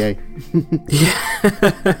IPA.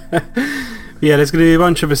 There's going to be a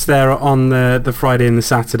bunch of us there on the Friday and the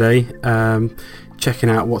Saturday, checking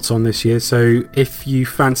out what's on this year. So if you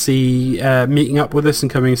fancy meeting up with us and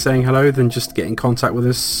coming and saying hello, then just get in contact with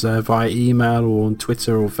us via email or on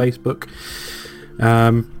Twitter or Facebook.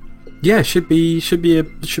 Should be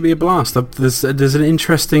a blast. There's an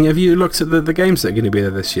interesting. Have you looked at the games that are going to be there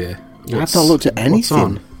this year? I've not looked at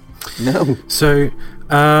anything. No. So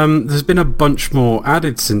there's been a bunch more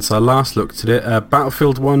added since I last looked at it.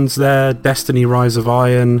 Battlefield 1's there, Destiny Rise of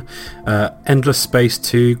Iron, Endless Space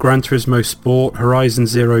 2, Gran Turismo Sport, Horizon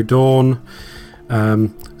Zero Dawn,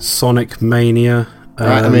 Sonic Mania.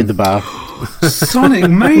 Right, I'm in the bar. Sonic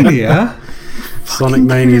Mania? Sonic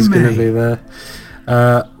Mania is going to be there.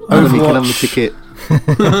 Overwatch. You can have the ticket.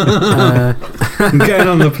 I'm getting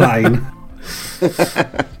on the plane.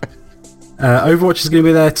 Overwatch is going to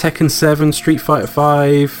be there, Tekken 7, Street Fighter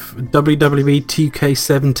 5, WWE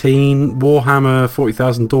 2K17, Warhammer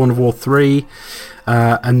 40,000 Dawn of War 3,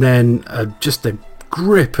 and then just a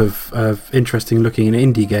grip of interesting looking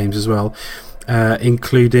indie games as well,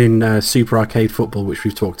 including Super Arcade Football, which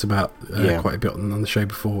we've talked about quite a bit on the show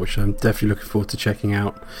before, which I'm definitely looking forward to checking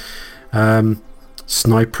out.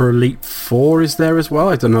 Sniper Elite 4 is there as well.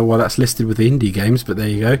 I don't know why that's listed with the indie games, but there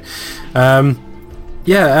you go.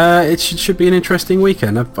 It should be an interesting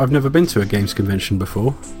weekend. I've never been to a games convention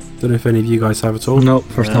before. Don't know if any of you guys have at all. No,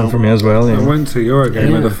 first time for me as well. Yeah. I went to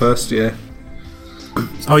Eurogamer the first year.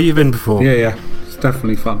 Oh, you've been before? Yeah. It's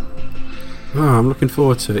definitely fun. Oh, I'm looking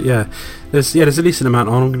forward to it. Yeah, there's a decent amount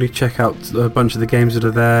on. I'm going to check out a bunch of the games that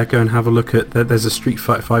are there. Go and have a look at. There's a Street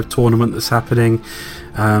Fighter 5 tournament that's happening.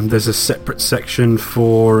 There's a separate section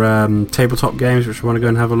for tabletop games, which I want to go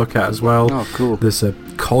and have a look at as well. Oh, cool. There's a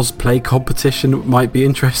cosplay competition that might be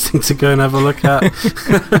interesting to go and have a look at.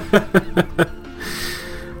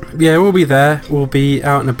 Yeah, we'll be there. We'll be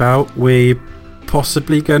out and about. We're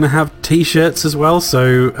possibly going to have T-shirts as well,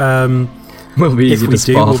 so we'll be easy to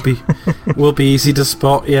spot. We'll be easy to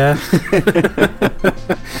spot. Yeah.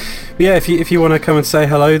 Yeah, if you want to come and say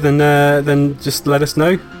hello, then just let us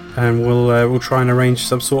know, and we'll try and arrange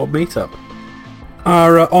some sort of meetup.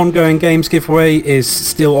 Our ongoing games giveaway is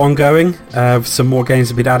still ongoing. Some more games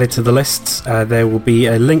have been added to the list. There will be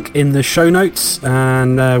a link in the show notes,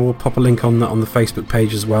 and we'll pop a link on the Facebook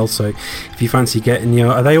page as well. So if you fancy getting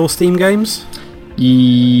are they all Steam games?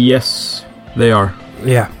 Yes, they are.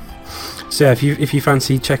 Yeah. So yeah, if you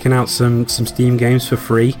fancy checking out some Steam games for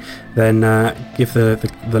free, then give the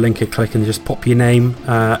link a click and just pop your name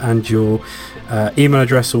and your email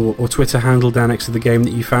address or Twitter handle down next to the game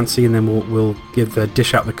that you fancy, and then we'll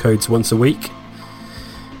dish out the codes once a week.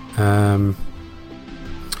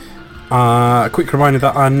 A quick reminder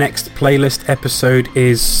that our next playlist episode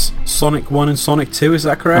is Sonic 1 and Sonic 2, is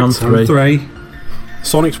that correct? And 3.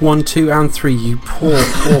 Sonics 1, 2 and 3, you poor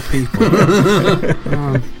people.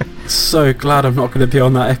 So glad I'm not going to be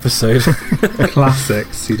on that episode.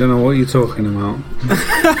 Classics. You don't know what you're talking about.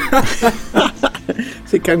 I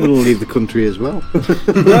think I'm going to leave the country as well.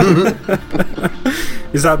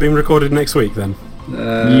 Is that being recorded next week then?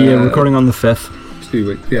 Yeah, recording on the 5th. 2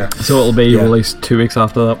 weeks, yeah. So it'll be released 2 weeks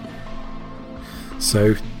after that.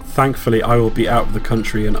 So thankfully I will be out of the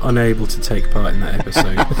country and unable to take part in that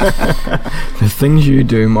episode. The things you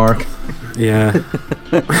do, Mark. Yeah.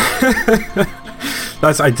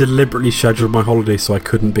 I deliberately scheduled my holiday so I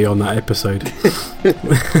couldn't be on that episode.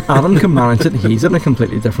 Adam can manage it. He's in a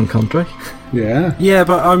completely different country. Yeah. Yeah,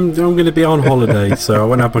 but I'm going to be on holiday, so I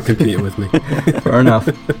won't have my computer with me. Fair enough.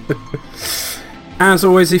 As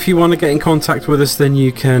always, if you want to get in contact with us, then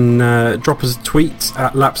you can drop us a tweet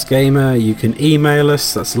at LapsedGamer. You can email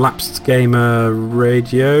us. That's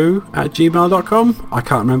lapsedgamerradio@gmail.com. I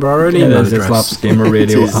can't remember our own email address. It's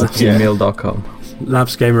lapsedgamerradio@gmail.com.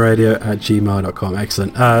 lapsedgamerradio@gmail.com.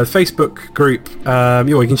 Excellent. Facebook group.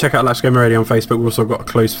 You can check out Lapsed Gamer Radio on Facebook. We've also got a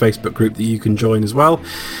closed Facebook group that you can join as well.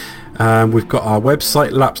 We've got our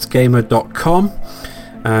website, lapsedgamer.com.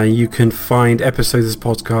 You can find episodes of this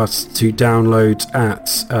podcast to download at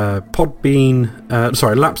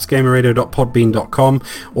lapsedgamerradio.podbean.com,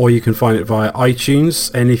 or you can find it via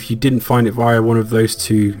iTunes. And if you didn't find it via one of those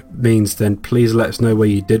two means, then please let us know where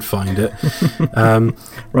you did find it.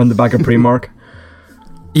 Run the back of pre-mark.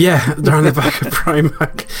 Yeah, they're on the back of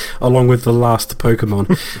Primark, along with the last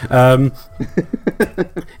Pokemon.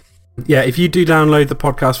 Yeah, if you do download the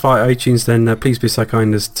podcast via iTunes, then please be so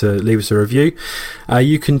kind as to leave us a review.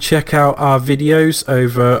 You can check out our videos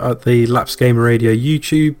over at the Lapsed Gamer Radio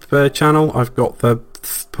YouTube channel. I've got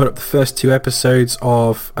put up the first 2 episodes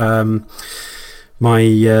of my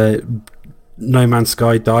No Man's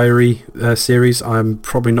Sky Diary series. I'm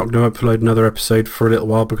probably not going to upload another episode for a little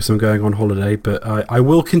while because I'm going on holiday, but I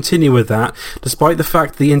will continue with that. Despite the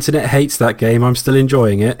fact the internet hates that game, I'm still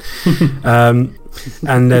enjoying it.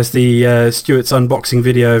 And there's the Stuart's unboxing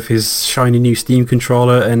video of his shiny new Steam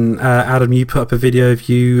controller, and Adam, you put up a video of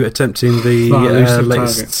you attempting the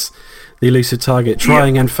latest... The Elusive Target,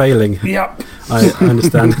 trying and failing. Yep. I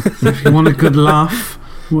understand. If you want a good laugh,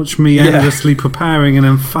 watch me endlessly preparing and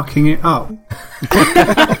then fucking it up.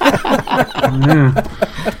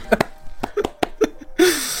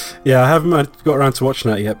 Yeah, I haven't got around to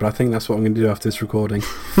watching that yet, but I think that's what I'm going to do after this recording.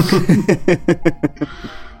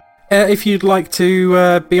 If you'd like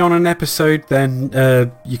to be on an episode, then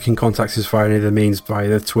you can contact us via any of the means,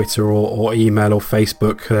 via Twitter or email or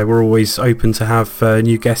Facebook. We're always open to have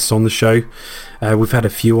new guests on the show. We've had a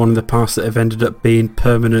few on in the past that have ended up being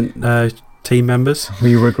permanent team members.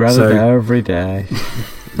 We regret it every day.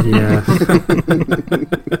 Yeah.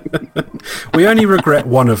 We only regret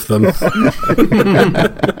one of them.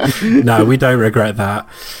 No, we don't regret that.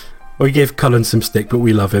 We give Cullen some stick, but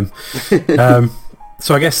we love him.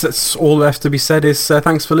 So I guess that's all left to be said is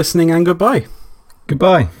thanks for listening and goodbye.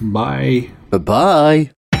 Goodbye. Bye. Bye-bye.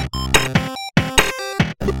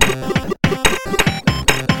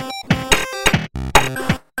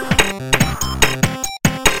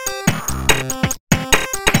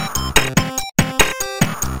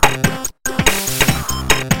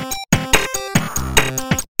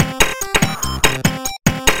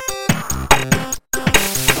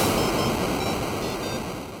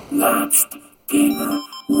 Lapsed Gamer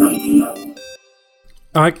Radio.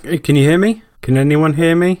 Can you hear me? Can anyone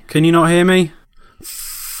hear me? Can you not hear me?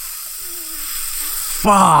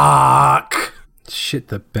 Fuck! Shit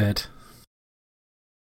the bed.